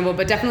superstitions to a minimal,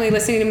 but definitely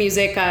listening to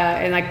music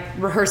and like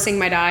rehearsing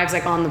my dives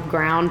like on the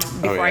ground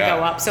before I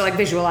go up. So like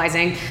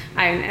visualizing,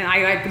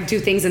 I like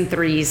do things in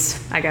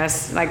threes, I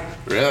guess. Like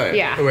really?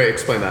 Yeah. Oh, wait,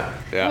 explain that.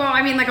 Yeah. Well,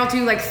 I mean, like I'll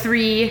do like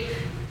 3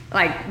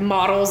 like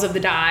models of the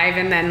dive,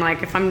 and then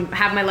like if I'm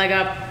have my leg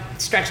up.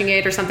 Stretching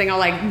it or something, I'll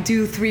like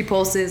do 3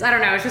 pulses. I don't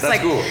know. It's just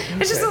That's cool.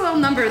 It's just a little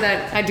number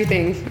that I do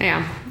things.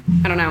 Yeah.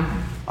 I don't know.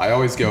 I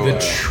always go The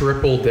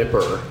triple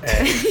dipper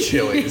at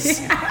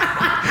Chili's.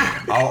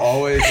 I'll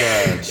always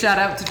Shout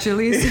out to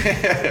Chili's.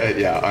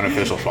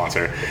 unofficial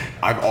sponsor.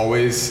 I've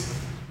always,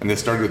 and this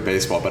started with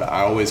baseball, but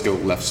I always go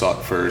left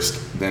sock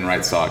first, then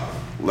right sock,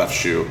 left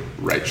shoe,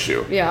 right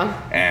shoe.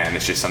 Yeah. And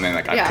it's just something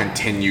like I've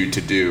continued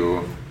to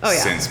do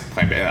since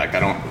playing baseball. Like I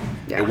don't.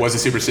 It was a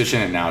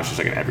superstition, and now it's just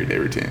like an everyday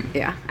routine.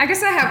 Yeah. I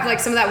guess I have like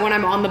some of that when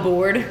I'm on the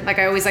board. Like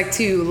I always like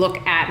to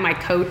look at my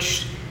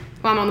coach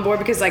while I'm on the board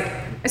because like,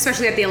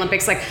 especially at the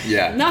Olympics, like,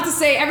 not to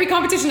say every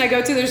competition I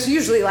go to, there's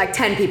usually like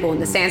 10 people in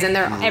the stands and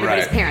they're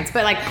everybody's parents.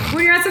 But like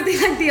when you're at something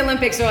like the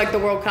Olympics or like the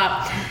World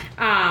Cup,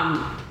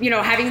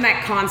 having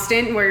that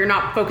constant where you're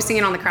not focusing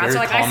in on the crowd. Very so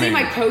like calming. I see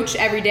my coach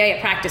every day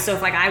at practice. So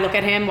if like I look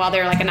at him while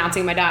they're like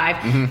announcing my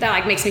dive, that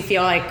like makes me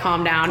feel like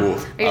calm down. Cool.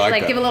 I just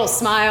like give a little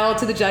smile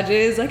to the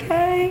judges, like,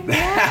 hey,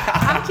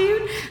 I'm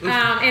cute.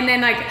 And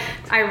then like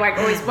I like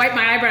always wipe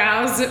my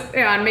eyebrows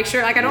and make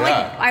sure like I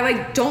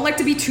don't like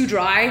to be too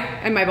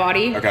dry in my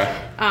body. Okay.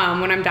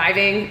 When I'm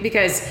diving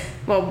because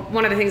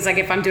one of the things like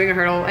if I'm doing a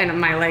hurdle and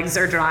my legs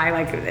are dry,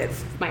 like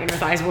my inner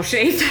thighs will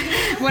chafe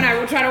when I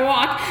will try to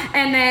walk.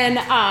 And then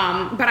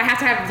but I have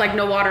to have like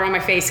no water on my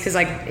face because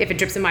like if it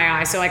drips in my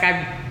eyes, so like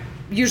I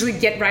usually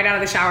get right out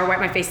of the shower, wipe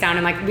my face down,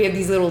 and like we have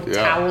these little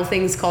towel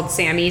things called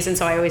Sammys, and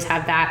so I always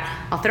have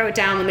that. I'll throw it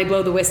down when they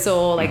blow the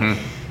whistle, like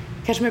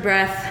catch my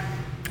breath,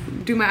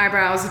 do my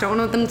eyebrows. Don't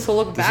want them to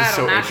look bad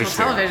on national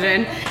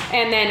television,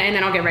 and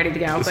then I'll get ready to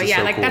go. But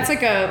yeah, like cool. That's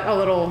like a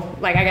little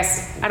like I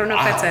guess I don't know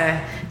if that's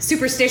a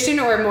superstition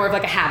or more of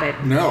like a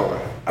habit. No.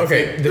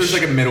 Okay, there's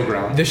like a middle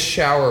ground. The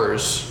shower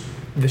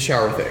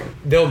thing.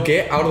 They'll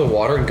get out of the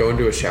water and go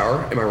into a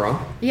shower. Am I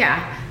wrong?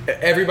 Yeah.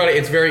 Everybody,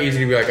 it's very easy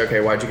to be like,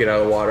 okay, why'd you get out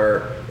of the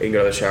water? You can go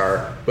to the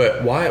shower.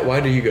 But why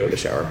do you go to the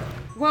shower?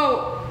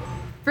 Well,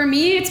 for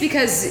me, it's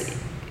because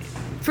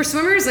for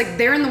swimmers, like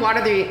they're in the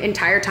water the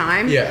entire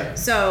time. Yeah.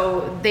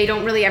 So they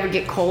don't really ever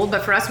get cold.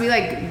 But for us, we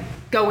like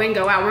go in,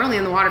 go out. We're only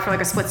in the water for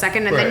like a split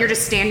second, and then you're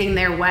just standing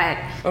there wet.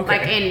 Okay.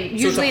 Like, and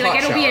usually, like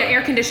it'll be an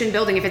air-conditioned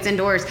building if it's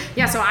indoors.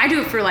 Yeah. So I do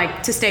it for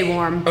like to stay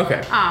warm.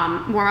 Okay.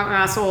 Warm up my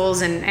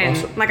muscles, and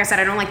awesome. Like I said,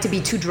 I don't like to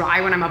be too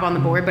dry when I'm up on the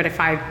board. But if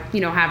I,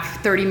 have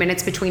 30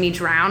 minutes between each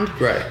round,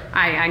 right,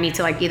 I need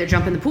to like either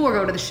jump in the pool or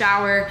go to the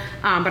shower.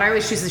 But I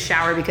always choose the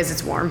shower because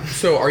it's warm.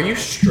 So are you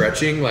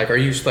stretching? Like, are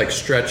you like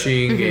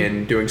stretching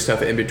and doing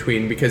stuff in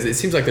between? Because it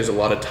seems like there's a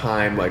lot of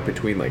time like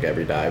between like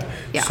every dive.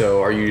 Yeah.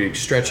 So are you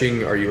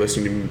stretching? Are you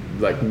listening to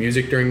like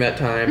music during that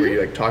time? Are you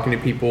like talking to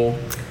people?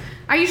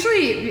 I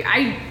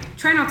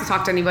try not to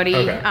talk to anybody.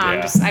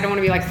 Just I don't want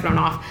to be like thrown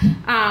off.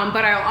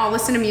 But I'll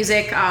listen to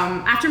music.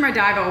 After my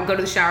dive, I'll go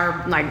to the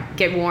shower, like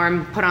get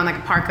warm, put on like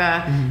a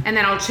parka, and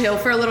then I'll chill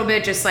for a little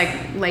bit, just like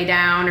lay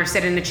down or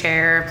sit in a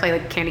chair, play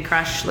like Candy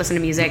Crush, listen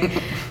to music,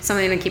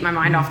 something to keep my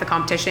mind off the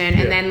competition.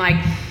 And then like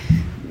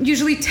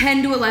usually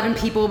 10 to 11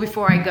 people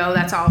before I go.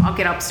 That's all. I'll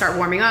get up, start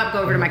warming up,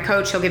 go over to my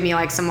coach. He'll give me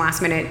like some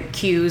last minute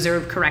cues or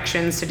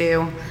corrections to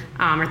do,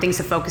 or things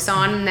to focus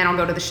on. And then I'll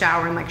go to the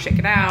shower and like shake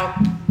it out,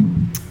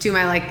 do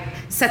my like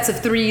sets of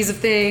threes of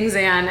things,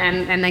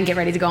 and then get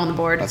ready to go on the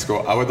board. That's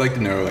cool. I would like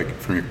to know, like,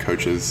 from your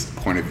coach's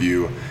point of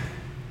view,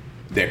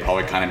 they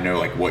probably kind of know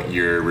like what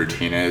your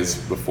routine is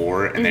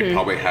before, and they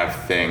probably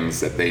have things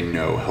that they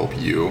know help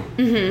you.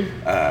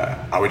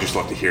 I would just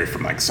love to hear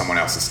from like someone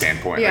else's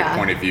standpoint, like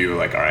point of view,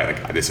 like, all right,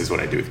 like this is what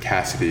I do with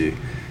Cassidy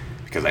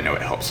because I know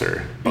it helps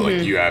her, but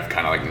like you have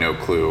kind of like no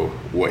clue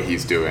what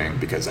he's doing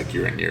because like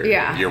you're in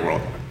your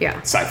world.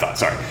 Yeah. Side thought.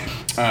 Sorry.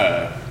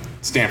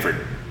 Stanford.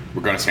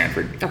 We're going to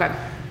Stanford. Okay.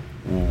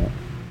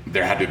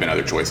 There had to have been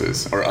other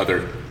choices or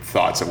other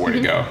thoughts of where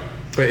to go.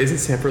 But isn't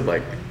Stanford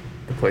like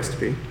the place to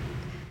be?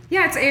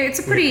 Yeah, it's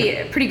a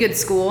pretty good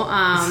school.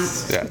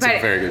 it's a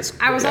but very good school.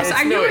 I was Yeah, also it's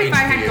I knew no if I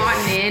had HBCU.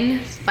 gotten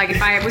in, like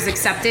if I was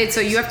accepted,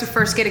 so you have to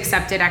first get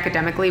accepted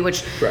academically,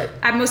 which Right.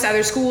 at most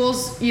other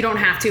schools you don't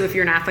have to if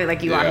you're an athlete,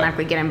 like you Yeah.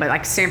 automatically get in. But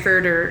like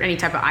Stanford or any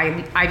type of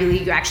Ivy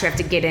League, you actually have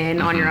to get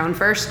in on your own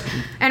first.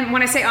 And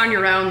when I say on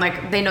your own,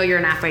 like they know you're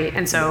an athlete,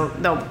 and so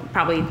they'll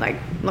probably like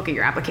look at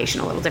your application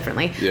a little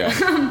differently. Yeah.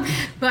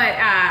 But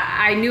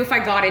I knew if I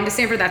got into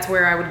Stanford, that's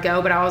where I would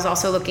go. But I was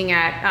also looking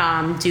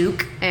at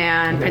Duke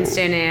and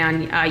Princeton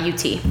and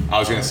UT. I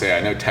was gonna say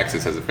I know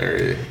Texas has a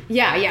very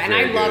Yeah, and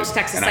very I loved good-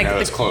 Texas. and Like I know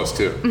the, it's close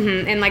too.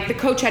 and like the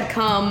coach had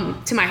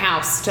come to my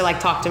house to like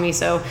talk to me,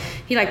 so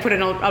he like put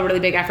in a really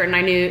big effort. And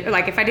I knew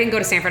like if I didn't go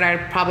to Stanford, I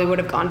probably would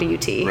have gone to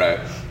UT. Right.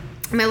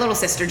 My little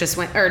sister just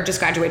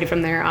graduated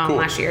from there Cool.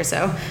 last year,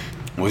 so.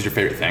 What was your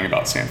favorite thing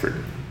about Stanford?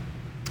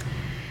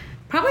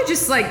 Probably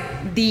just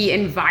like the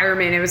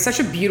environment. It was such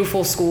a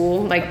beautiful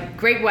school, like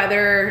great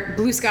weather,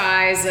 blue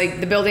skies,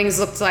 like the buildings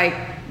looked like,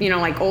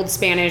 like old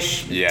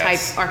Spanish Yes.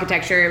 type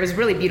architecture. It was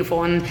really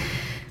beautiful.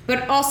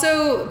 But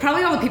also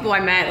probably all the people I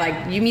met,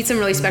 like you meet some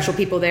really special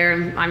people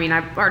there. I mean,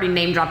 I've already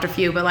name dropped a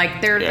few, but like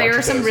there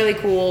are some does.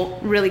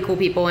 really cool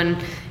people and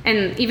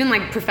even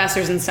like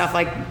professors and stuff.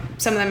 Like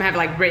some of them have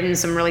like written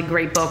some really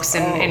great books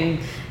and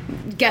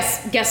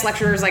guest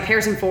lecturers, like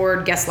Harrison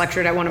Ford guest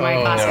lectured at one of my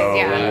classes. no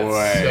Yeah. That's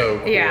way. so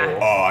cool. Yeah.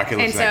 Oh, I could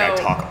listen to that guy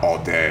so- talk all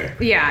day.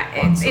 Yeah,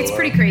 it's Solo.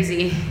 pretty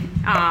crazy.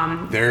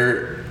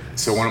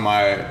 So one of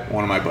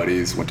my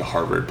buddies went to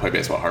Harvard, played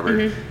baseball at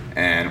Harvard,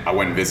 and I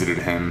went and visited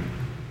him.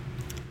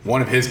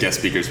 One of his guest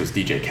speakers was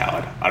DJ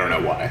Khaled. I don't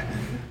know why.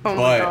 Oh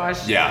my but,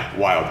 gosh. Yeah,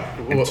 wild.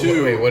 And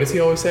Wait, what does he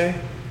always say?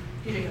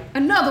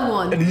 Another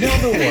one.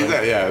 Another one.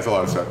 Yeah, it's a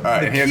lot of stuff.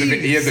 And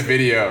he has a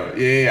video.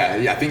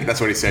 Yeah. I think that's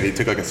what he said. He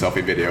took like a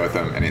selfie video with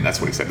him, and that's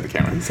what he said to the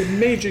camera. It's a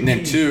major And then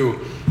key. two,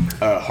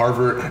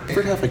 Harvard.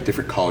 Harvard have like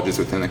different colleges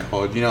within the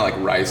college. Like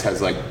Rice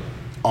has like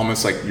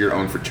almost like your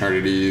own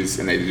fraternities,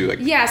 and they do like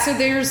Yeah, so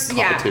there's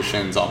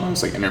competitions,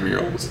 almost like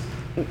intramurals.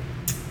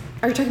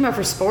 Are you talking about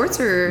for sports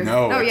or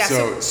No. Oh yeah.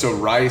 So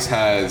Rice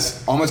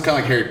has almost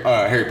kind of like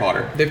Harry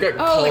Potter. They've got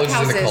Oh, like colleges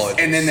in the houses. college.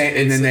 And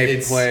then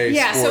they play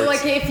yeah, sports. so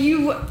like if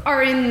you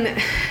are in,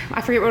 I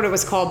forget what it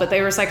was called, but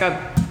there was like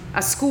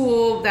a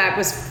school that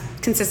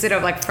consisted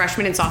of like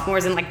freshmen and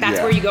sophomores, and like that's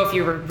Yeah. where you go if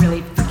you were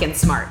really freaking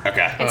smart.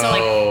 Okay. And so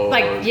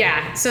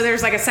Oh. so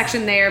there's like a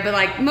section there, but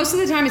like most of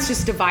the time it's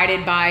just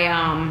divided by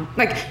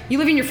like you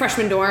live in your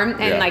freshman dorm,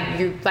 and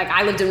Yeah.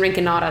 I lived in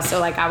Rinconada, so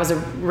like I was a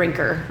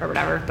rinker or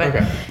whatever. But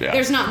Okay. Yeah.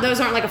 those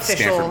aren't like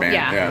official. Stanford band.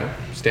 Yeah.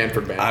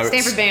 Stanford band. I-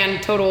 Stanford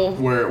band total.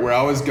 Where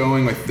I was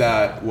going with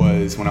that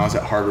was when I was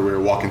at Harvard, we were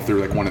walking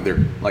through like one of their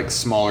like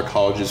smaller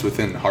colleges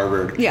within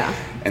Harvard. Yeah.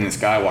 And this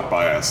guy walked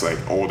by us, like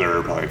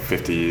older, probably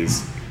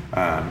 50s,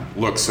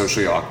 looked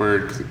socially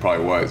awkward because he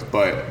probably was.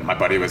 But my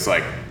buddy was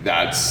like,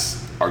 "That's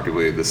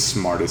arguably the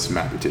smartest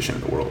mathematician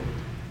in the world."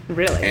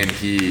 Really? And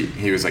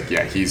he was like,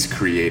 "Yeah, he's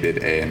created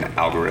an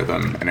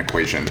algorithm, an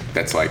equation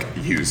that's like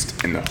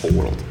used in the whole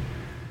world."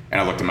 And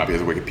I looked him up. He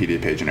has a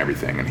Wikipedia page and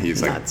everything. And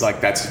he's Nuts. like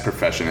that's his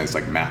profession is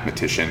like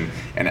mathematician.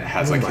 And it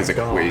has like my his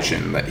God.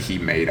 equation that he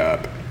made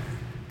up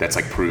that's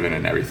like proven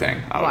and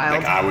everything.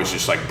 Wild. I was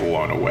just like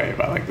blown away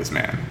by like this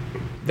man.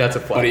 That's a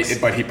flex.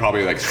 But he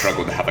probably like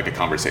struggled to have like a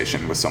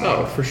conversation with someone.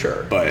 Oh, for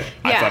sure. But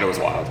I Yeah. thought it was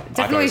wild. I thought it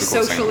Definitely was the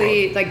coolest thing in the world.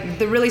 socially, like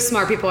the really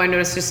smart people I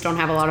noticed just don't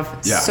have a lot of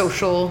Yeah.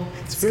 social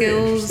It's very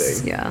skills.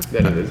 interesting. Yeah.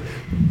 That it is.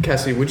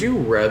 Cassidy, would you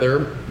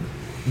rather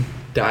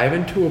dive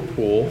into a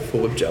pool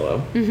full of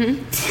Jello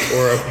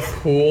or a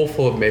pool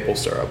full of maple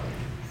syrup?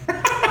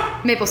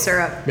 Maple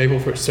syrup.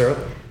 Maple syrup?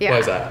 Yeah. Why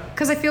is that?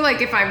 Because I feel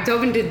like if I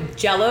dove into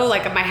Jello,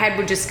 like my head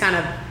would just kind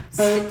of,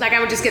 like I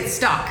would just get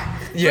stuck.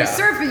 Yeah. For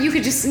syrup,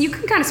 you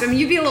can kind of swim.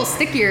 You'd be a little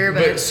stickier,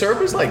 But but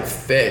syrup is like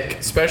thick,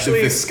 especially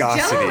The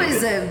viscosity. Jello is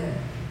Is it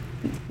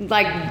it's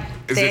like,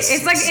 is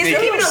it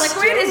sneaky? even a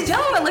liquid? Is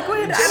Jello a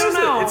liquid? I don't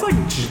know. It's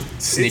like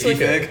Sneaky it's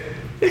like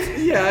thick?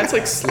 yeah, it's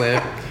like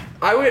slim.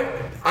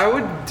 I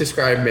would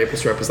describe maple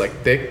syrup as like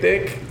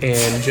thick,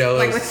 and Jello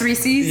Like with 3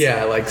 Cs?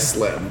 Yeah, like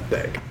slim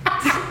thick.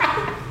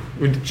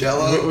 Would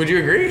Jello? Would you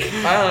agree? I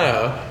don't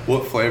know.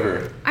 What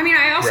flavor? I mean,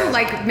 I also Right.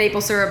 like maple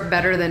syrup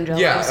better than Jello.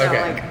 Yeah, so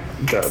okay. like,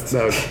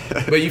 No.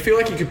 But you feel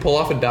like you could pull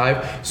off a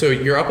dive. So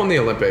you're up on the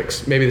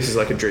Olympics. Maybe this is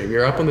like a dream.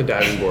 You're up on the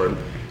diving board,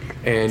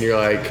 and you're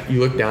like, you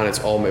look down, it's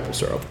all maple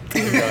syrup.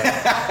 And you're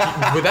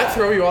like, would that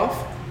throw you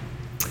off?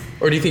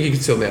 Or do you think you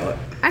could still nail it?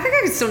 I think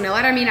I could still nail it.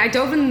 I mean, I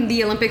dove in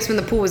the Olympics when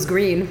the pool was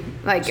green,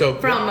 like So-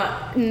 from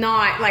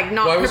not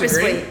Why was it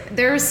purposely. green?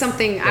 There was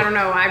something I don't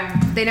know.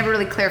 They never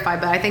really clarified,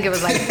 but I think it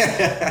was like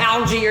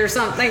algae or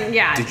something.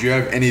 Yeah. Did you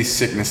have any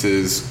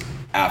sicknesses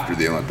after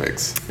the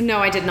Olympics? No,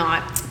 I did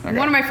not. Okay.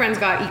 One of my friends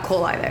got E.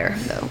 coli there,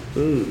 though.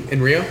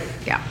 In Rio?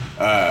 Yeah.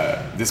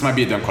 This might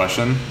be a dumb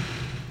question,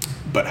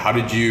 but how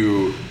did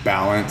you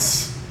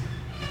balance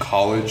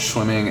college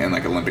swimming and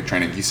like Olympic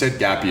training? You said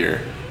gap year.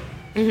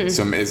 Mm-hmm.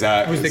 So is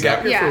that Was the is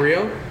gap that- year for Yeah.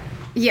 Rio?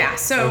 Yeah.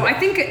 So Okay. I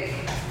think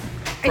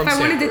From if I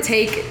wanted to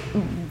Stanford.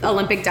 take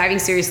Olympic diving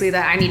seriously,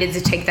 that I needed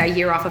to take that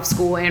year off of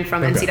school and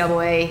from Okay.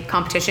 NCAA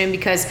competition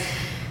because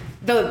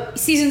the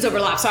seasons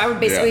overlap. So I would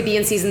basically Yeah. be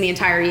in season the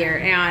entire year,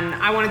 and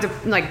I wanted to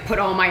like put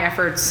all my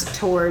efforts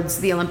towards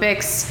the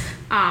Olympics.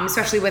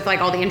 Especially with like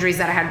all the injuries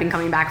that I had been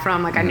coming back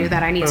from, like I knew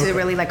that I need to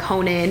really like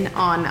hone in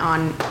on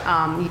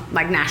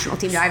like national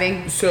team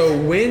diving. So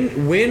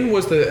when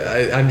was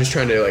I'm just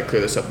trying to like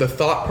clear this up. The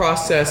thought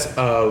process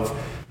of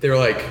they're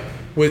like,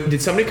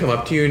 did somebody come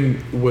up to you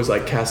and was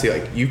like, Cassie,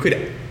 like you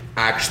could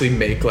actually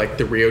make like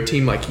the Rio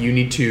team, like you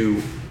need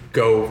to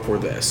go for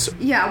this?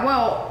 Yeah,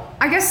 well,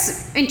 I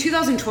guess in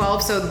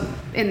 2012, so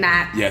in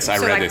that. Yes, I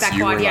so read like this. That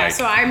You quad, were yeah. like-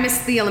 So I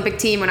missed the Olympic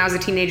team when I was a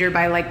teenager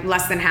by like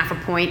less than half a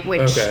point,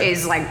 which Okay.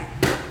 is like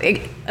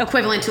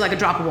equivalent to like a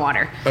drop of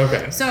water.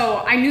 Okay.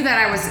 So I knew that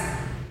I was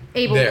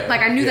able, There,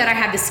 like I knew that yeah. I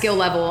had the skill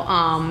level,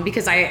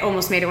 because I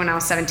almost made it when I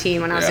was 17,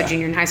 when I was Yeah. a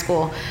junior in high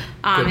school.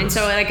 And Goodness.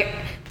 so like,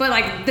 but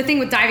like the thing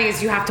with diving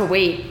is you have to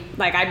wait.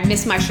 Like I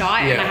missed my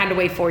shot and Yeah. I had to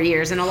wait 4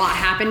 years, and a lot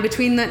happened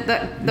between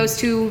those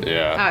two,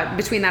 Yeah.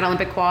 between that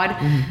Olympic quad.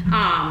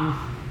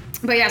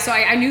 But yeah, so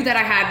I knew that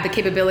I had the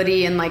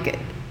capability and like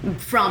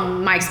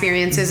from my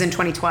experiences in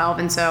 2012,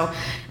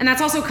 and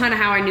that's also kind of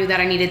how I knew that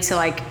I needed to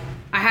like.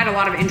 I had a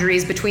lot of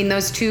injuries between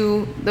those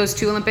two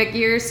Olympic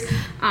years,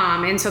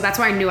 and so that's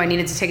why I knew I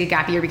needed to take a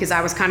gap year, because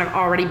I was kind of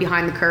already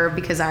behind the curve,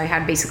 because I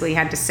had basically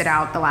had to sit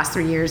out the last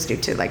 3 years due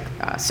to like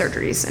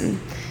surgeries and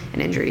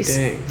injuries.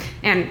 Dang.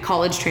 And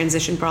college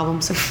transition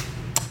problems.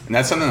 And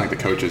that's something like the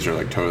coaches are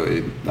like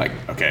totally like,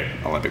 okay,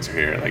 Olympics are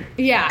here. Like,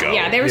 Yeah, go.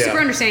 yeah, they were Yeah. super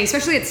understanding,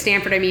 especially at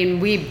Stanford. I mean,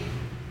 we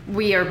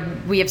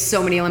have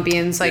so many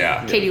Olympians. Like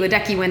Yeah. Katie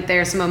Ledecky went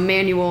there, Simone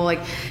Manuel. Like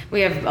we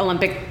have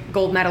Olympic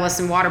gold medalists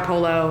in water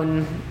polo,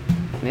 and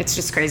it's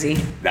just crazy.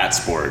 That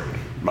sport,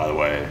 by the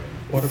way.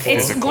 It's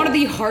Physical. one of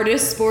the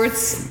hardest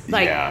sports.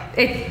 Like Yeah.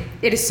 it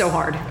is so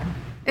hard.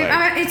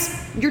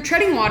 You're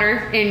treading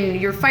water and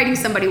you're fighting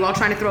somebody while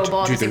trying to throw a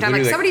ball Dude, at the same they're time.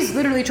 Like literally, somebody's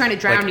literally trying to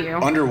drown like, you.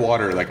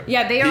 Underwater, like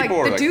Yeah, they are like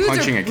people the dudes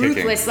punching are and kicking.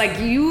 ruthless. Like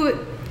you,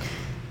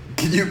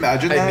 Can you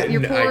imagine that?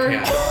 You're poor. I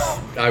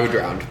can't. I would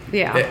drown.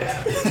 yeah,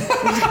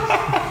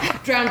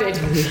 drowned.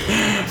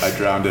 I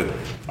drowned it.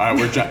 All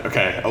right,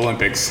 okay.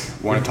 Olympics.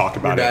 Want to talk We're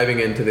about it? diving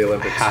into the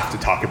Olympics. Have to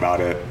talk about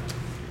it.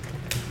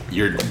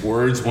 Your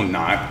words will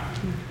not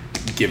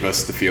give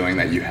us the feeling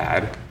that you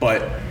had,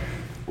 but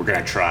we're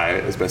gonna try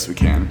as best we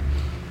can.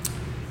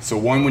 So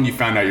one, when you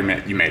found out you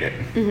made it,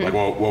 Mm-hmm. like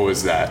what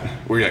was that?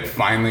 Were you like,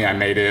 finally I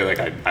made it?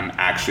 Like I'm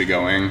actually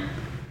going.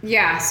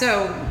 Yeah,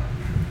 so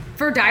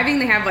for diving,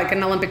 they have like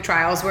an Olympic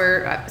trials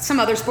where some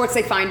other sports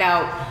they find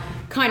out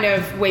kind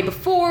of way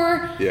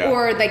before, Yeah.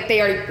 or like they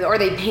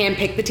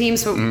handpick the team.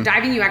 So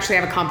diving, you actually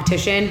have a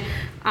competition,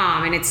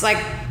 and it's like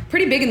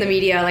pretty big in the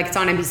media. Like it's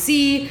on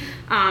NBC,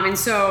 and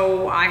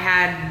so I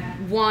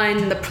had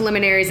won the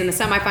preliminaries and the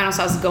semifinals.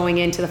 So I was going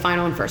into the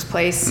final in first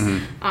place.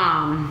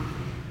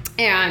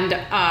 And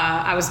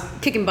I was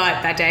kicking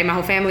butt that day. My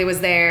whole family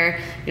was there.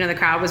 You know, the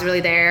crowd was really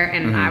there,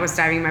 and I was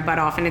diving my butt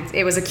off. And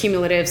it was a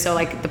cumulative. So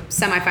like the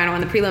semifinal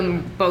and the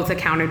prelim both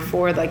accounted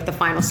for like the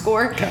final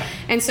score. Okay.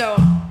 And so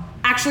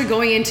actually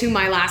going into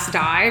my last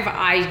dive,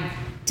 I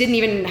didn't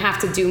even have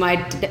to do my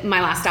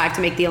last dive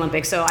to make the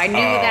Olympics. So I knew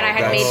that I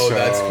had made. Oh,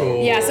 that's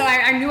cool. Yeah, so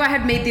I knew I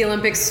had made the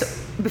Olympics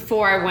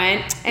before I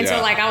went, and Yeah.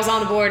 so like I was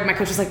on the board. My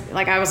coach was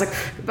like I was like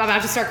I'm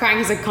about to start crying.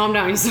 He's like, calm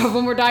down. You still have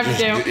one more dive to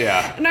do.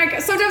 Yeah. And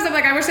like sometimes I'm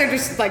like, I wish I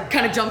just like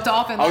kind of jumped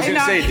off and. I was like,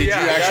 gonna say, did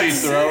Yeah, you actually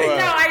that's throw?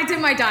 No, I did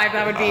my dive.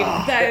 That would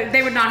be.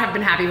 They would not have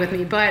been happy with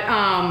me, but so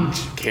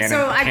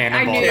I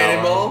cannonball knew. that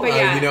Cannonball? But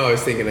yeah. You know I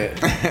was thinking it.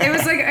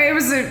 It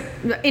was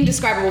an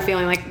indescribable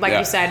feeling, like Yeah.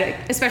 you said,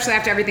 especially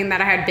after everything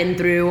that I had been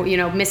through. You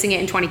know, missing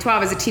it in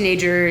 2012 as a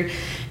teenager,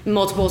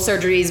 multiple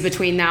surgeries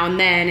between now and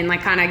then, and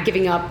like kind of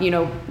giving up, you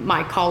know,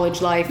 my college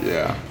life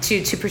Yeah.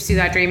 to pursue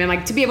that dream, and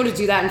like to be able to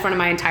do that in front of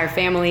my entire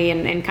family,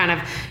 and kind of,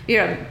 you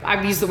know,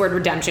 I've used the word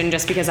redemption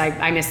just because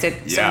I missed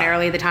it so Yeah.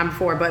 narrowly the time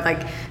before, but like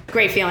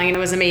great feeling, and it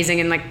was amazing,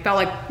 and like felt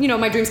like, you know,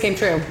 my dreams came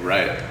true.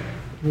 Right.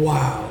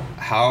 Wow.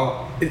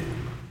 How?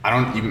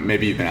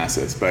 Maybe you've been asked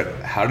this, but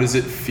how does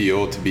it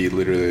feel to be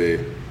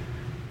literally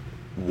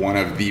one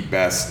of the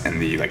best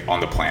and the like on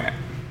the planet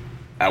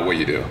at what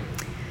you do?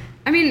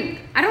 I mean,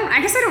 I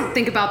guess I don't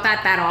think about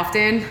that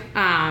often.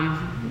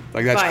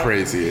 Like that's But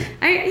crazy.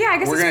 I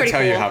guess We're it's gonna pretty tell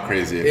cool. you how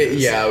crazy it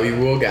is. Yeah, we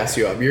will gas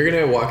you up. You're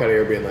gonna walk out of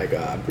here being like,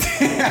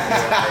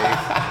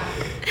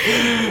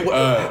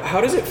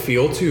 how does it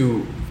feel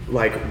to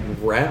like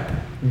rep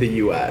the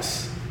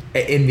U.S.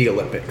 in the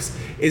Olympics?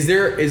 Is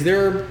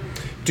there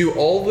do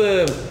all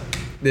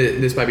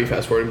this might be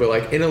fast forwarding, but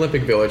like in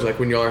Olympic Village, like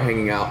when y'all are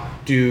hanging out,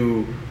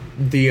 do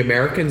the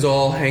Americans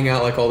all hang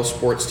out, like all the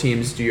sports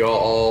teams? Do y'all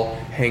all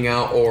hang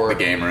out, or The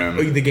game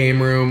room. The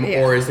game room,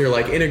 Yeah. or is there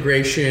like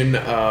integration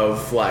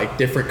of like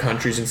different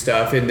countries and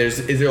stuff? And is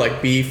there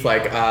like beef,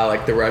 like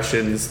the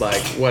Russians,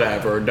 like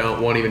whatever,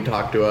 won't even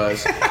talk to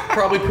us?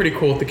 Probably pretty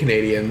cool with the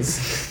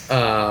Canadians.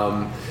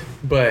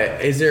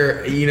 But is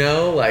there, you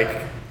know, like.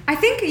 I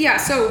think, yeah,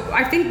 so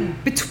I think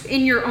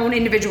in your own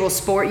individual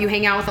sport, you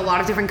hang out with a lot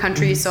of different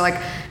countries. So, like,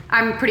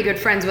 I'm pretty good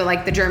friends with,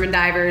 like, the German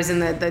divers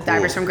and the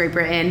divers from Great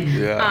Britain.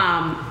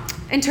 Yeah.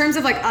 In terms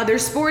of, like, other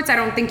sports, I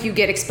don't think you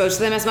get exposed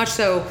to them as much.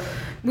 So,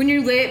 when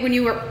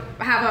you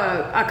have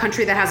a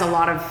country that has a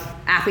lot of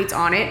athletes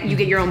on it, you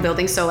get your own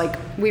building. So like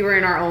we were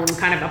in our own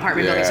kind of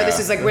apartment building. So this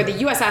is like where the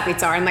U.S.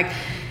 athletes are, and like,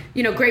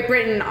 you know, Great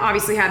Britain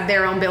obviously had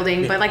their own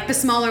building, but like the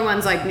smaller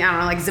ones, like, I don't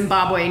know, like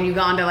Zimbabwe and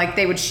Uganda, like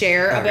they would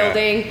share a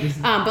building.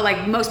 But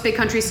like most big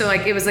countries, so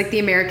like it was like the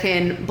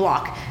American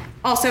bloc.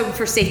 Also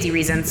for safety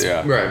reasons.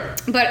 Yeah.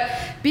 Right. But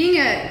being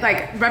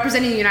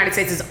representing the United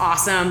States is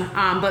awesome.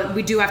 But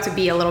we do have to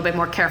be a little bit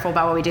more careful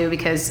about what we do,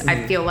 because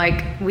I feel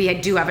like we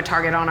do have a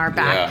target on our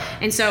back. Yeah.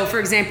 And so,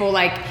 for example,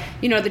 like,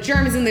 you know, the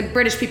Germans and the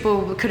British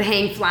people could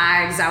hang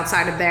flags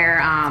outside of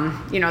their,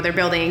 you know, their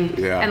building.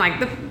 Yeah. And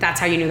like, that's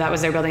how you knew that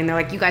was their building. They're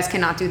like, you guys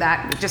cannot do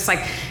that.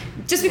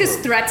 Just because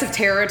threats of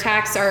terror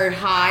attacks are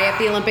high at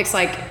the Olympics,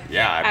 like,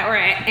 or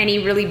at any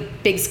really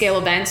big scale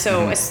event.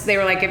 So they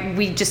were like,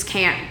 we just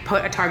can't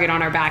put a target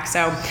on our back.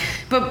 So,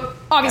 but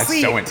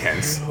obviously, That's so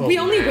intense. we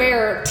only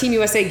wear Team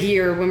USA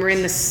gear when we're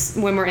in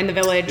the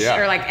village,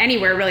 or like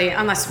anywhere really,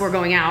 unless we're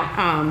going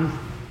out.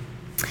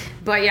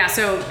 But yeah,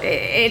 so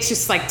it's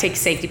just like take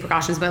safety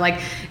precautions. But like,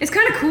 it's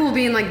kind of cool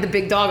being like the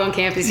big dog on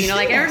campus. You know,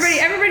 like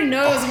everybody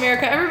knows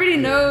America. Everybody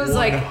knows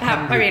like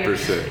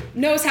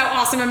knows how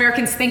awesome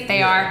Americans think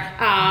they are.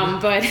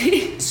 But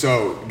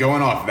So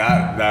going off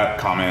that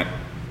comment,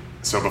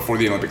 so before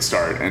the Olympics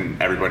start and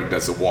everybody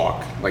does the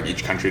walk, like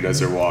each country does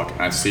their walk,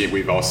 and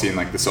we've all seen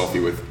like the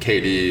selfie with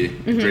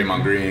KD,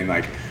 Draymond Green,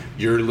 like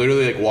you're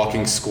literally like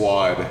walking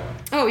squad.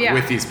 Oh, yeah.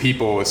 With these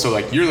people, so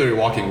like you're literally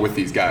walking with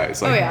these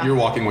guys. Like you're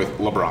walking with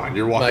LeBron,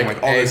 you're walking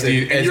with all these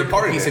dudes, and you're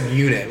part of a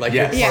unit. Like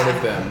you're part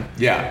of them.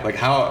 Yeah, like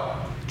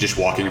how just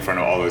walking in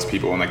front of all those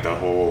people and like the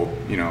whole,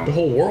 you know, the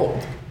whole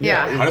world.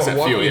 Yeah. How does that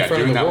feel? Yeah,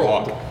 doing that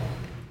walk.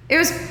 It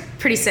was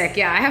pretty sick.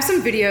 Yeah, I have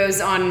some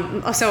videos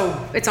on.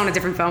 So it's on a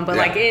different phone, but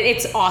like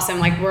it's awesome.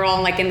 Like we're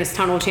all like in this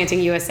tunnel chanting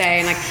USA,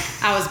 and like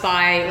I was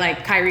by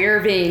like Kyrie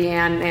Irving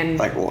and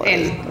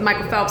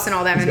Michael Phelps and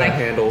all them. He's and got like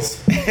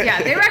handles.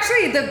 Yeah, they were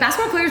actually, the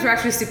basketball players were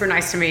actually super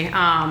nice to me.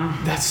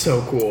 That's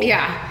so cool.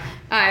 Yeah.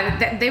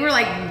 They were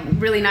like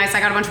really nice. I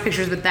got a bunch of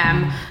pictures with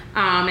them.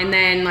 And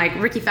then like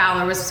Ricky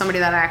Fowler was somebody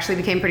that I actually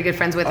became pretty good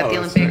friends with at the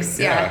Olympics.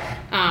 Sick.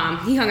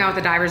 Yeah. He hung out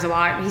with the divers a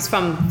lot. He's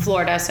from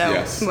Florida, so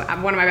Yes.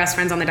 one of my best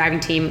friends on the diving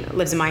team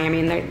lives in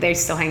Miami, and they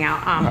still hang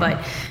out.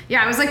 But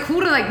yeah, it was like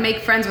cool to like make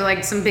friends with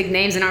like some big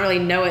names and not really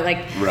know it.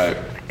 Like, right.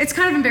 It's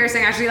kind of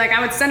embarrassing actually. Like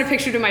I would send a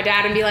picture to my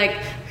dad and be like,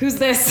 "Who's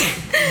this?"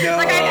 No.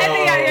 Like I had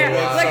the idea.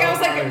 Wow. Like I was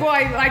like, well,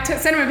 I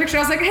sent him a picture. I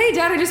was like, "Hey,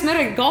 Dad, I just met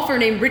a golfer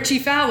named Richie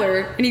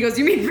Fowler," and he goes,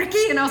 "You mean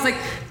Ricky?" And I was like,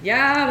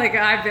 "Yeah." Like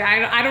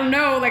I don't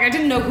know. Like I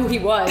didn't know who he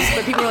was,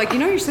 but people were like, "You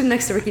know, you're sitting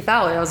next to Ricky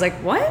Fowler." I was like,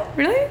 "What?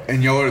 Really?"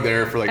 And y'all are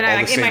there for like And all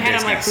I, the same in my head,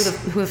 business.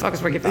 I'm like, who the fuck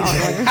is Ricky Fowler?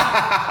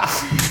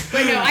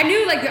 But no, I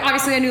knew like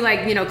obviously I knew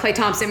like, you know, Klay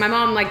Thompson. My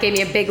mom like gave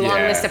me a big long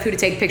list of who to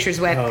take pictures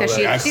with because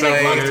she loves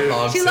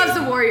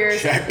the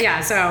Warriors. Check. Yeah,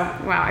 so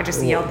wow, I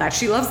just yelled that.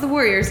 She loves the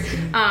Warriors.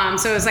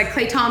 So it was like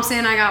Klay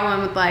Thompson. I got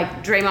one with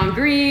like Draymond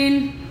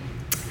Green.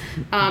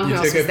 Who You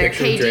else took a was there?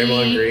 picture of KD.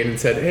 Draymond Green and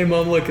said, "Hey,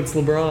 Mom, look, it's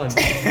LeBron."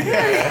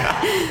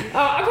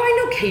 I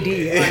know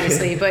KD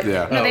honestly, but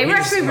Yeah. no, they were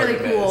he's actually smart really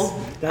guys.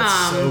 cool.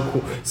 That's so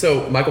cool.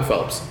 So Michael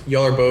Phelps,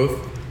 y'all are both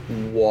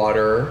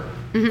water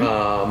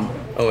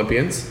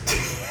Olympians.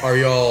 Are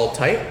y'all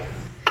tight?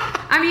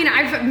 I mean,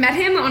 I've met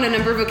him on a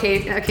number of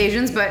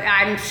occasions, but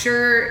I'm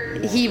sure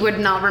he would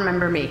not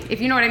remember me. If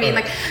you know what I mean,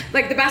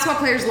 like the basketball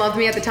players loved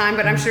me at the time,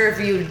 but I'm sure if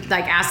you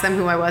like asked them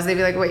who I was, they'd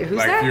be like, "Wait, who's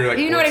like, that?" You're, like,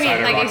 you know what I mean?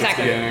 outside a Like Rockets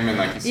exactly. Game and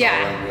like you saw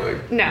them, you're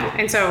like, No,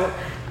 and so.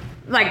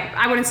 Like,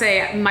 I wouldn't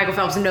say Michael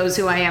Phelps knows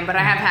who I am, but I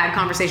have had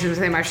conversations with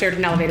him. I've shared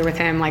an elevator with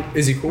him. Like,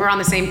 Is he cool? We're on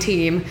the same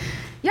team.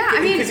 Yeah, I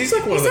mean, because he's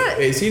like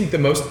is he the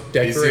most he's the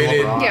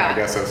decorated? LeBron, Yeah. I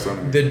guess that's what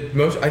I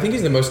mean. I think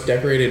he's the most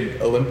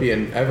decorated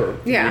Olympian ever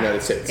in Yeah. the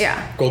United States.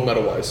 Yeah. Gold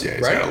medal wise. Yeah,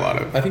 he's right? got a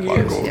lot of- I think he lot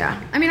of is. gold. Yeah,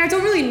 I mean, I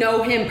don't really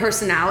know him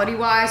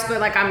personality-wise, but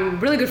like I'm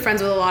really good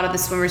friends with a lot of the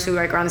swimmers who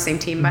like are on the same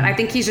team. But I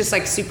think he's just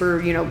like super,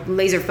 you know,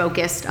 laser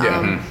focused.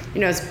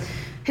 You know,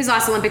 his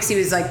last Olympics, he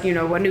was like, you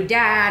know, a new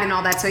dad and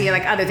all that, so he had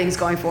like other things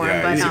going for him.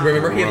 Yeah, But he's-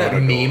 Remember he had that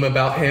World of meme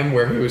about him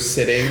where he was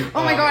sitting.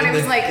 Oh my God, in it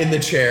was the- like- in the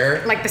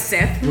chair. like the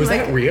Sith. Was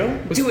like, that Rio?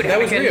 Do it, That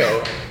was Anakin.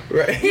 Rio,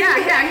 right? Yeah,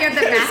 he had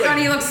the mask like, on.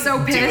 He looked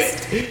so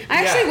pissed.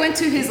 I actually went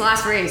to his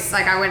last race.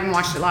 Like I went and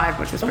watched it live,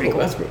 which was pretty Oh, cool.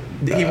 that's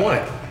he won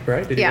it,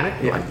 right? Did he Yeah, win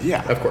it? he won.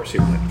 Yeah. Of course he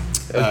won it.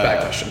 That was a bad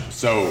question.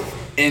 So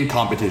in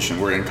competition,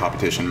 we're in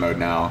competition mode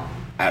now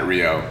at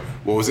Rio.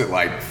 What was it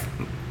like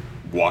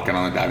walking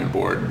on the diving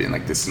board and being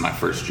like, "This is my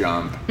first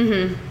jump,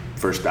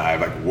 first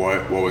dive"? Like,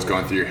 what was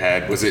going through your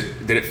head?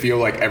 Did it feel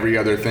like every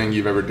other thing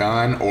you've ever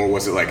done, or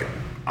was it like,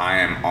 I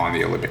am on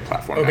the Olympic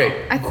platform now?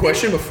 Okay,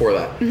 question before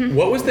that.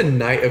 What was the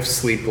night of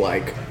sleep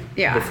like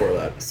Yeah. before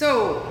that?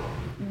 So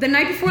the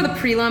night before the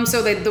prelim,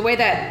 so the way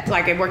that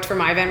like it worked for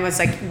my event was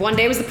like one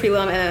day was the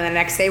prelim and then the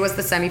next day was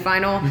the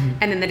semifinal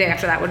and then the day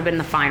after that would have been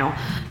the final.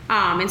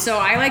 And so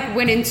I like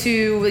went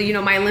into, you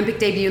know, my Olympic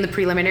debut in the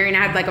preliminary and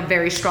I had like a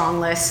very strong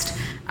list.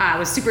 I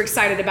was super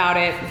excited about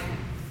it.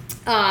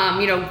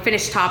 You know,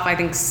 finished top, I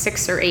think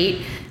 6 or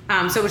 8.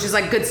 So which is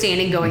like good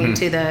standing going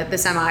into the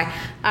semi.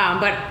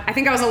 But I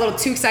think I was a little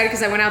too excited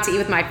because I went out to eat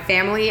with my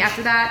family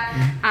after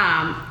that.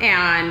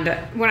 And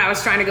when I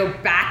was trying to go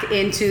back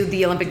into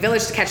the Olympic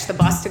Village to catch the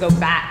bus to go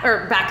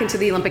back into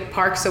the Olympic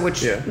Park, so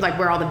which like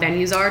where all the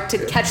venues are,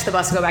 to catch the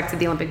bus to go back to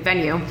the Olympic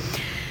venue,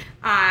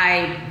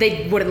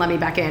 they wouldn't let me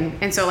back in.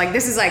 And so like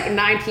this is like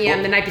 9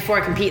 p.m. the night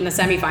before I compete in the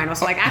semifinal.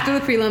 So like after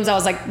the prelims, I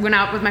was like went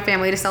out with my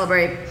family to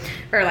celebrate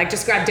or like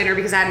just grab dinner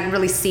because I hadn't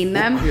really seen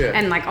them.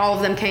 And like all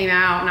of them came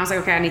out and I was like,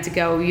 okay, I need to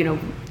go,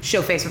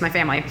 show face with my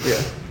family.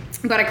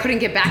 But I couldn't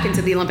get back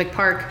into the Olympic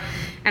Park.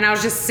 And I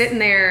was just sitting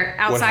there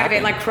outside of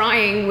it, like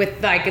crying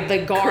with like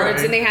the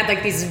guards, and they had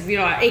like these,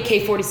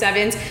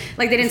 AK-47s.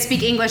 Like they didn't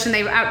speak English, and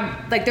they're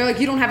like,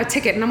 you don't have a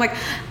ticket, and I'm like,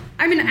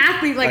 I'm an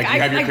athlete. Like you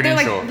have your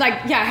credential. I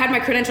had my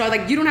credential.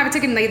 Like you don't have a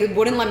ticket, and they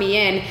wouldn't let me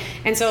in.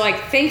 And so like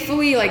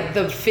thankfully, like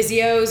the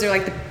physios or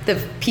like the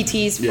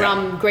PTs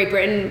from Great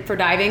Britain for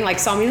diving like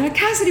saw me and like,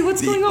 Cassidy,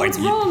 what's going on? What's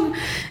wrong?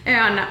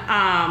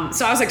 And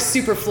so I was like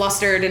super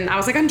flustered, and I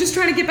was like, I'm just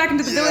trying to get back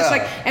into the village.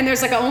 Like, and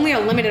there's like only a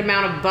limited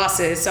amount of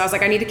buses, so I was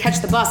like, I need to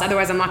catch the bus,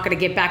 otherwise I'm not going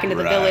to get back into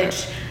the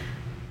village.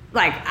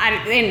 Like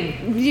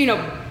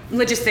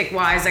logistic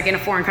wise, like in a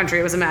foreign country,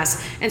 it was a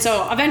mess. And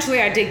so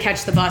eventually I did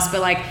catch the bus, but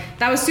like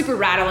that was super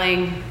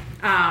rattling.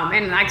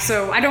 And like,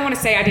 so I don't want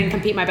to say I didn't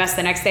compete my best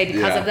the next day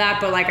because of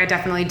that, but like I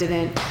definitely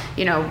didn't,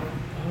 do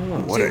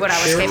what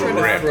I was capable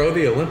They were of. throw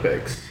the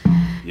Olympics.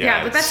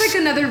 Yeah, but that's like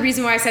another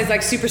reason why I said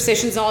like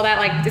superstitions, all that.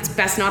 Like it's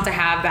best not to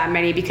have that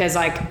many because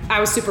like I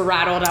was super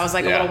rattled. I was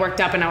like a little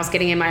worked up and I was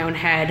getting in my own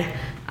head.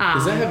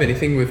 Does that have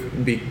anything with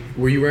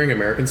were you wearing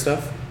American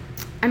stuff?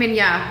 I mean,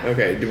 yeah.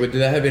 Okay. Did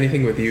that have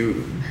anything with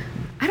you?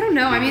 I don't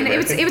know. I mean,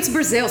 it was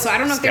Brazil, so I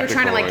don't know if they were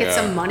trying to like get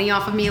some money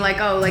off of me, like,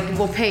 oh, like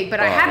we'll pay. But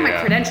I had my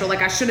credential,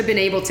 like I should have been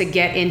able to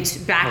get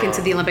back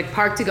into the Olympic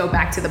Park to go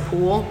back to the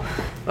pool.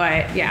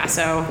 But yeah,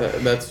 so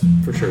that's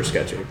for sure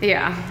sketchy.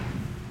 Yeah.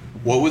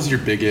 What was your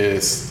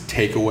biggest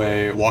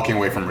takeaway walking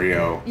away from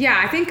Rio?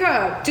 Yeah, I think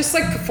just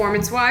like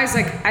performance-wise,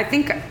 like I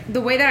think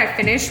the way that I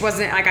finished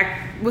wasn't like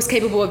I was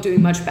capable of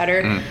doing much better.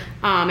 And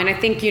I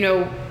think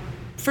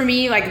for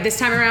me, like this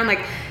time around, like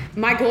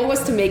my goal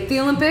was to make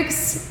the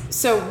Olympics.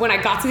 So when I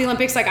got to the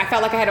Olympics, like I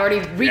felt like I had already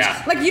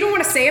reached. Like you don't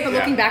want to say it, but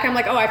looking back, I'm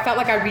like, oh, I felt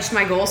like I reached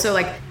my goal. So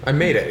like I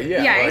made it.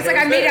 Yeah. Yeah, it's like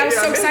I made it. I was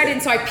so excited,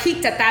 and so I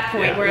peaked at that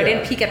point where I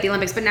didn't Yeah. peak at the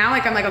Olympics. But now,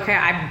 like I'm like, okay,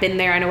 I've been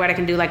there. I know what I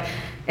can do. Like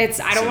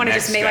I don't want to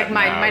next just make like step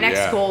my now,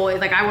 next goal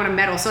is like I want a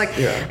medal. So like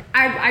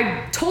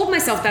I told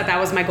myself that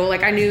was my goal.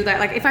 Like I knew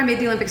that like if I made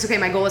the Olympics, okay,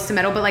 my goal is to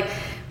medal. But like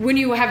when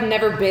you have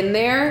never been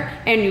there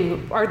and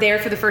you are there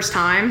for the first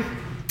time,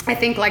 I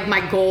think like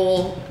my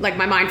goal, like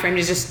my mind frame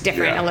is just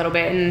different a little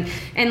bit,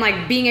 and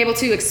like being able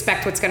to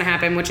expect what's going to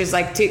happen, which is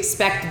like to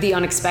expect the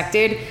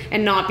unexpected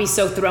and not be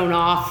so thrown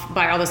off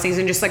by all those things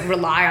and just like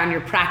rely on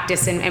your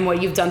practice and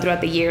what you've done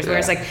throughout the years.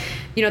 Whereas like,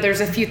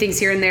 there's a few things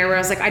here and there where I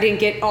was like, I didn't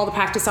get all the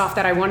practice off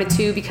that I wanted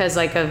to because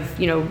like of,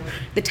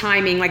 the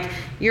timing. Like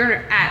you're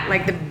at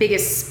like the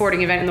biggest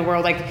sporting event in the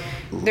world. Like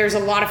there's a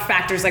lot of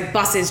factors like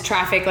buses,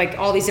 traffic, like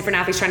all these different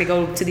athletes trying to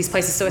go to these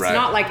places. So it's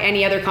not like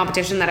any other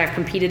competition that I've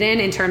competed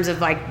in terms of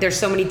like, there's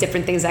so many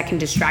different things that can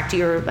distract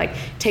you or like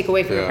take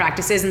away from your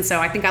practices. And so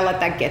I think I let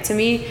that get to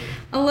me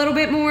a little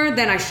bit more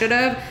than I should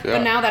have.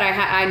 But now that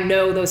I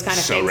know those kind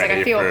of things, like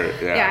I feel,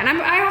 and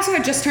I also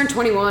had just turned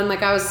 21.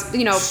 Like I was,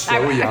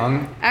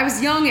 young. I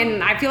was young,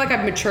 and I feel like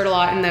I've matured a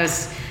lot in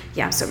those.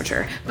 Yeah, I'm so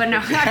mature. But no,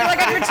 I feel like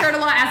I've matured a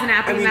lot as an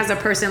athlete and as a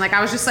person. Like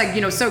I was just like,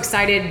 so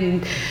excited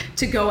and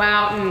to go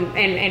out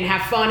and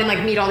have fun and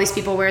like meet all these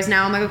people. Whereas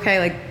now I'm like, okay,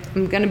 like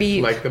I'm gonna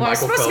be like I'm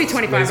supposed to be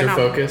 25, but not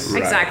focus.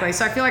 Exactly.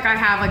 So I feel like I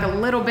have like a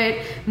little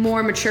bit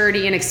more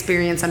maturity and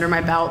experience under my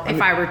belt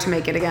if I were to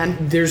make it again.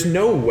 There's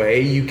no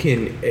way you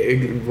can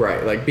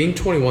like being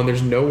 21.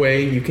 There's no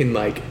way you can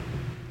like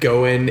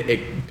go in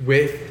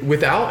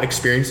without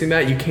experiencing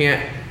that. You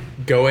can't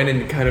go in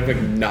and kind of like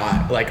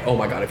not like, oh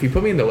my god, if you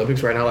put me in the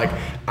Olympics right now, like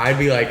I'd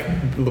be like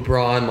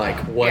LeBron, like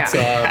what's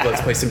up,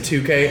 let's play some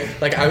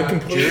 2K. Like I would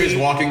completely. Jared's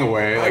walking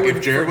away. Like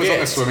if Jared was on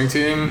the swimming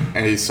team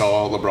and he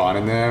saw LeBron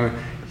in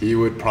them, he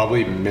would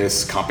probably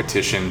miss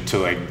competition to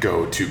like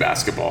go to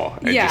basketball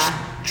and just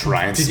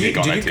try and sneak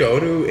on that team. Did you go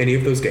to any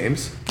of those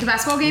games? The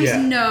basketball games?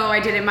 Yeah. No, I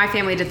didn't. My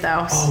family did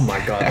though. Oh my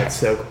god, that's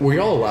so. Were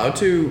y'all allowed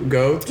to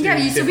go to? Yeah,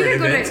 so we could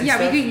go to. Yeah,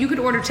 stuff? you could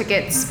order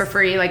tickets for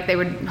free. Like they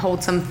would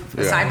hold some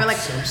aside, but like.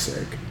 So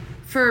sick.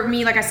 For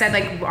me, like I said,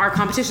 like our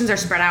competitions are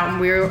spread out, and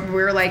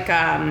we're like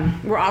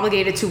we're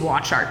obligated to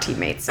watch our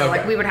teammates. So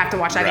like we would have to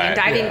watch diving. And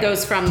diving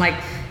goes from like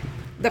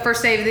the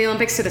first day of the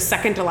Olympics to the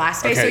second to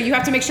last day. So you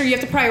have to make sure you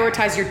have to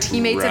prioritize your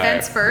teammates'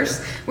 events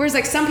first. Whereas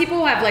like some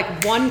people have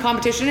like one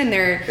competition and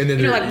they're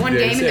like one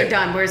game and they're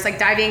done. Whereas like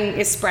diving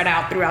is spread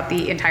out throughout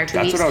the entire 2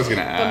 weeks. That's what I was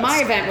gonna ask. But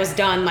my event was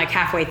done like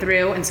halfway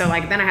through, and so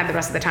like then I had the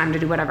rest of the time to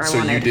do whatever I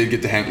wanted. So you did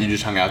get to hang. You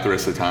just hung out the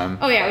rest of the time.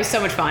 Oh yeah, it was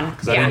so much fun.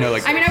 Because I didn't know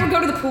like. I mean, I would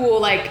go to the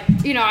pool like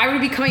I would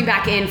be coming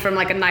back in from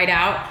like a night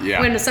out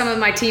when some of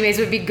my teammates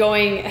would be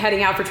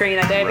heading out for training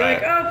that day. I'd be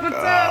like, oh, what's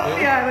up?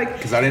 Yeah, like.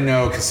 Because I didn't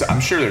know. Because I'm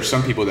sure there's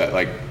some people that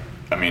like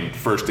I mean,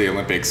 first day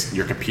Olympics,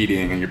 you're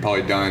competing and you're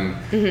probably done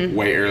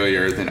way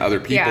earlier than other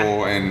people.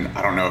 Yeah. And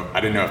I don't know,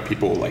 I didn't know if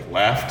people like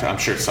left. I'm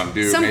sure some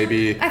do,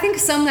 maybe. I think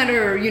some that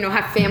are,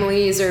 have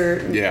families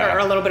or Yeah. are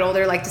a little bit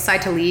older, like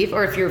decide to leave,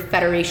 or if your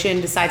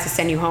federation decides to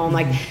send you home.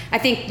 Like, I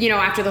think,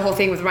 after the whole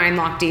thing with Ryan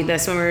Lochte, the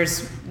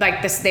swimmers,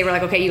 like this, they were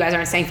like, okay, you guys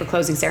aren't staying for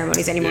closing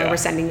ceremonies anymore. Yeah. We're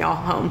sending y'all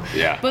home.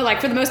 Yeah. But like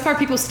for the most part,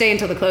 people stay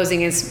until the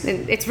closing.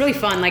 It's really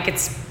fun. Like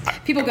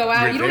people go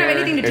out. You're You don't have there.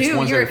 anything to It's do.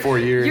 once every 4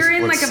 years. You're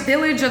in What's- like a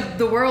village of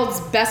the world's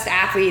best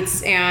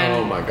athletes, and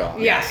Oh my God.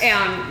 yeah,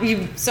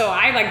 so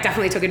I like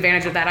definitely took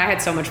advantage of that. I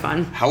had so much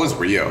fun. How was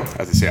Rio?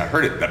 As I say, I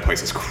heard that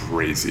place is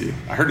crazy.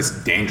 I heard it's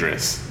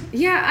dangerous.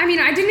 Yeah, I mean,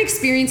 I didn't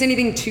experience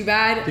anything too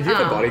bad. Did you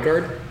have a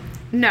bodyguard?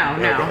 No.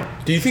 Okay.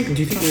 Do you think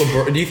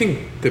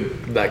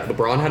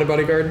LeBron had a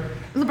bodyguard?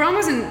 LeBron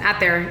wasn't at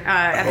there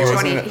at the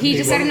wasn't 20. it? He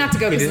decided not to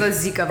go He because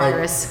of the didn't? Zika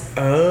virus.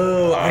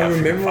 Oh, I yeah,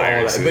 remember all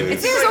viruses. that.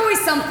 But There's always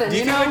something, do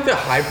you think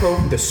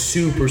like the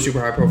super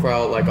high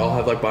profile, like all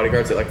have like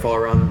bodyguards that like follow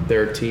around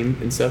their team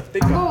and stuff? They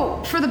got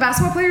Well, for the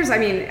basketball players, I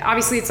mean,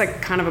 obviously it's like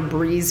kind of a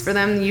breeze for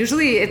them.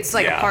 Usually it's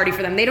like Yeah. a party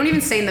for them. They don't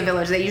even stay in the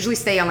village. They usually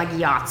stay on like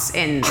yachts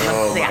and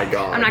Oh my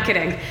God. I'm not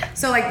kidding.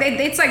 So like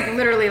it's like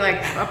literally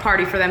like a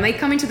party for them. They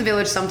come into the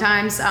village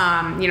sometimes,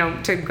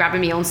 to grab a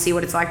meal and see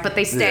what it's like, but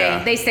they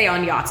stay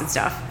on yachts and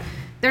stuff.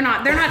 They're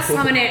not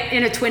slumming it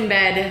in a twin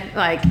bed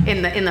like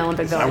in the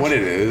Olympic Is that Village. what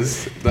it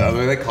is? Are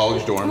they like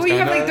college dorms? Well, you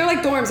have kinda? they're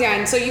like dorms, yeah,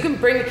 and so you can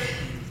bring.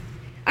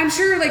 I'm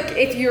sure, like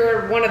if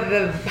you're one of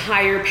the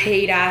higher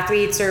paid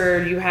athletes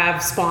or you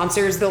have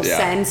sponsors, they'll Yeah.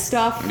 send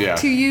stuff Yeah.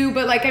 to you.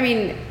 But like, I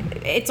mean,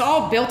 it's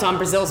all built on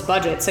Brazil's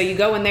budget. So you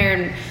go in there,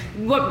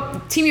 and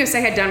what Team USA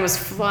had done was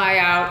fly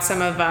out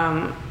some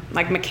of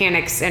like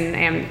mechanics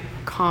and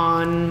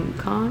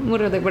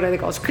what are they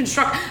called? I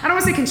don't want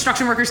to say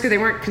construction workers because they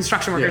weren't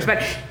construction workers, Yeah.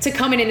 but to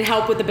come in and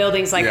help with the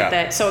buildings, like Yeah.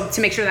 that. So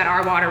to make sure that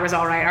our water was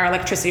all right, our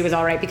electricity was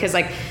all right, because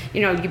like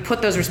you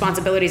put those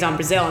responsibilities on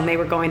Brazil, and they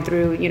were going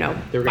through They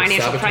were gonna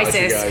financial sabotage you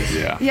crisis. guys.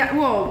 Yeah. Yeah.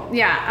 Well,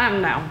 yeah. I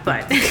don't know,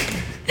 but.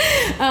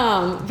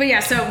 But yeah,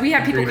 so we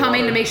had people Green come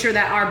in to water. make sure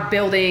that our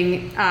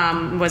building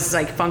was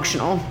like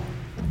functional.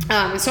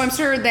 So I'm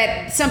sure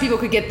that some people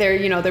could get their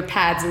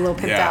pads a little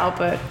pimped Yeah. out,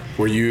 but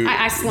Were you?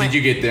 I Did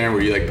you get there? And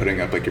were you like putting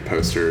up like your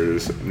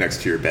posters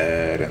next to your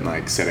bed and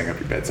like setting up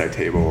your bedside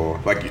table,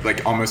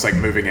 like almost like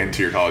moving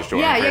into your college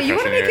dorm? yeah, for yeah, your you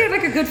want to freshman make year? it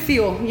like a good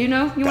feel, you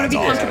want to That's be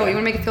awesome. comfortable, you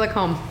want to make it feel like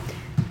home.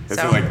 Is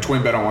So- it like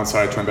twin bed on one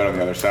side, twin bed on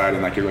the other side,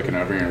 and like you're looking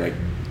over and you're like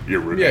your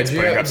roommate's do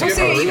you putting have- up do you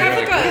some have a So you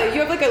posters?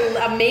 have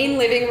like a main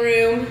living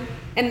room,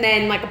 and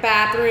then like a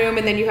bathroom,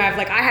 and then you have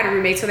like I had a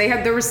roommate, so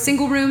there were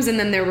single rooms, and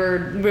then there were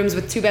rooms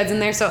with 2 beds in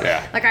there. So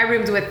Yeah. like I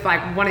roomed with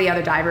like one of the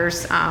other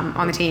divers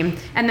on the team,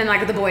 and then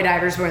like the boy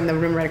divers were in the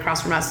room right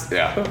across from us.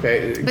 Yeah.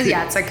 Okay. But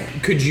yeah, it's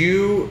like Could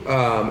you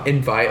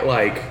invite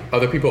like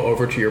other people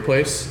over to your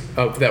place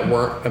that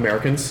weren't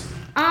Americans?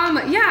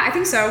 yeah, I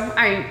think so.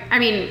 I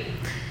mean.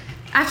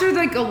 After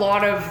like a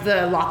lot of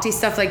the Lochte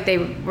stuff, like they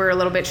were a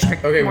little bit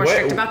strict, Okay, more what-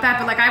 strict about that.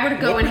 But like I would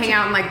go what and would hang you-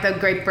 out in like the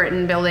Great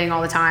Britain building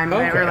all the time,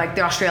 Okay. or like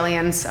the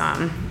Australians.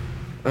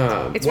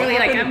 It's What really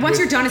like happened once with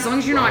you're done, as long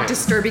as you're Ryan? not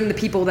disturbing the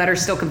people that are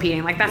still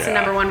competing. Like that's the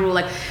Yeah. number one rule.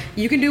 Like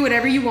you can do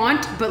whatever you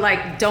want, but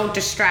like don't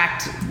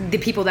distract the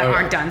people that Okay.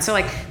 aren't done. So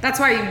like that's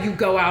why you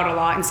go out a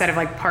lot instead of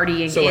like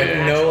partying. So like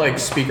in no actual- like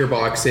speaker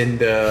box in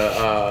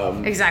the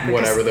exactly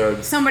 'cause whatever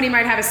the somebody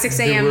might have a 6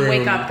 a.m. room,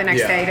 wake up the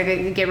next yeah.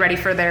 day to get ready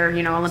for their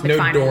Olympic no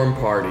final. dorm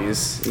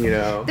parties,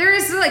 There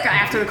is like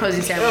after the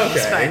closing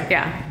ceremonies, Okay. but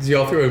yeah, Do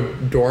y'all throw a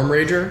dorm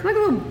rager? like a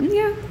little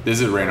yeah. This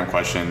is a random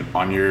question.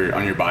 On your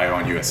bio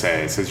on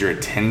USA, it says you're a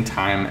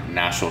 10-time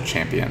national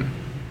champion.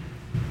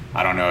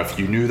 I don't know if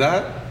you knew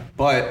that,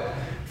 but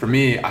for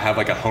me, I have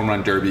like a home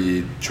run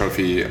derby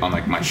trophy on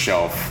like my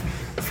shelf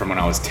from when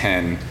I was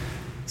 10.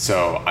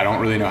 So I don't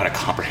really know how to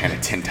comprehend a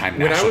 10-time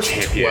national When I was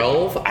champion.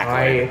 12, I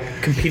accolade.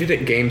 competed at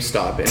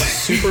GameStop in a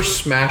Super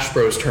Smash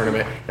Bros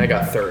tournament, and I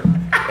got third.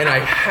 And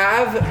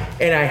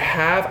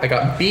I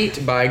got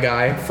beat by a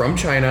guy from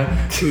China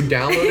who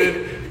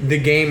downloaded the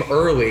game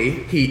early.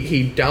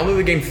 He downloaded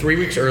the game 3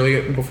 weeks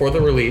early before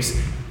the release.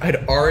 I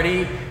had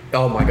already.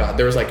 Oh my God!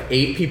 There was like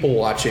 8 people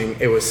watching.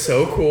 It was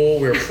so cool.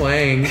 We were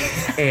playing,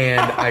 and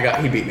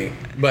he beat me.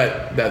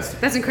 But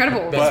That's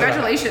incredible. But-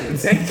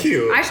 Congratulations. thank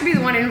you. I should be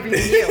the one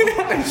interviewing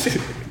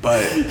you.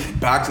 But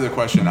back to the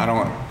question,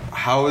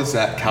 how is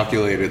that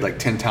calculated, like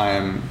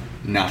 10-time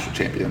national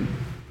champion?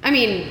 I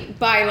mean,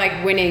 by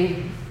like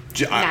winning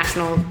I-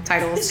 national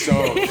titles. So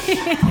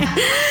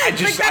I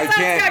just Like, I that's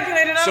can't. not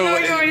calculated. I don't know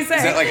what you want me to say.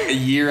 Is that like a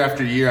year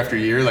after year after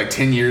year, like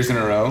 10 years in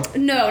a row?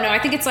 No, I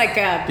think it's like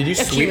Did you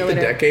sweep the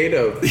accumulative. decade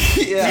of?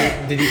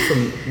 Yeah. Did you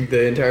from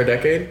the entire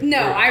decade? No,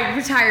 I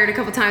retired a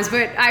couple times,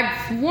 but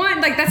I've won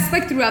like that's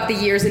like throughout the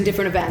years in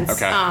different events.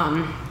 Okay.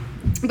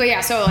 But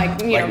yeah, so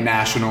like Like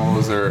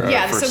nationals or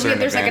yeah, for so certain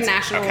there's like a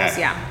events? nationals, Okay.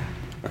 yeah.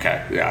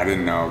 Okay, yeah, I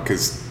didn't know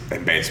because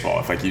in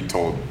baseball,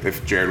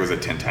 if Jared was a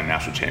 10-time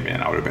national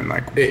champion, I would have been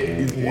like,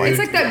 what? It's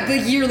like the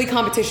yearly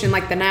competition,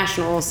 like the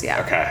nationals,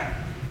 yeah. Okay,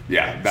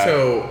 yeah. That,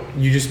 So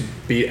you just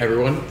beat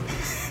everyone?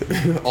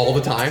 all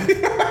the time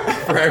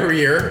for every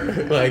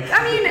year? Like,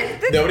 I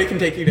mean, nobody can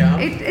take you down.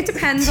 it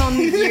depends on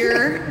the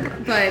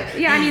year, but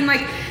yeah, I mean,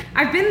 like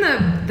I've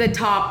been the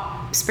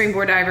top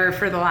springboard diver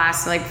for the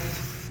last like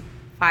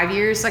 5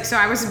 years. Like, so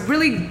I was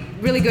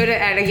really good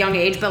at a young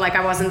age, but like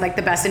I wasn't like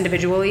the best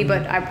individually,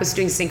 but I was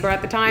doing synchro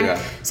at the time.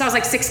 Yeah. So I was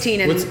like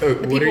 16 and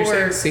What are you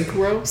saying?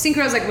 Synchro?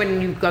 Synchro is like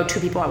when you go 2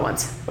 people at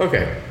once.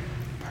 Okay.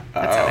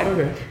 That's how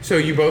Okay. So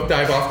you both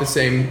dive off the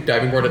same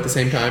diving board at the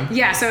same time?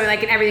 Yeah, so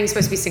like everything's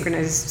supposed to be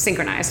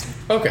synchronized.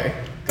 Okay.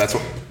 That's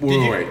what.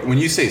 Wait. When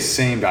you say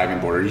same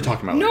diving board, are you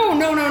talking about? No.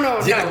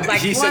 Yeah,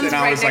 Like he said, one's and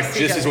I right was next like, to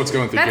this each is other. what's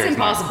going through That's Garrett's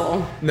mind.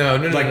 impossible. No.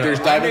 Like, there's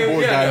diving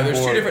board, diving there's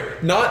board. two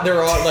different. Not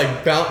they're all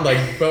like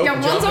like both. Yeah,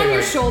 one's jumping, on your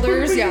like,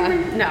 shoulders. Yeah,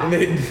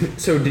 no.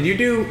 So did you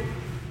do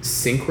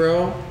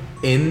synchro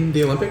in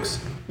the Olympics?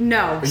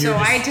 No, you so were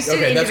I just- just did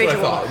okay, that's what I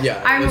individual. thought.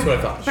 Yeah, that's what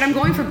I thought. But I'm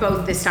going for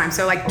both this time.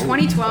 So like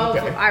 2012,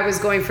 okay. I was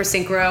going for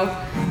synchro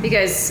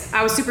because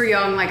I was super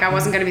young. Like I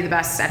wasn't going to be the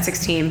best at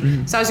 16.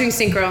 Mm-hmm. So I was doing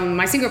synchro, and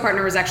my synchro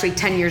partner was actually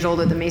 10 years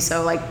older than me.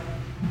 So like,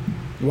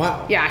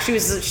 Wow. yeah, she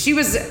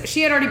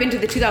had already been to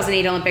the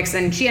 2008 Olympics,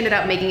 and she ended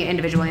up making it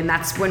individually, and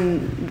that's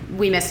when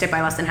we missed it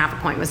by less than half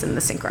a point. Was in the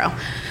synchro.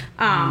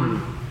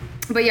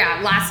 But yeah,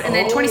 and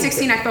then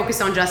 2016 I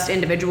focused on just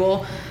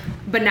individual,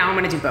 but now I'm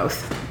going to do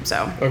both.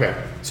 So. Okay.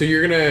 So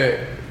you're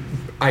gonna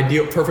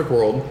perfect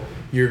world.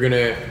 You're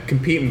gonna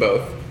compete in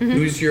both. Mm-hmm.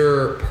 Who's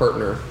your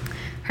partner?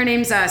 Her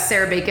name's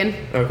Sarah Bacon.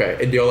 Okay.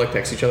 And do y'all like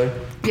text each other?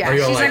 Yeah, Are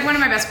y'all she's like one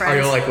of my best friends. Are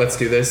y'all like, let's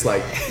do this?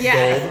 Like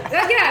Yeah,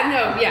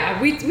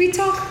 gold? We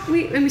talk,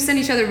 and we send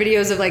each other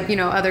videos of like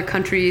other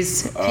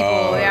countries, people.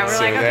 Yeah, we're So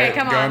like, okay, that-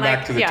 come on, Going like,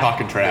 back to the yeah.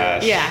 talking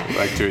trash. Yeah,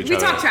 Like to each we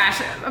other. talk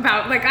trash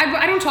about like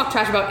I don't talk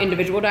trash about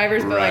individual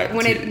divers, but Right. like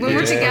when we're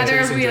Yeah. together,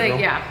 Countries in we like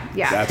general?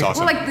 yeah. That's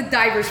awesome. Well, like the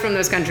divers from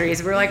those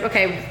countries, we're like,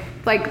 okay,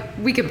 like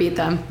we could beat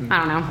them. I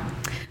don't know.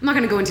 I'm not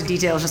gonna go into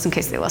details just in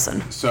case they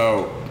listen.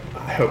 So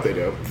I hope they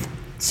do.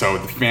 the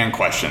fan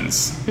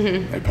questions.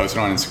 Mm-hmm. They posted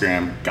on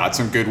Instagram. Got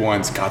some good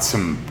ones. Got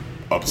some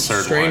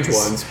absurd Strange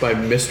ones by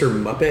Mr.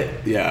 Muppet.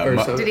 Yeah, Or Mu-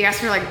 something. Did he ask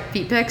for like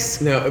feet pics?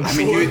 No. I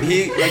mean,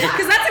 he like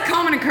Because that's a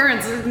common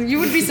occurrence. You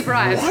would be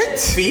surprised. What?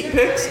 Feet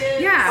pics?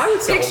 Yeah, I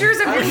would sell pictures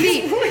them. of your I would-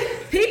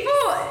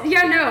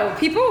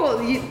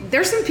 feet.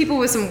 There's some people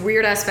with some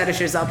weird ass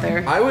fetishes out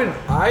there. I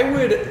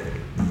would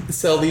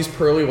sell these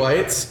pearly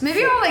whites.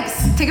 Maybe I'll like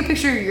take a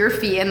picture of your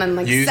feet and then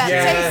like Use- say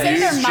yeah, they're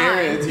use mine.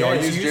 Jared's. Y'all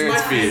Yes, use use Jared's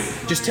my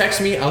feet. Just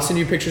text me. I'll send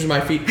you pictures of my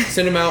feet.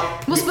 Send them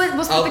out. We'll split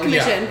the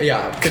commission.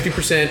 Yeah,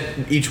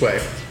 50% each way.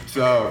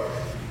 So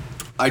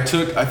I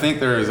think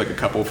there is like a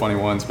couple funny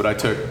ones, but I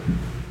took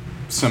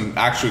some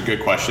actually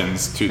good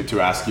questions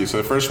to ask you. So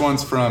the first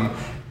one's from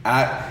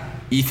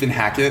 @Ethan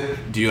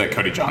Hackett. Do you like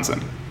Cody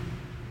Johnson?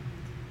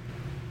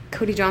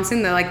 Cody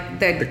Johnson, the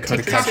country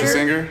TikToker.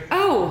 singer?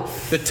 Oh,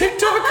 The TikToker?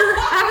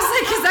 I was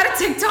like, is that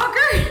a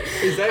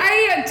TikToker? Is that-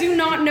 I do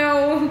not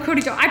know who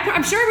Cody Johnson.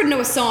 I'm sure I would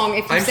know a song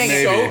if you I'm sang so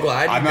it. Maybe.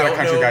 glad you I'm not a don't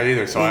country know guy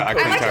either, so I who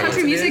couldn't I like tell you.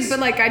 country it music, is. but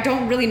like I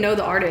don't really know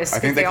the artists. I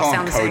think 'cause they all call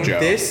sound him the same.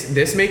 Kojo.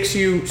 This makes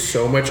you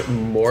so much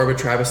more of a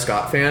Travis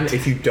Scott fan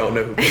if you don't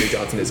know who Cody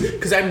Johnson is.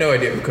 Because I have no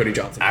idea who Cody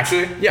Johnson is.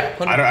 Actually? Yeah,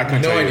 I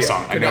couldn't no tell you idea. a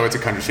song. I Could know not. it's a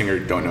country singer.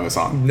 Don't know a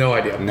song. No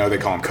idea. No, they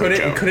call him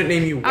Kojo. Couldn't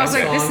name you one I was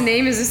like, song. this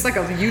name is this like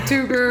a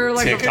YouTuber,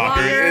 like a TikToker.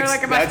 vlogger?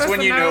 Like, am I That's supposed when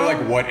to you know like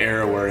what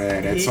era we're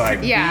in. It's like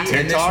Yeah. In this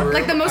TikTok. room,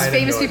 Like the I most have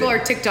famous no people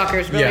idea. are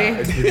TikTokers, really. Yeah,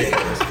 it's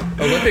ridiculous.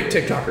 Olympic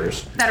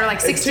TikTokers. That are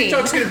like 16.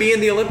 TikTok's going to be in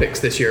the Olympics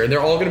this year, and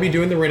they're all going to be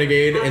doing the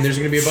Renegade, and there's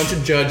going to be a bunch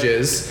of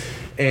judges,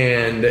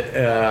 and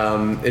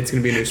it's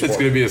going to be a new sport. It's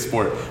going to be a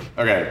sport.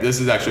 Okay, this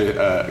is actually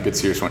a good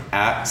serious one.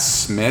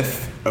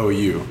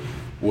 @SmithOU.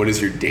 What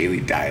is your daily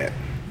diet?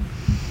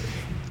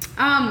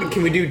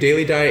 Can we do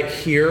daily diet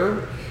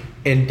here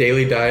and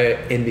daily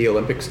diet in the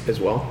Olympics as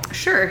well?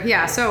 Sure,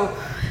 yeah. So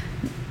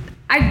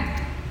I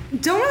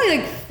don't really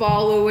like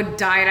follow a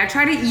diet. I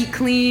try to eat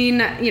clean,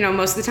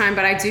 most of the time,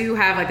 but I do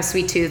have like a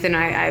sweet tooth, and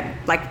I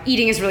like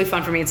eating is really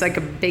fun for me. It's like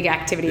a big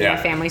activity in Yeah.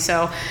 my family.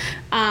 So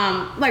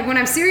like when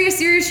I'm serious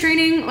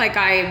training, like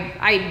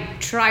I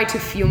try to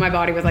fuel my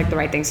body with like the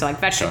right things. So like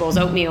vegetables,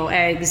 oatmeal,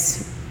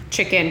 eggs,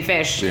 chicken,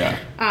 fish. Yeah.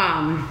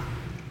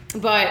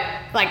 But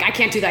like I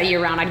can't do that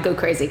year round. I'd go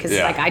crazy because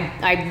Yeah. like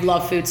I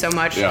love food so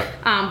much. Yeah.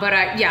 But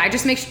I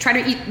just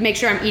try to make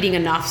sure I'm eating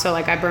enough. So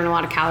like I burn a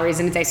lot of calories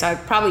in a day. So I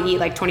probably eat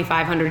like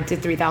 2,500 to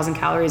 3,000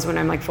 calories when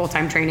I'm like full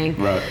time training.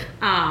 Right.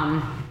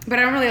 But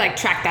I don't really like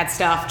track that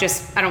stuff.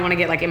 Just I don't want to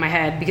get like in my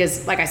head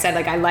because like I said,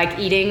 like I like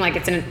eating. Like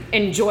it's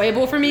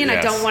enjoyable for me, and I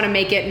Yes. don't want to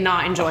make it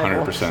not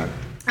enjoyable. 100%.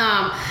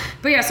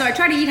 But yeah, so I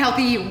try to eat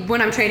healthy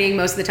when I'm training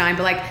most of the time.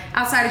 But like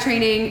outside of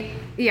training,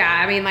 yeah,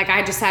 I mean, like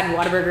I just had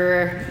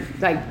Whataburger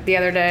like the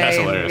other day. That's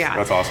hilarious. Yeah.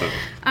 That's awesome.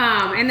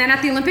 And then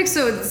at the Olympics,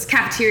 so it's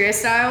cafeteria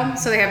style.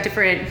 So they have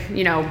different,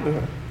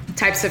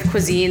 types of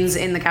cuisines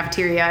in the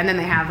cafeteria, and then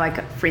they have like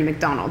free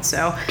McDonald's.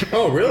 So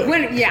Oh, really?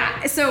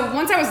 so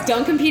once I was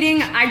done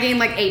competing, I gained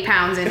like 8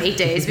 pounds in 8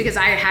 days because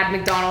I had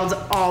McDonald's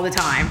all the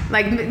time.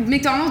 Like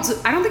McDonald's,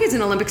 I don't think it's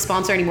an Olympic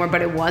sponsor anymore,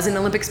 but it was an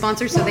Olympic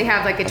sponsor. So they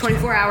have like a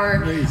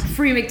 24-hour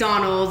free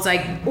McDonald's,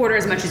 like order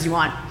as much as you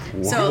want.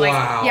 So like,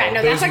 Wow. yeah,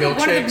 no, Those that's like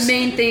one of milkshakes? the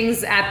main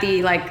things at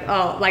the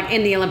like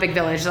in the Olympic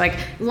Village. Like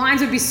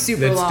lines would be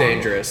super That's long.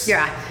 dangerous.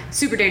 Yeah,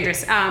 super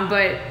dangerous.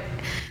 But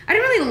I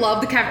didn't really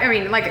love the I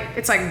mean, like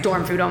it's like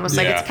dorm food almost.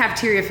 Like Yeah. it's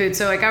cafeteria food.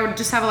 So like I would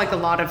just have like a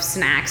lot of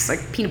snacks,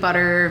 like peanut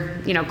butter,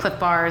 Cliff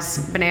Bars,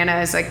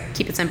 bananas. Like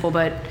keep it simple,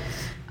 but.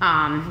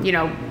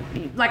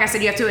 Like I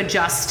said, you have to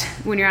adjust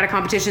when you're at a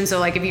competition. So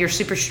like if you're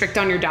super strict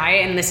on your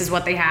diet and this is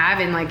what they have,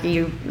 and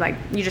you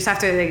just have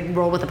to like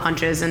roll with the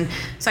punches. And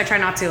so I try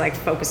not to like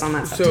focus on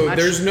that stuff too So much.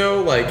 there's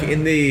no like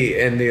in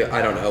the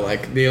I don't know,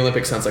 like the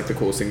Olympics sounds like the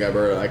coolest thing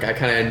ever. Like I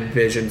kind of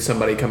envision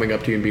somebody coming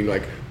up to you and being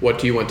like, "What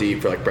do you want to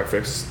eat for like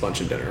breakfast, lunch,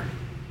 and dinner?"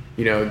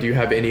 Do you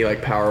have any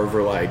like power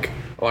over like,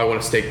 "Oh, I want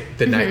a steak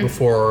the night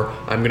before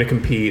I'm gonna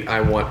compete. I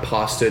want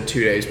pasta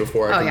 2 days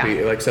before I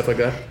compete," like stuff like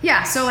that.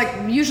 Yeah, so like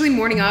usually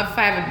morning up, if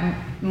I have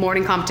a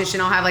morning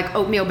competition, I'll have like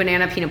oatmeal,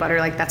 banana, peanut butter,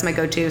 like that's my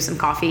go-to, some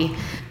coffee.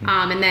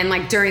 And then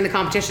like during the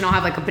competition, I'll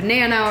have like a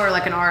banana or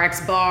like an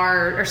RX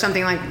bar or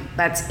something like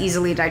that's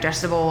easily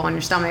digestible on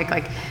your stomach.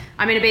 Like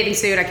I'm in a bathing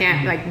suit, I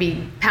can't like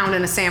be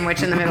pounding a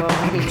sandwich in the middle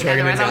of me.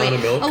 Chugging a Otherwise gallon I'll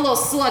of be milk. a little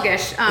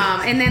sluggish.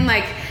 And then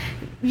like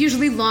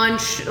usually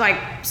lunch, like,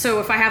 so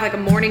if I have like a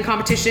morning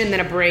competition, then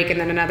a break, and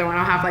then another one,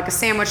 I'll have like a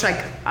sandwich. Like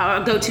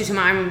a go-to to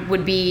mine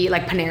would be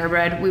like Panera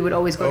Bread. We would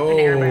always go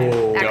to Panera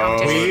Bread at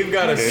competition. We've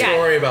got a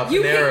story about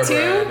you Panera pick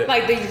two, Bread.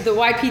 like the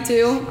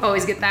YP2,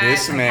 always get that.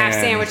 This Like, man-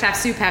 half sandwich, half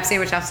soup, half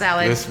sandwich, half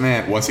salad. This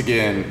man, once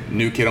again,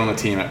 new kid on the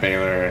team at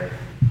Baylor,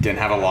 didn't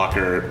have a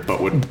locker,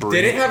 but would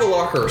bring. Didn't have a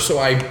locker, so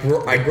I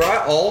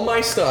brought all my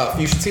stuff.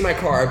 You should see my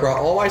car. I brought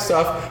all my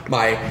stuff,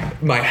 my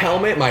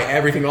helmet, my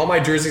everything, all my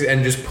jerseys,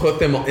 and just put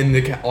them on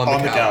the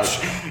couch.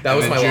 That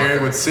was and my then Jared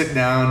locker. would sit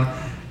down,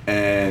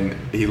 and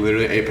he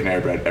literally ate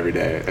Panera Bread every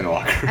day in the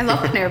locker. I love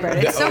Panera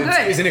Bread. It's so Oh,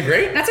 good. isn't it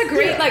great? That's a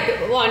great Yeah.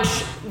 like lunch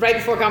right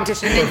before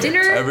competition. And then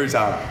dinner. Every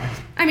time.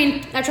 I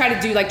mean, I try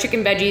to do like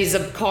chicken veggies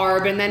of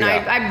carb, and then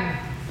Yeah.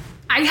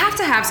 I have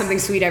to have something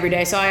sweet every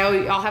day. So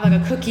I'll have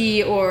like a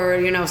cookie or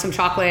some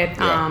chocolate.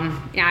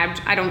 Yeah.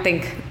 I don't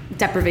think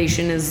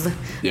deprivation is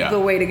Yeah. the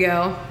way to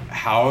go.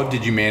 How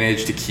did you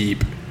manage to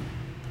keep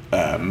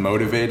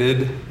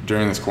motivated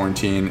during this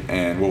quarantine,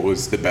 and what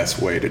was the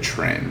best way to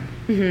train?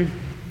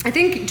 I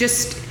think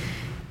just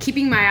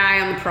keeping my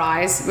eye on the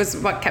prize was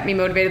what kept me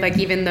motivated. Like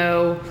even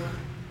though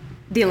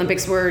the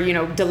Olympics were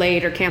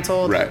delayed or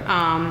canceled, Right.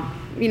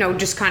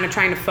 Just kind of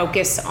trying to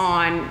focus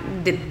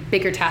on the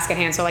bigger task at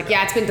hand. So like,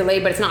 yeah, it's been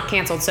delayed, but it's not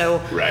canceled. So,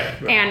 Right.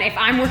 And if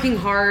I'm working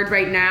hard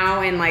right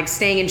now and like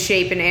staying in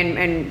shape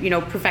and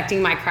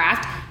perfecting my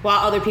craft while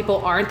other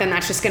people aren't, then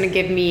that's just going to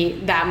give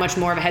me that much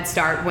more of a head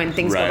start when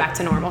things Right. go back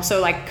to normal.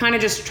 So like kind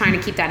of just trying to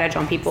keep that edge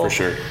on people. For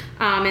sure.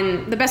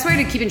 And the best way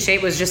to keep in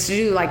shape was just to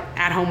do like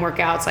at-home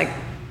workouts, like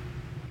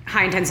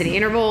high intensity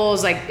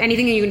intervals, like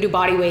anything that you can do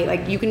body weight.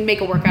 Like you can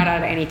make a workout out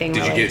of anything.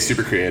 Did you really. get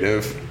super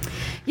creative?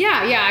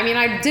 Yeah. I mean,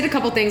 I did a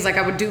couple things. Like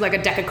I would do like a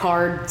deck of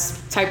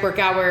cards type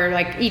workout where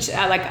like each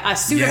like a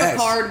suit of Yes. a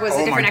card was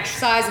Oh a different my-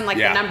 exercise, and like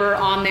Yeah. the number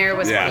on there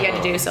was what you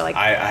had to do. So like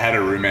I had a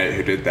roommate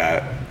who did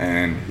that,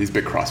 and he's a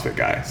big CrossFit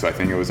guy. So I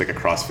think it was like a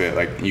CrossFit,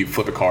 like you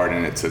flip a card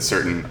and it's a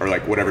certain, or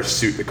like whatever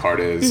suit the card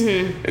is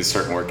a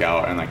certain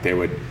workout, and like they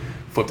would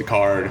flip the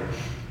card,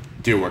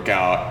 do a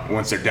workout.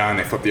 Once they're done,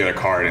 they flip the other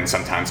card, and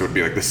sometimes it would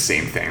be like the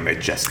same thing they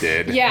just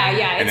did. Yeah,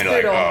 And it's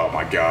they're brutal. like, oh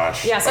my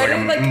gosh. Yeah, so Or I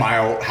like did, a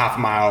like- half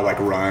mile like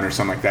run or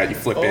something like that. You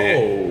flip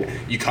it,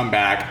 you come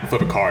back,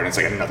 flip a card, and it's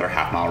like another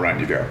half mile run.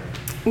 You go.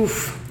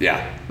 oof.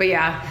 Yeah. But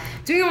yeah,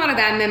 doing a lot of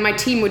that, and then my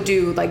team would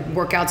do like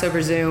workouts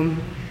over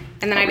Zoom.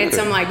 And then I did really?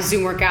 some like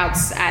Zoom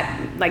workouts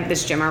at like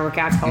this gym I work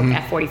at called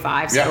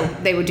F45. So Yeah.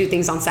 they would do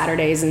things on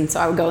Saturdays, and so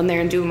I would go in there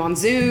and do them on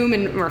Zoom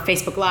or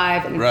Facebook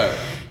Live. And, Right.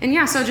 And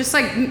yeah, so just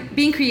like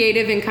being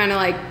creative and kind of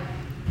like,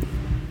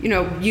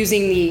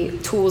 using the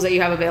tools that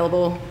you have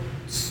available.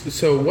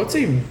 So what's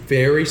a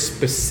very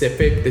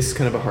specific? This is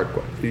kind of a hard,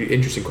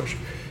 interesting question.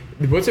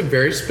 What's a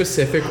very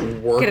specific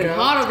workout? Getting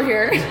hot over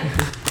here.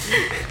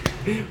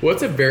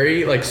 What's a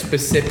very like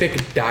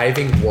specific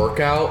diving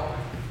workout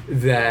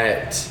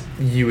that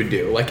you would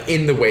do, like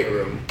in the weight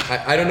room?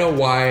 I don't know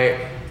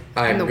why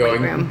I'm the weight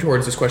going room.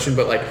 towards this question,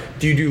 but like,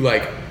 do you do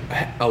like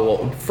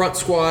front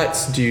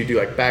squats? Do you do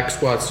like back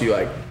squats? Do you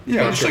like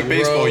Yeah, bunch just like of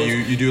baseball,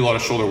 rows? you do a lot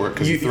of shoulder work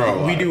because you throw a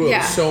lot. We do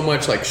Yeah. so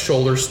much like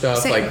shoulder stuff,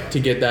 Same. like to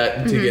get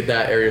that get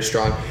that area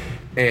strong.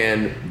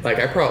 And like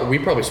we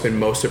probably spend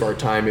most of our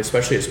time,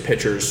 especially as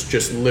pitchers,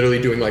 just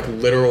literally doing like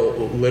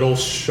little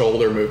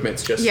shoulder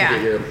movements just Yeah. to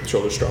get your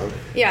shoulders strong.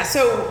 Yeah,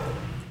 so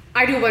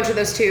I do a bunch of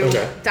those too.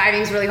 Okay.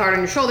 Diving's really hard on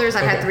your shoulders.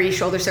 I've had Okay. 3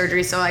 shoulder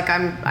surgeries, so like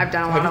I've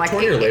done a lot Have of you like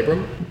torn your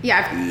labrum?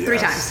 Yeah, I've 3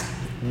 Yes. times.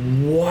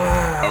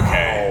 Wow.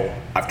 Okay,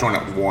 I've torn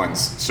it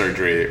once.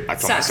 Surgery. I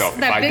told Sucks. myself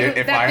if That I big, did,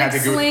 if that I had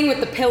big to go. sling with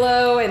the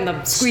pillow and the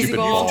squeezy Stupid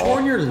ball. ball.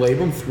 Torn your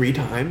labrum 3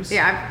 times?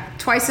 Yeah, I've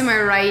twice in my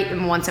right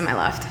and once in my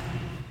left.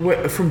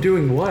 What, from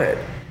doing what?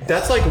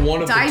 That's like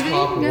one of Diving? the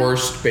top Yeah.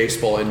 worst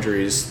baseball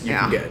injuries you Yeah.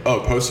 can get. Oh,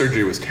 post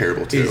surgery was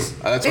terrible too. Is-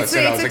 That's what I It's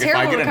said. a- I was it's like, a if I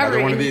terrible get another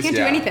recovery. one of You these, can't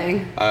do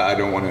anything. I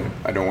don't want to.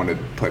 I don't want to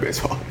play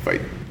baseball if I do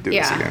this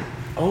Yeah. again.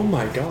 Oh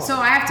my god. So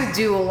I have to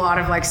do a lot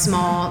of like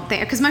small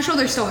things because my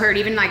shoulder still hurt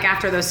even like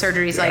after those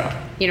surgeries. Yeah.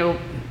 Like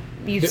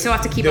you still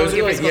have to keep up with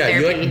your physical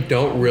therapy. You like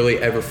don't really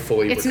ever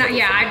fully. It's not. recover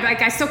Yeah, from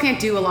it. I still can't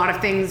do a lot of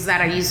things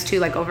that I used to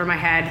like over my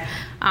head.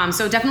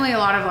 So definitely a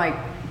lot of like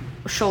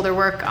shoulder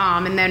work.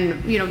 And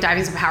then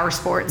diving's a power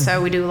sport,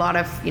 so we do a lot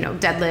of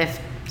deadlift,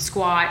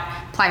 squat,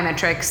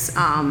 plyometrics,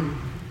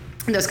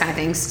 those kind of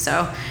things.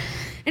 So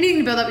anything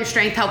to build up your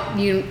strength, help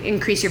you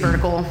increase your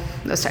vertical,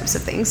 those types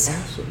of things.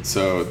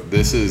 So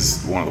this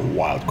is one of the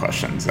wild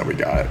questions that we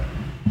got.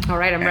 All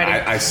right, I'm And ready.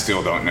 I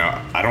still don't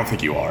know. I don't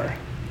think you are.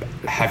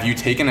 Have you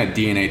taken a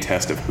DNA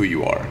test of who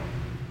you are?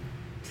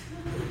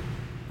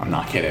 I'm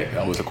not kidding.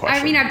 That was a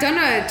question. I mean, I've done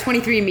a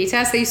 23andMe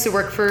test. I used to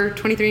work for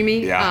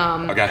 23andMe.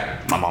 Yeah. Okay.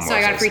 My mom. So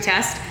I got a free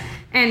test.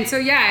 And so,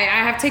 yeah,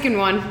 I have taken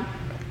one.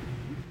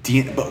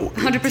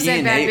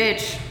 100% bad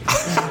bitch.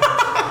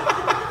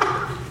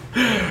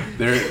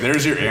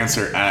 There's your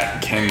answer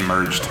at Ken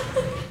Merged.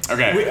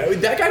 Okay.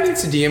 Wait, that guy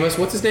needs to DM us.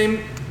 What's his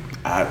name?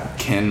 At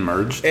Ken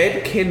Merged.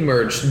 Ed Ken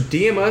Merge.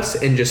 DM us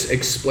and just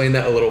explain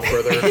that a little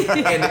further,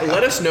 and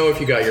let us know if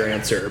you got your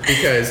answer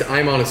because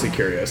I'm honestly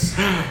curious.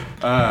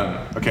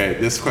 Okay.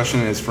 This question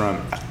is from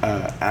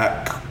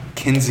at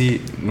Kinsey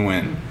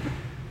Nguyen.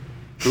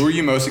 Who are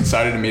you most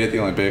excited to meet at the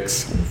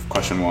Olympics?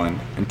 Question 1.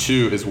 And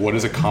 2 is what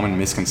is a common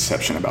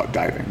misconception about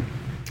diving?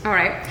 All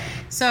right.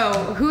 So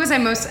who was I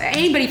most?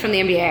 Anybody from the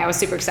NBA, I was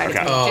super excited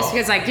Okay. to meet, just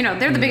because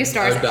they're the biggest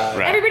stars. I'd die.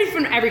 Right. Everybody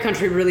from every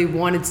country really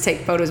wanted to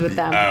take photos with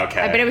them.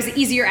 Okay. But it was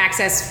easier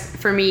access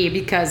for me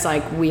because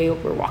we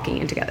were walking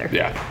in together.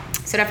 Yeah.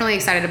 So definitely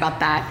excited about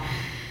that.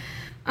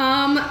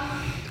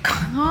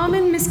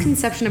 Common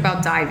misconception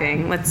about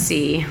diving. Let's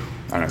see.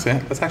 I don't know.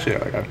 That's actually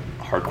like a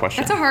hard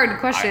question. That's a hard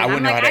question. I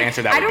wouldn't know how to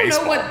answer that I with don't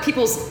baseball. know what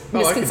people's I could do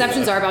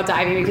misconceptions that. are about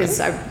diving because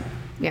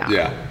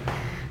Yeah.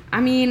 I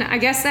mean, I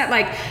guess that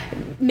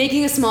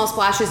making a small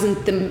splash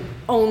isn't the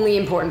only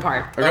important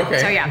part. Okay.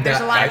 So yeah, there's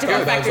a lot of That-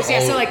 different that was factors. Yeah.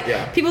 So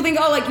all- people think,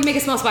 you make a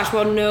small splash.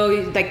 Well,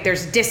 no,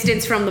 there's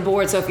distance from the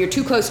board. So if you're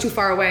too close, too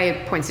far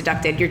away, points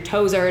deducted. Your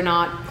toes are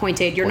not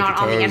pointed. You're Point not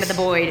your on the end of toes.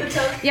 the void.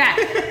 Yeah.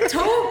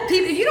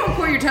 If you don't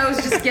point your toes,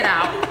 just get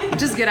out.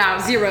 Just get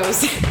out.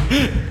 Zeros.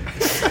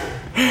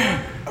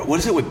 What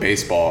is it with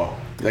baseball?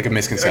 Like a A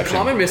misconception.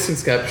 common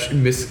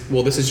misconception.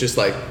 Well, this is just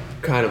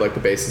kind of like the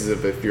basis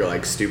of if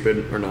you're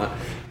stupid or not.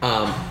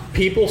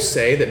 People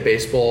say that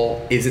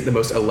baseball isn't the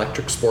most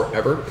electric sport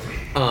ever.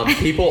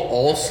 People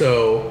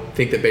also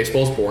think that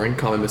baseball is boring.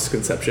 Common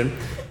misconception.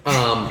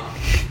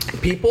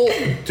 People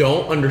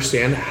don't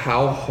understand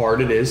how hard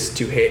it is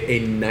to hit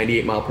a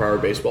 98-mile-per-hour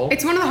baseball.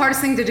 It's one of the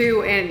hardest things to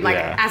do in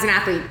Yeah. as an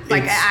athlete.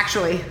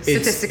 Actually,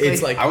 statistically.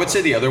 It's like I would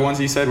say the other ones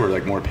you said were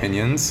more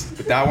opinions,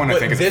 but that one I But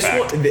think is a this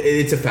fact. one,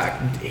 it's a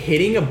fact.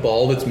 Hitting a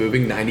ball that's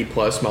moving 90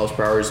 plus miles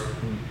per hour is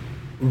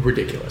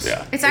ridiculous.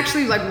 Yeah. It's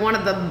actually one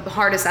of the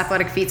hardest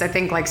athletic feats, I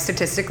think,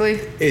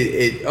 statistically.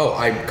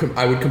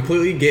 I would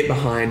completely get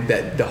behind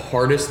that. The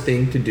hardest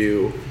thing to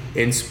do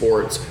in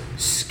sports,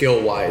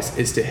 skill wise,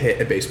 is to hit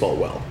a baseball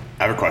well.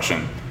 I have a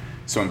question.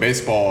 So in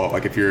baseball,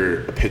 if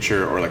you're a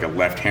pitcher or a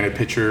left-handed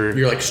pitcher,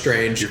 You're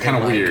strange. you're kind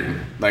of and, weird.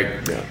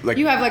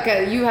 You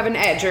have you have an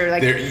edge or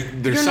There's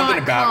you're something not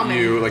about common.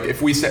 you.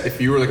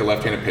 If you were a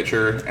left-handed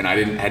pitcher and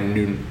I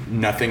knew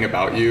nothing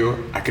about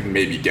you, I could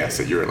maybe guess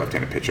that you're a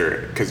left-handed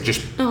pitcher because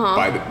just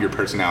by your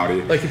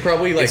personality. you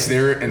probably it's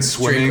there and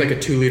swimming. drink a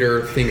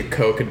 2-liter thing of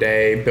Coke a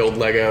day, build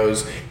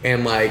Legos,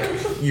 and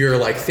your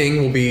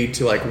thing will be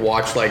to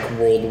watch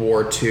World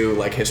War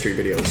II history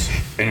videos.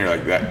 And you're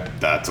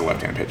that's a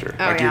left-handed pitcher.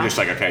 Oh, You're yeah.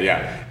 just okay,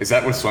 yeah. Is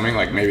that with swimming?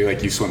 Maybe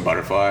you swim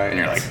butterfly and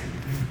you're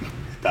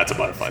that's a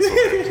butterfly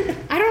swimmer.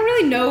 I don't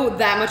really know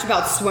that much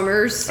about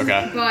swimmers.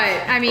 Okay.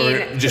 But I mean,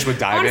 Or just with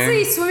diving?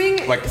 honestly, swimming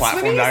Platform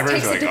swimming divers?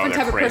 takes You're a different they're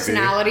type of crazy.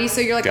 personality.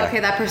 So you're Okay. okay,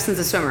 that person's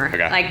a swimmer.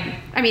 Okay.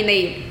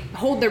 They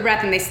hold their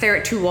breath and they stare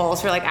at 2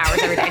 walls for hours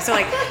every day. So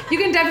you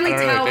can definitely I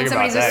don't really tell when think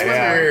somebody's about a that, swimmer.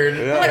 yeah. Weird.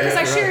 Yeah, Well, because yeah,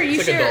 I right. share, you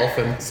It's like a share.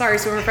 dolphin. Sorry,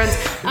 swimmer friends.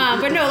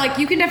 But no,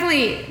 you can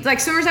definitely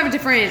swimmers have a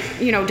different,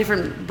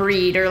 different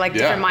breed or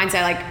different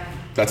mindset.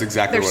 That's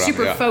exactly They're what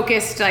super I'm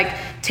focused,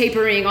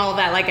 tapering, all of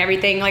that,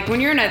 everything.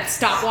 When you're in a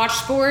stopwatch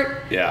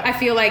sport, Yeah. I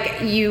feel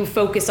you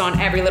focus on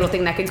every little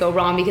thing that could go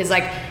wrong because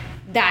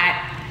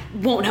that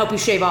won't help you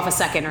shave off a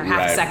second or half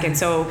Right. a second.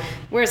 So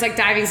whereas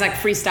diving's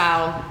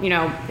freestyle,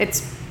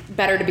 it's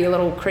better to be a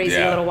little crazy,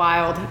 Yeah. a little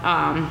wild.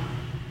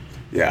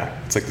 Yeah,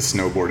 it's the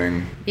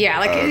snowboarding.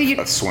 Yeah,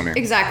 of swimming.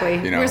 Exactly.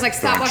 Whereas throwing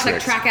stopwatch,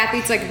 tricks. track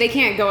athletes, they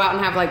can't go out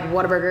and have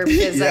Whataburger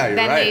because Yeah, you're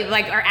then right.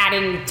 they are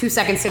adding 2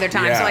 seconds to their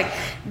time. Yeah. So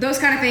those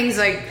kind of things,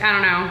 I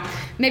don't know.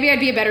 Maybe I'd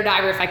be a better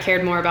diver if I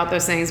cared more about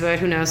those things, but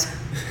who knows?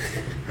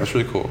 That's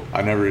really cool.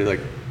 I never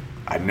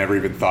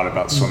even thought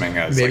about swimming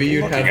as Maybe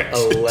you'd looking have at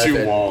 11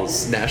 2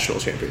 walls. national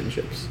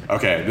championships.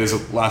 Okay, this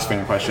is the last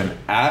fan question.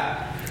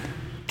 At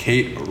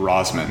Kate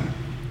Rosman,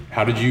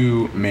 how did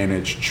you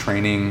manage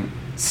training,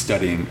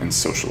 studying, and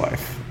social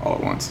life all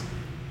at once?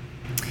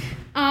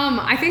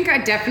 I think I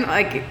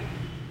definitely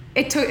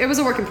it was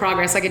a work in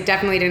progress. It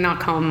definitely did not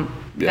come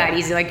that Yeah.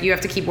 easy. You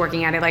have to keep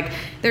working at it.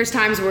 There's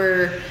times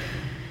where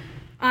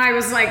I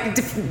was like,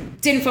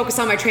 didn't focus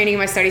on my training and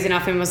my studies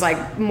enough, and was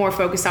like more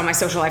focused on my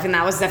social life. And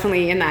that was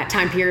definitely in that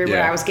time period where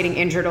Yeah. I was getting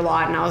injured a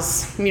lot, and I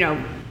was,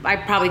 I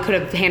probably could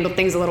have handled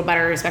things a little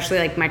better, especially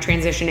like my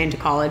transition into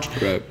college.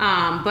 Right.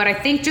 But I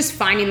think just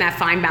finding that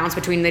fine balance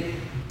between the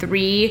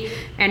three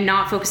and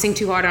not focusing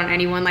too hard on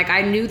anyone. Like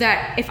I knew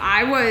that if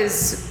I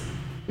was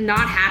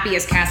not happy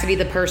as Cassidy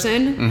the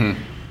person,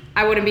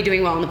 I wouldn't be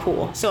doing well in the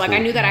pool. So like I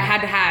knew that I had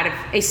to have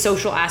a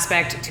social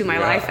aspect to my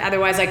life.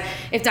 Otherwise, like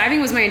if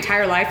diving was my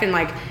entire life and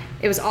like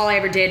it was all I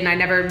ever did and I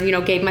never,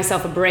 gave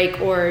myself a break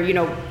or,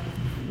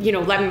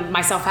 letting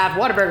myself have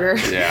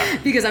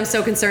Whataburger because I'm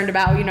so concerned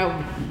about,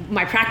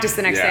 my practice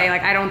the next day.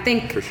 Like I don't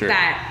think For sure.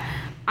 that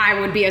I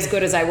would be as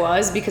good as I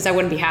was because I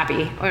wouldn't be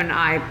happy. And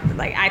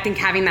I think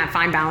having that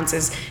fine balance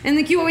is, and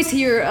like you always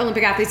hear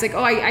Olympic athletes like,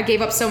 oh, I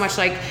gave up so much,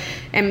 like,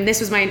 and this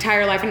was my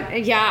entire life.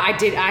 And yeah,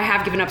 I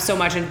have given up so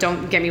much, and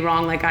don't get me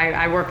wrong, like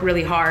I work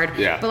really hard.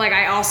 Yeah. But like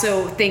I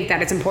also think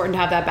that it's important to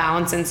have that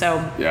balance. And so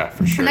Yeah,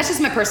 for sure. and that's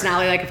just my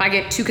personality. Like if I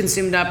get too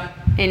consumed up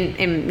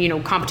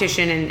in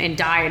competition and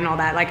diet and all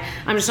that, like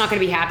I'm just not going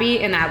to be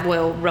happy, and that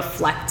will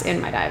reflect in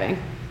my diving.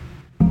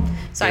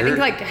 So I think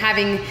like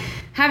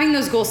having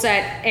those goals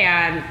set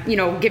and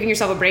giving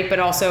yourself a break, but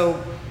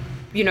also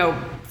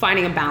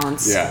finding a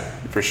balance. Yeah,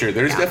 for sure.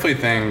 There's Yeah. definitely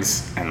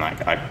things, and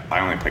like I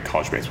only played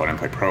college baseball, I didn't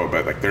play pro,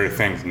 but like there are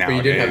things But nowadays.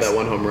 you did have that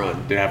one home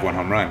run. Did have one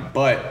home run,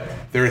 but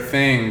there are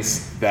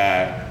things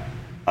that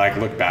I like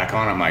look back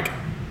on. I'm like,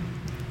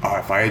 oh,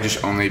 if I had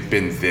just only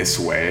been this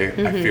way,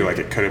 I feel like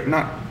it could have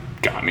not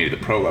got me to the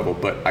pro level,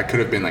 but I could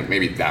have been like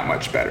maybe that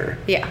much better.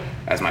 Yeah.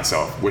 As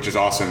myself, which is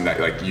awesome that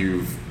like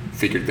you've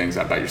figured things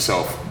out about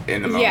yourself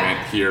in the moment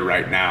Yeah. here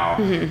right now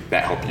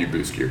that help you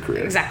boost your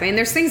career. Exactly. And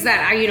there's things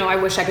that I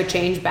wish I could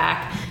change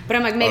back, but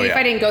I'm like, maybe if yeah.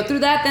 I didn't go through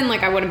that, then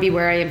like I wouldn't be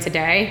where I am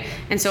today.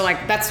 And so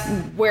like that's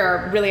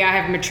where really I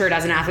have matured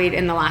as an athlete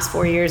in the last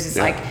 4 years. It's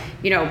Yeah. like,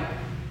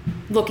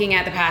 looking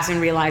at the past and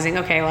realizing,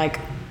 okay, like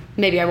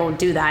maybe I won't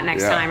do that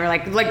next Yeah. time, or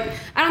like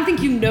I don't think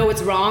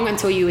it's wrong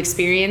until you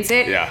experience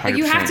it. Yeah, Like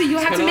you have 100%. to It's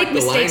make kinda like The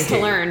mistakes to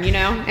Lion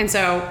learn, And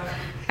so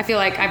I feel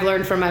like I've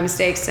learned from my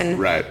mistakes, and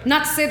Right.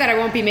 not to say that I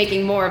won't be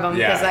making more of them,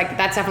 Yeah. because like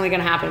that's definitely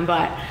going to happen,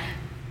 but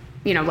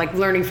like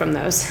learning from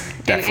those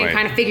and Definitely.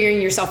 kind of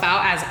figuring yourself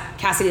out as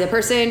Cassidy the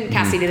person,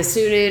 Cassidy the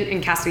student,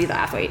 and Cassidy the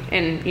athlete,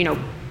 and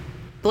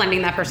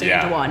blending that person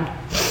Yeah. into one.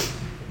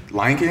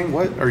 Lion King?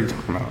 What are you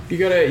talking about?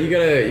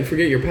 You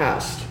forget your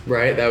past,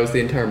 right? That was the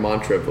entire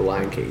mantra of the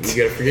Lion King.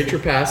 You gotta forget your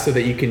past so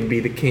that you can be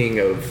the king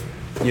of,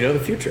 the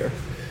future.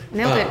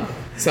 Nailed it.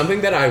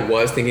 Something that I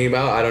was thinking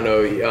about, I don't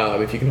know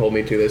if you can hold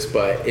me to this,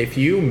 but if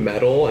you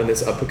medal in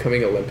this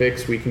upcoming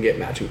Olympics, we can get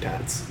matching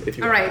tats. If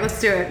you All want. right, let's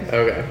do it.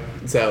 Okay.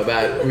 So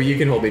that you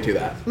can hold me to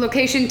that.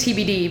 Location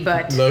TBD,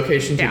 but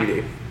Location Yeah.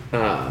 TBD.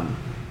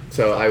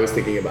 So I was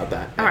thinking about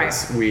that All right.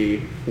 as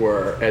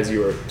you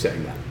were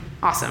saying that.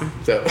 awesome.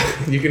 So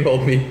you can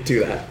hold me to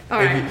that. All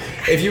if right.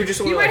 You, if you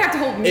just want You might have to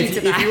hold me if, to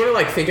if that. you want to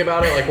like think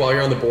about it like while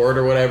you're on the board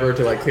or whatever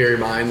to like clear your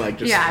mind, like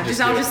just I'll do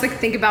just it. like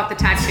think about the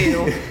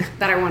tattoo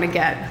that I want to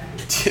get.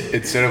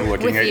 Instead of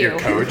looking With at your you.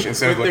 coach,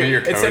 instead of looking at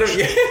your coach. Instead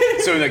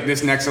of- So like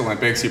this next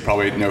Olympics, you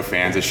probably no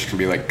fans. It's just gonna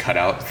be like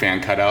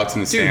fan cutouts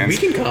in the Dude,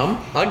 stands. we can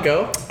come. I'd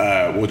go.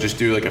 We'll just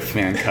do like a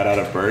fan cutout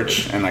of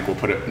Birch, and like we'll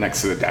put it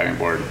next to the diving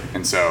board,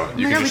 and so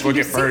you my can God, just we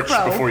look can at do Birch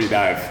synchro. before you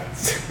dive.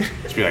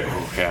 Just be like,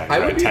 oh yeah, I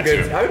you got would a be a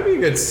tattoo. good. I would be a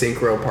good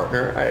synchro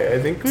partner. I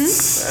think. Hmm? I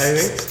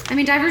think. I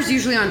mean, divers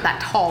usually aren't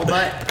that tall,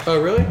 but Oh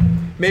really?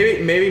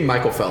 Maybe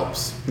Michael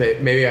Phelps.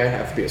 Maybe I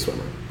have to be a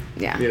swimmer.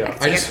 yeah. You know,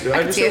 I can see it. I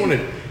can just see don't it.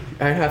 want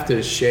to. I'd have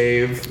to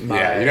shave my.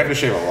 Yeah, you'd have to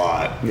shave a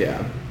lot. Yeah.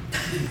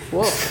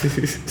 Whoa.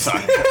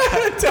 Sorry.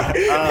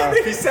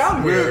 You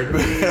sound weird.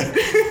 All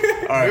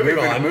right,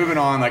 Moving on. moving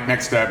on. Like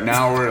next step.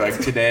 Now we're like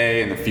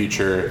today and the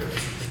future.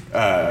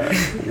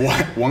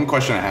 One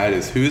question I had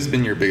is, who's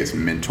been your biggest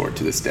mentor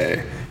to this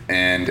day?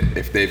 And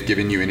if they've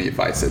given you any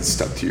advice that's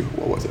stuck to you,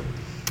 what was it?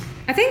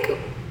 I think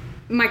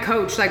my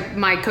coach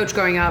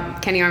growing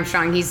up, Kenny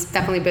Armstrong, he's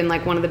definitely been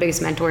like one of the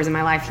biggest mentors in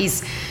my life.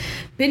 He's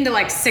been to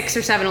like 6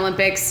 or 7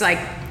 Olympics, like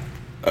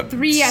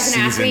 3 as an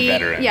seasoned athlete.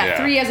 veteran, Yeah, yeah.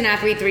 3 as an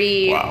athlete,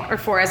 3 Wow. or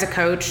 4 as a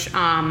coach.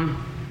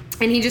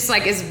 And he just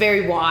like is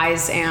very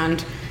wise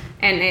and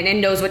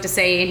knows what to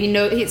say.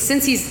 And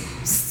since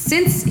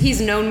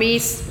he's known me,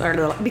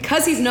 or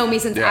because he's known me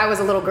since Yeah. I was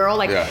a little girl,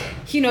 like Yeah.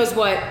 he knows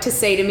what to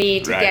say to me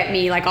to Right. get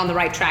me like on the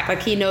right track.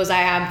 Like he knows I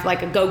have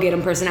like a go get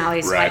 'em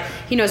personality. So Right. like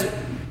he knows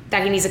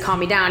that he needs to calm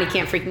me down. He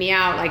can't freak me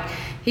out. Like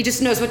he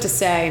just knows what to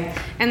say.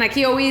 And like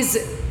he always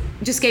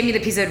just gave me the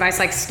piece of advice,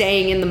 like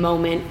staying in the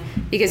moment,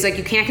 because like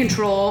you can't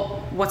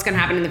control what's going to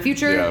happen in the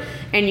future, Yeah.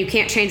 and you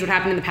can't change what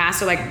happened in the past.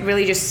 So like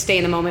really just stay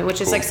in the moment, which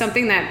is like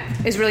something that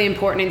is really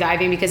important in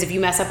diving, because if you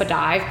mess up a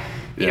dive,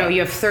 you know, Yeah. you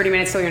have 30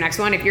 minutes till your next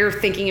one. If you're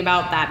thinking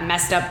about that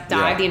messed up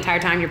dive Yeah. the entire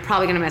time, you're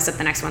probably going to mess up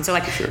the next one. So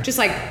like just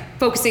like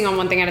focusing on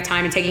one thing at a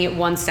time and taking it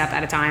one step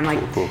at a time. Like,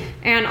 Cool.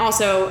 And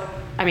also,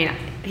 I mean,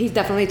 he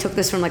definitely took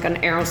this from like an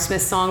Aerosmith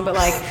song, but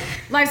like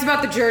life's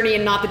about the journey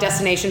and not the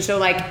destination. So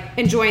like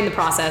enjoying the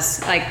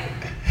process, like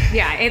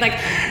Yeah,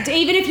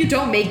 even if you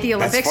don't make the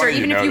Olympics, or funny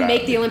even you if know you that.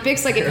 make the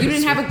Olympics, like if you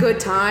didn't have a good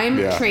time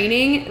Yeah.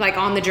 training, like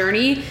on the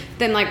journey,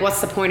 then like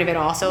what's the point of it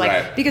all? So like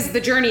Right. because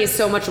the journey is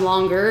so much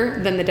longer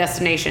than the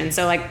destination.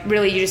 So like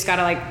really, you just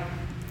gotta like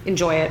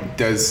enjoy it.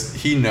 Does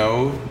he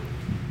know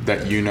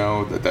that you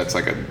know that that's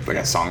like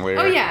a song lyric?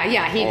 Oh yeah,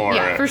 Or-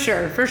 yeah, for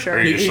sure.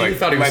 Or you're just He like,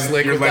 thought he was let-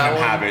 slick you're with letting that him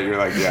one? have it. You're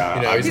like, yeah.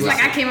 You know, I'm he's just- He's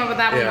like, I came up with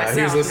that one myself.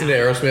 he was listening to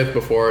Aerosmith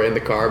before in the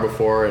car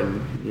before,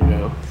 and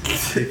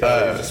he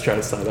thought he was just trying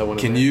to slide that one.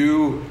 Can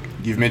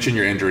you've mentioned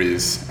your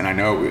injuries, and I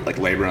know like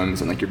labrums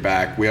and like your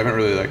back. We haven't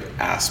really like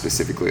asked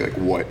specifically like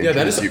what injuries Yeah,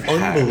 that is you've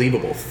had.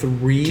 unbelievable.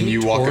 3 Can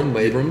you walk torn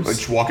labrums.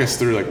 Just walk us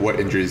through like what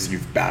injuries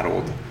you've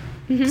battled?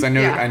 Because I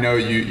know Yeah. I know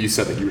you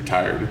said that you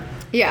retired,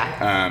 Yeah.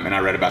 and I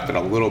read about that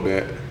a little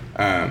bit.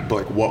 But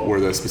like, what were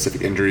those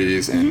specific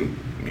injuries, and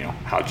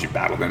how did you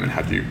battle them, and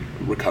how did you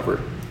recover?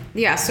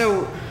 Yeah,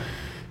 so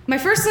my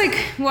first I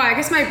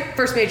guess my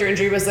first major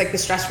injury was like the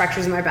stress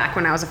fractures in my back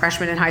when I was a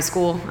freshman in high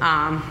school.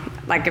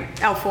 Like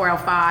L4,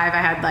 L5, I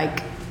had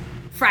like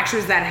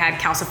fractures that had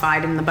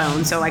calcified in the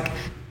bone. So like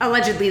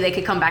allegedly they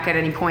could come back at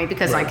any point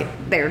because Right. like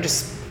they're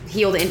just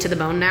healed into the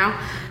bone now.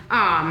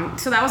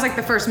 So that was like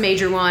the first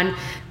major one,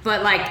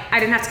 but like I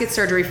didn't have to get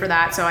surgery for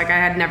that. So like I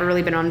had never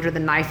really been under the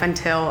knife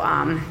until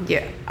I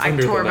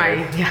Under the tore my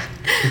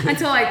knife.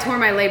 until I tore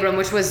my labrum,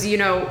 which was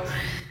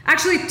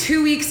actually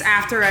 2 weeks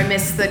after I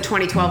missed the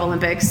 2012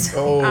 Olympics.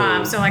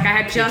 Oh. So like I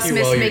had just you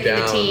missed while you're making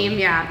the down. team,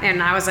 yeah,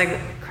 and I was like,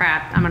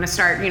 crap, I'm gonna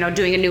start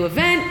doing a new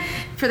event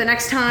for the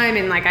next time,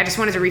 and like I just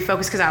wanted to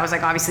refocus because I was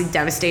like obviously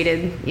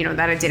devastated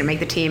that I didn't make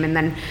the team. And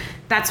then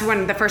that's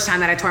when the first time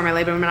that I tore my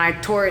labrum, and I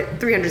tore it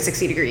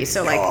 360 degrees,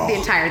 so like the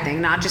entire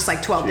thing, not just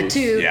like 12 to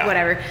 2, Yeah.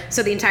 whatever,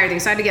 so the entire thing.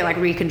 So I had to get like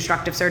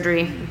reconstructive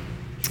surgery.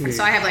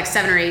 So I have like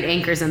 7 or 8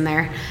 anchors in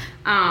there,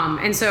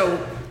 and so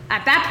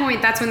at that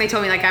point, that's when they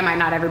told me like I might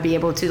not ever be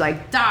able to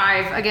like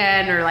dive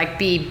again or like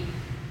be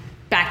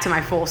back to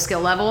my full skill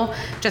level,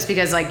 just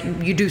because like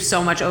you do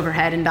so much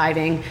overhead and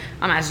diving.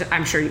 As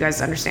I'm sure you guys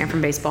understand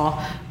from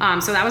baseball.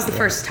 So that was the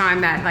first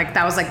time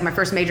that was like my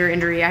first major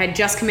injury. I had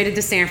just committed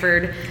to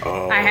Stanford.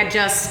 I had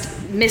just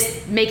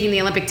missed making the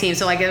Olympic team.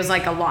 So like it was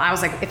like a lot. I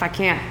was like, if I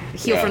can't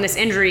heal Yeah. from this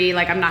injury,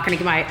 like I'm not going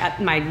to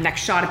get my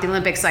next shot at the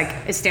Olympics. Like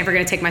is Stanford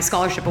going to take my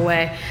scholarship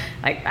away?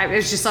 Like it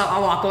was just a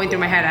lot going through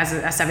my head as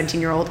a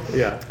 17-year-old.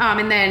 Yeah.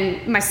 And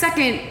then my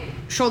second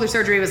shoulder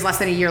surgery was less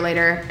than a year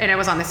later, and it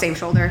was on the same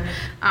shoulder.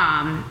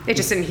 It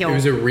just didn't heal. It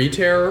was a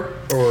re-tear,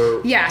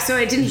 or Yeah, so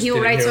it didn't heal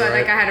didn't right. heal So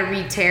right? like I had a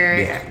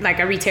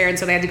re-tear, and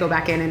so they had to go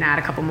back in and add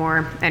a couple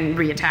more and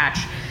reattach.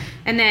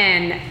 And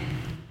then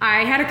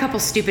I had a couple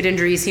stupid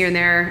injuries here and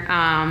there.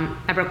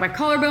 I broke my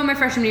collarbone my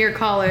freshman year of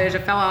college. I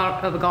fell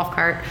out of a golf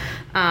cart.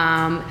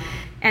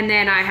 And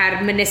then I had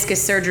meniscus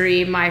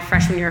surgery my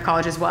freshman year of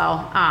college as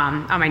well,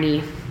 on my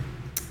knee.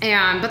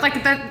 But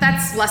like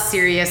that's less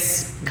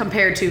serious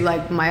compared to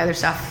like my other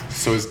stuff.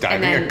 So is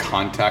diving then- a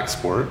contact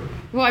sport?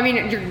 Well, I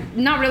mean, you're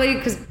not really,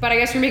 but I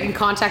guess you're making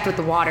contact with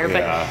the water.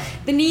 Yeah.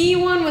 But the knee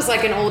one was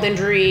like an old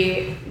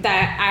injury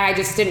that I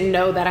just didn't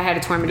know that I had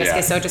a torn meniscus,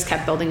 Yeah. so it just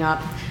kept building up.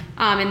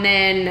 And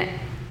then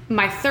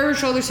my third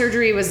shoulder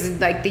surgery was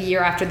like the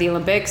year after the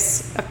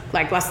Olympics,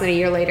 like less than a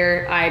year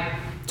later. I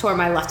tore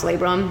my left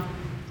labrum,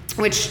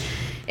 which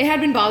it had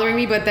been bothering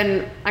me, but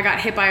then I got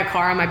hit by a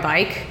car on my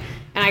bike.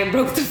 And I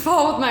broke the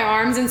fall with my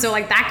arms, and so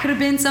like that could have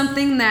been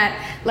something that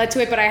led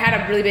to it. But I had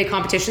a really big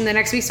competition the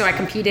next week, so I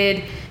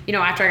competed.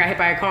 After I got hit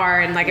by a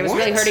car, and like it was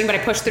really What? hurting, but I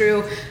pushed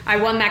through. I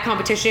won that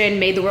competition,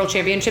 made the world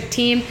championship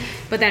team,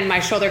 but then my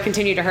shoulder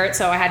continued to hurt,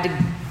 so I had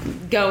to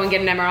go and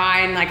get an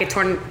MRI, and like it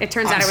turns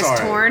out it was sorry.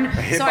 torn,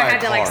 Hit so by I a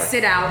had to like car.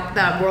 sit out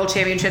the world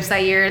championships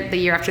that year, the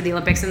year after the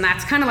Olympics, and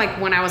that's kind of like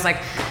when I was like,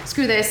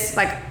 screw this,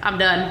 like I'm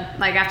done.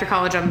 Like after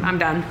college, I'm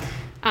done.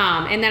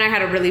 And then I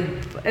had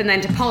and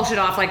then to polish it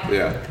off, like.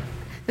 Yeah.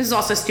 This is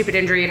also a stupid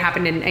injury. It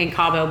happened in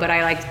Cabo, but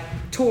I like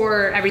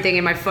tore everything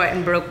in my foot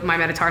and broke my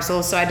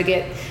metatarsals, so I had to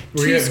get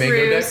Were 2 you at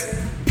Mango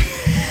screws.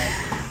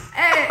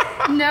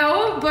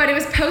 No, but it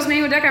was post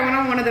Mango Deck. I went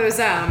on one of those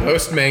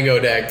post Mango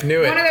Deck.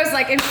 Knew one of it. those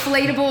like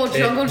inflatable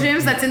jungle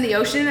gyms that's in the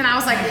ocean, and I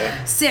was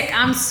like, sick.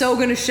 I'm so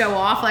gonna show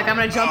off. Like I'm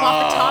gonna jump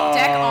off the top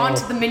deck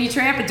onto the mini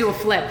tramp and do a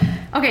flip.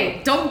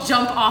 Okay, don't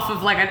jump off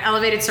of like an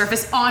elevated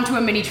surface onto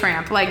a mini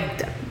tramp. Like.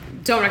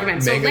 Don't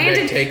recommend. So Mango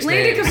Deck takes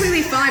landed names.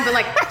 completely fine, but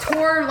like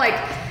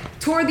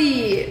tore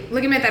the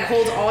ligament that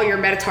holds all your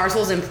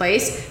metatarsals in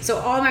place. So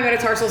all my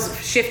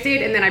metatarsals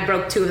shifted, and then I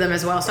broke 2 of them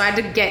as well. So I had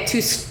to get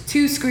two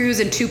screws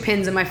and 2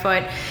 pins in my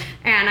foot,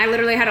 and I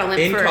literally had a limp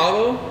In for.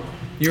 Cabo?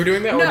 You were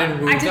doing that? No, or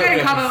didn't I did that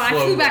in Cabo. I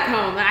Float? flew back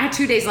home. I had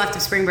 2 days left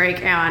of spring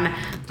break, and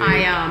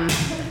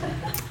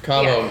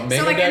Cabo, yeah. Mango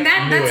So like, Deck,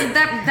 and knew it.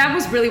 that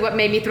was really what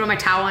made me throw my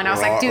towel in. I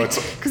was Well, like, dude,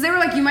 let's because they were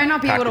like, you might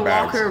not be pack able to the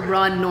walk bags. or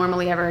run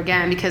normally ever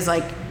again because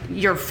like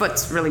your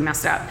foot's really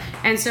messed up.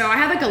 And so I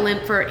had like a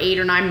limp for 8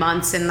 or 9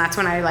 months, and that's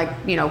when I like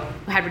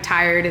had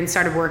retired and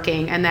started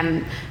working. And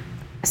then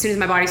as soon as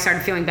my body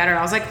started feeling better,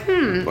 I was like,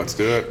 Let's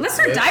do it. let's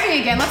start diving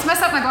again. Let's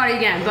mess up my body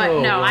again. But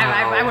Oh, no,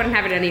 wow. I wouldn't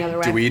have it any other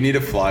way. Do we need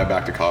to fly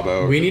back to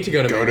Cabo? We need to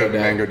go to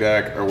Mango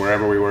Deck or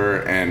wherever we were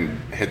and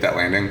hit that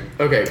landing.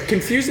 Okay,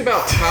 confused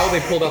about how they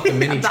pulled out the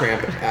mini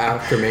tramp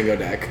after Mango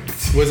Deck.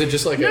 Was it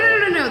just like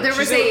No. There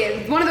was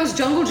one of those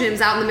jungle gyms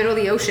out in the middle of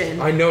the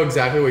ocean. I know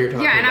exactly what you're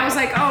talking about. Yeah, and I was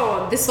like,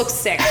 oh, this looks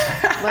sick.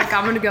 Like,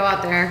 I'm gonna go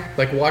out there.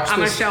 like watch I'm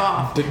gonna this show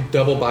off.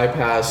 double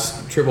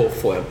bypass triple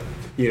flip,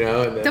 you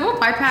know? And then, Double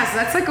bypass,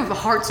 that's like a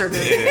heart surgery.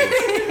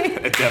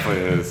 It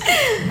definitely is.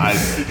 I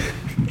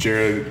think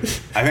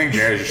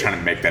Jared's just trying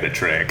to make that a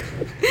trick.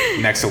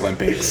 Next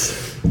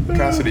Olympics,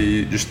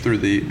 Cassidy just threw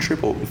the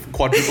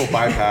quadruple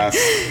bypass,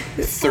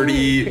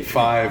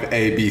 35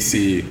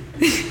 ABC.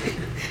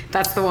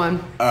 That's the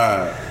one.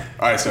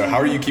 All right, so how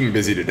are you keeping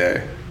busy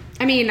today?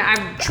 I mean,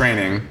 I'm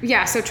Training.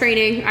 so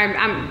training.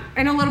 I'm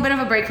in a little bit of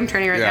a break from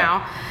training right Yeah.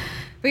 now.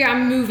 But yeah,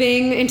 I'm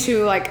moving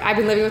into I've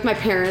been living with my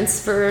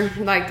parents for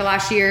the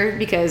last year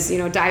because,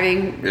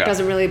 diving Yeah.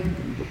 doesn't really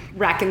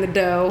rack in the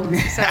dough.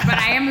 So, but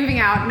I am moving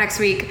out next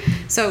week.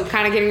 So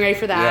kind of getting ready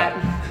for that.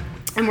 Yeah.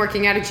 I'm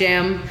working at a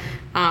gym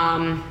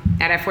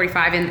at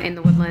F45 in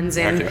the Woodlands.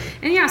 And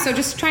yeah, so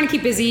just trying to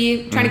keep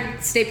busy, trying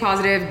to stay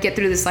positive, get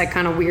through this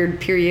kind of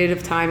weird period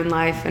of time in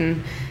life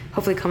and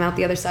hopefully come out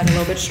the other side a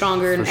little bit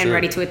stronger and sure.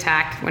 ready to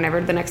attack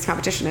whenever the next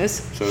competition is.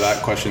 So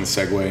that question's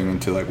segueing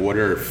into what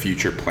are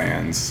future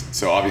plans?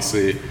 So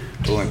obviously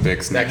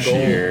Olympics That next goal.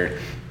 year,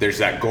 there's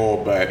that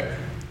goal, but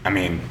I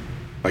mean,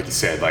 like you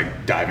said,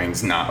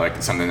 diving's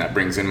not something that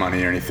brings in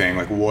money or anything.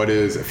 What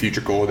is a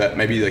future goal that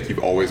maybe you've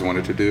always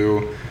wanted to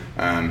do?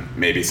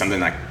 Maybe something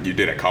like you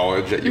did at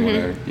college that you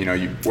want to,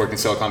 you worked in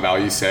Silicon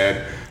Valley, you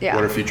said. Yeah.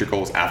 What are future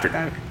goals after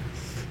diving?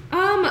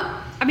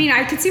 I mean,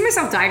 I could see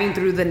myself diving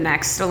through the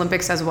next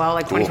Olympics as well,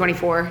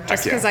 2024,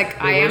 just yeah. because I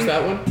where's am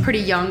that one? pretty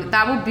young.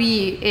 That will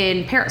be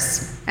in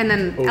Paris, and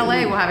then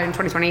LA will have it in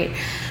 2028.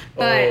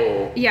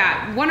 But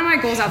yeah, one of my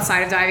goals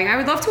outside of diving, I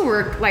would love to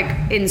work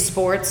in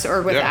sports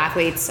or with Yeah.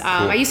 athletes. Cool.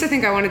 I used to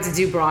think I wanted to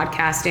do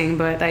broadcasting,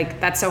 but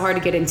that's so hard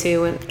to get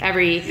into. And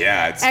every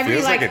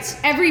feels like it's-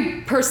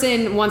 every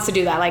person wants to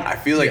do that. I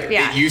feel like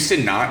Yeah. it used to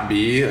not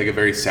be a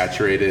very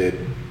saturated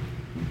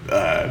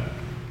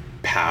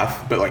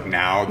path, but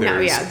now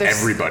there's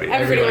everybody. Everybody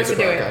Everybody's wants a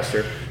to do it.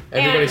 broadcaster.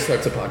 Everybody And-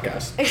 starts a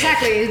podcast.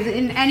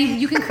 Exactly.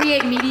 You can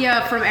create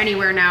media from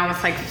anywhere now with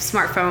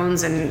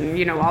smartphones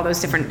and all those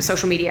different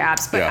social media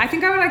apps. But Yeah. I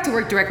think I would like to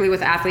work directly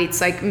with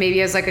athletes,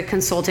 maybe as a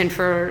consultant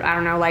for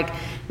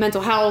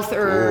mental health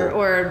or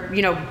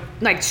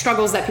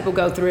struggles that people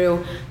go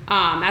through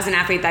as an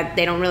athlete that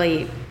they don't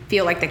really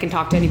feel like they can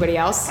talk to anybody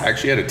else. I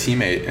actually had a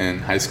teammate in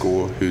high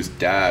school whose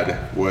dad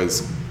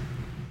was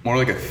more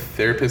like a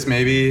therapist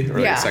maybe, or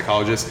Yeah. a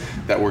psychologist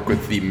that worked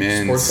with the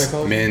Sports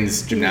psychologist?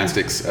 men's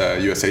gymnastics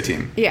USA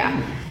team.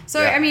 Yeah.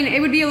 So, Yeah. I mean, it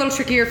would be a little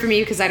trickier for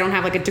me because I don't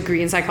have a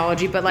degree in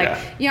psychology, but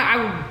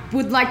I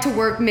would like to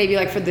work maybe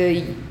for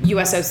the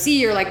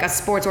USOC or a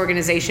sports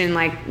organization,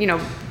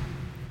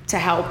 to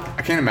help.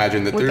 I can't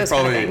imagine that With there's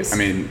those kind of probably, things. I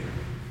mean,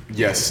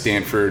 yes,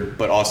 Stanford,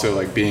 but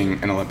also being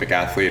an Olympic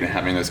athlete and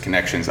having those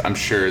connections, I'm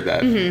sure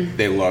that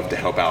they love to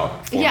help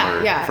out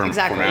former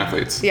exactly.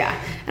 athletes. Yeah.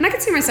 And I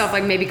could see myself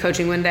maybe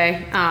coaching one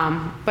day,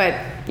 but,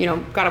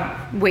 gotta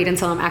wait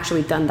until I'm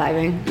actually done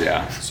diving.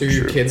 Yeah. So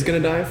your true. kid's gonna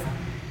dive?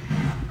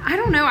 I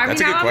don't know.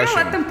 That's a good I'm gonna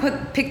question. let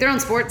them pick their own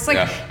sports.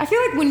 Yeah. I feel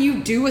like when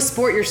you do a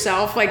sport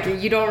yourself,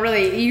 you don't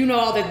really,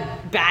 all the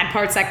bad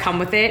parts that come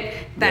with it.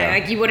 That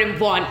Yeah. you wouldn't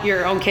want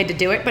your own kid to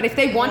do it. But if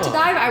they want to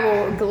dive, I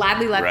will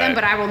gladly let Right. them.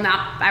 But I will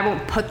not. I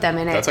won't put them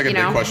in it. That's a big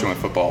question with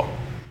football.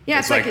 Yeah,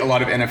 it's it's a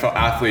lot of NFL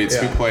athletes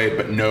who Yeah. played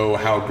but know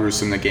how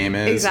gruesome the game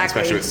is, Exactly.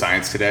 especially with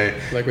science today.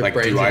 Like with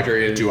brain do I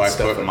injury and do I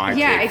stuff put like- my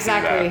Yeah, kid through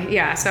exactly. that?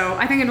 Yeah. So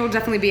I think it'll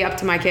definitely be up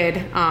to my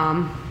kid.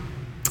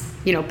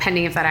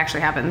 Pending if that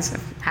actually happens,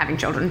 having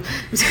children.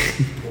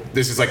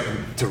 This is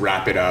to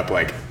wrap it up.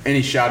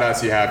 Any shout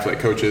outs you have to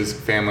coaches,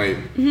 family,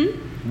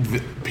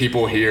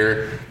 people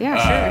here. Yeah,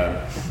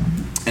 sure.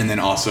 And then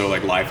also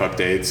life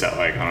updates.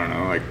 I don't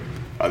know,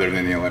 other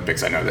than the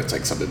Olympics. I know that's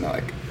something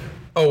that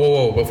Oh,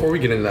 whoa! Before we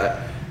get into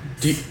that,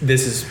 do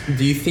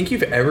you think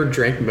you've ever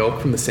drank milk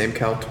from the same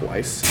cow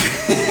twice?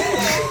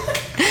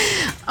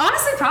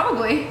 Honestly,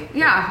 probably.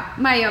 Yeah.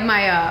 My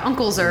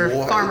uncles are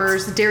What?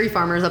 farmers, dairy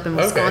farmers up in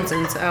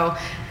Wisconsin. So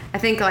I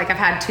think I've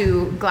had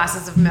 2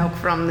 glasses of milk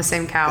from the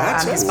same cow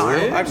on his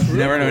farm. I've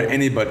never known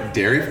anybody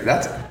dairy.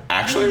 That's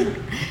actually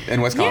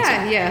in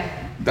Wisconsin. Yeah.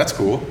 That's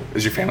cool.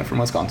 Is your family from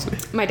Wisconsin?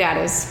 My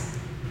dad is.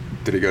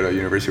 Did he go to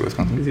University of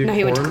Wisconsin? No,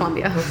 he went to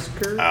Columbia.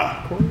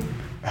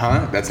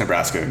 Huh? That's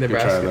Nebraska. Good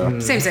Nebraska. try, though.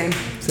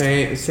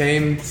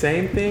 Same.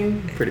 Same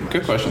thing. Pretty much.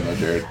 Good question though,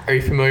 Jared. Are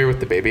you familiar with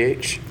the baby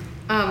H?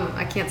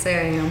 I can't say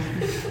I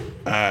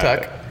am.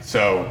 Tuck.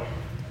 So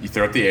you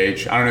throw up the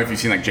H. I don't know if you've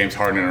seen James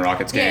Harden in a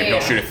Rockets game. Yeah. He'll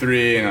shoot a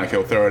 3 and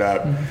he'll throw it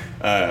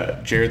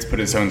up. Jared's put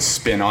his own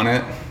spin on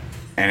it,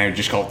 and I would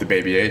just call it the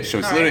baby H. So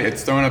it's All literally right.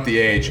 it's throwing up the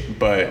H,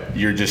 but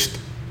you're just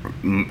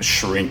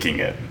shrinking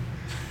it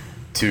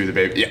to the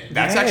baby. Yeah,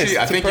 that's Yes, actually,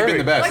 I it's think you've been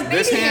the perfect. best. Like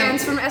this baby hand,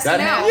 hands from that SNL.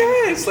 hand-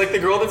 Yes, like the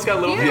girl that's got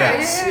little Yeah,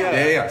 hands.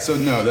 Yeah. So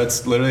no,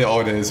 that's literally all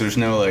it is. There's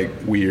no like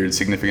weird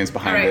significance All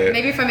behind right, it.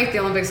 maybe if I make the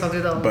Olympics, I'll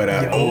do the. But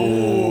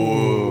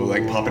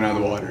like popping out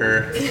of the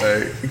water,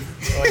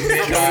 like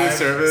mid-dive.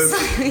 service.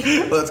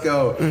 Let's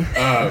go.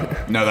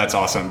 No, that's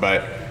awesome.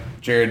 But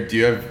Jared, do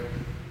you have?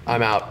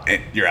 I'm out.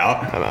 You're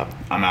out. I'm out.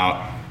 I'm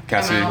out.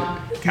 Cassidy. I'm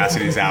out.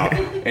 Cassidy's out.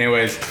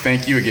 Anyways,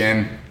 thank you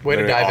again. Way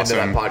to Literally dive awesome.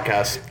 into that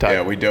podcast.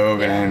 Yeah, we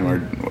dove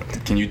in.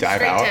 Can you dive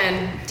Straight out?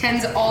 10.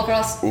 10s all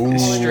across. Ooh.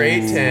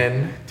 Straight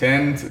 10.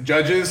 10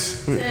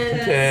 judges.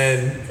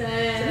 10.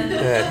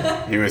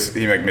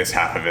 He like missed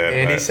half of it.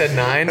 Andy but- said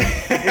 9. All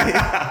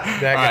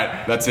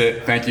right, that's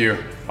it. Thank you.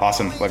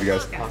 Awesome. Love you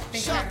guys.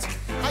 Shot.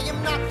 I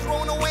am not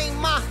throwing away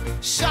my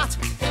shot.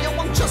 Hey, yo,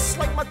 I'm just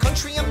like my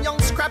country. I'm young,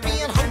 scrappy,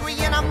 and hungry,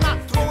 and I'm not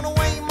throwing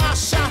away my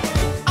shot.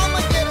 I'ma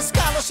get a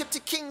scholarship to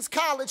King's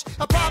College.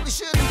 I probably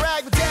shouldn't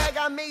brag, but dag,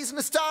 I'm amazed and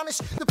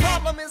astonished. The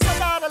problem is a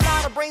lot of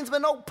brains,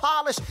 but no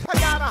polish. I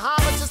gotta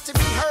holler just to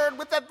be heard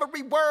with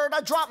every word.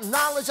 I drop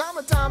knowledge. I'm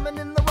a diamond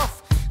in the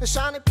rough. A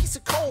shining piece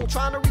of coal,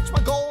 trying to reach my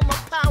goal. My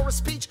power of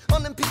speech,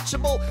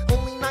 unimpeachable.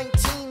 Only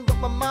 19, but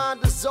my mind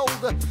is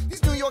older.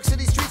 These New York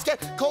City streets get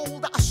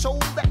colder. I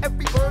shoulder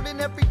every burden,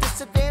 every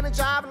disadvantage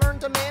I've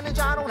learned to manage.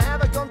 I don't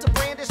have a gun to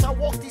brandish. I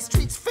walk these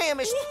streets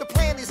famished. The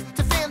plan is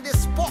to fan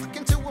this spark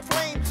into a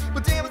flame.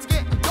 But damn, it's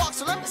getting dark,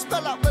 so let me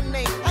spell out the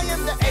name. I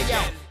am the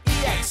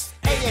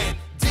ALEXANDER.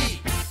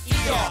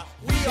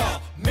 We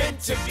are meant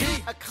to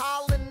be a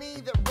colony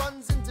that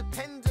runs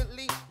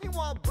independently.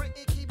 Meanwhile,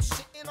 Britain keeps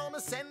shitting on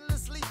us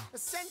endlessly.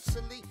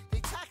 Essentially, they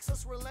tax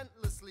us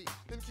relentlessly.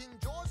 Then King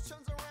George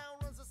turns around.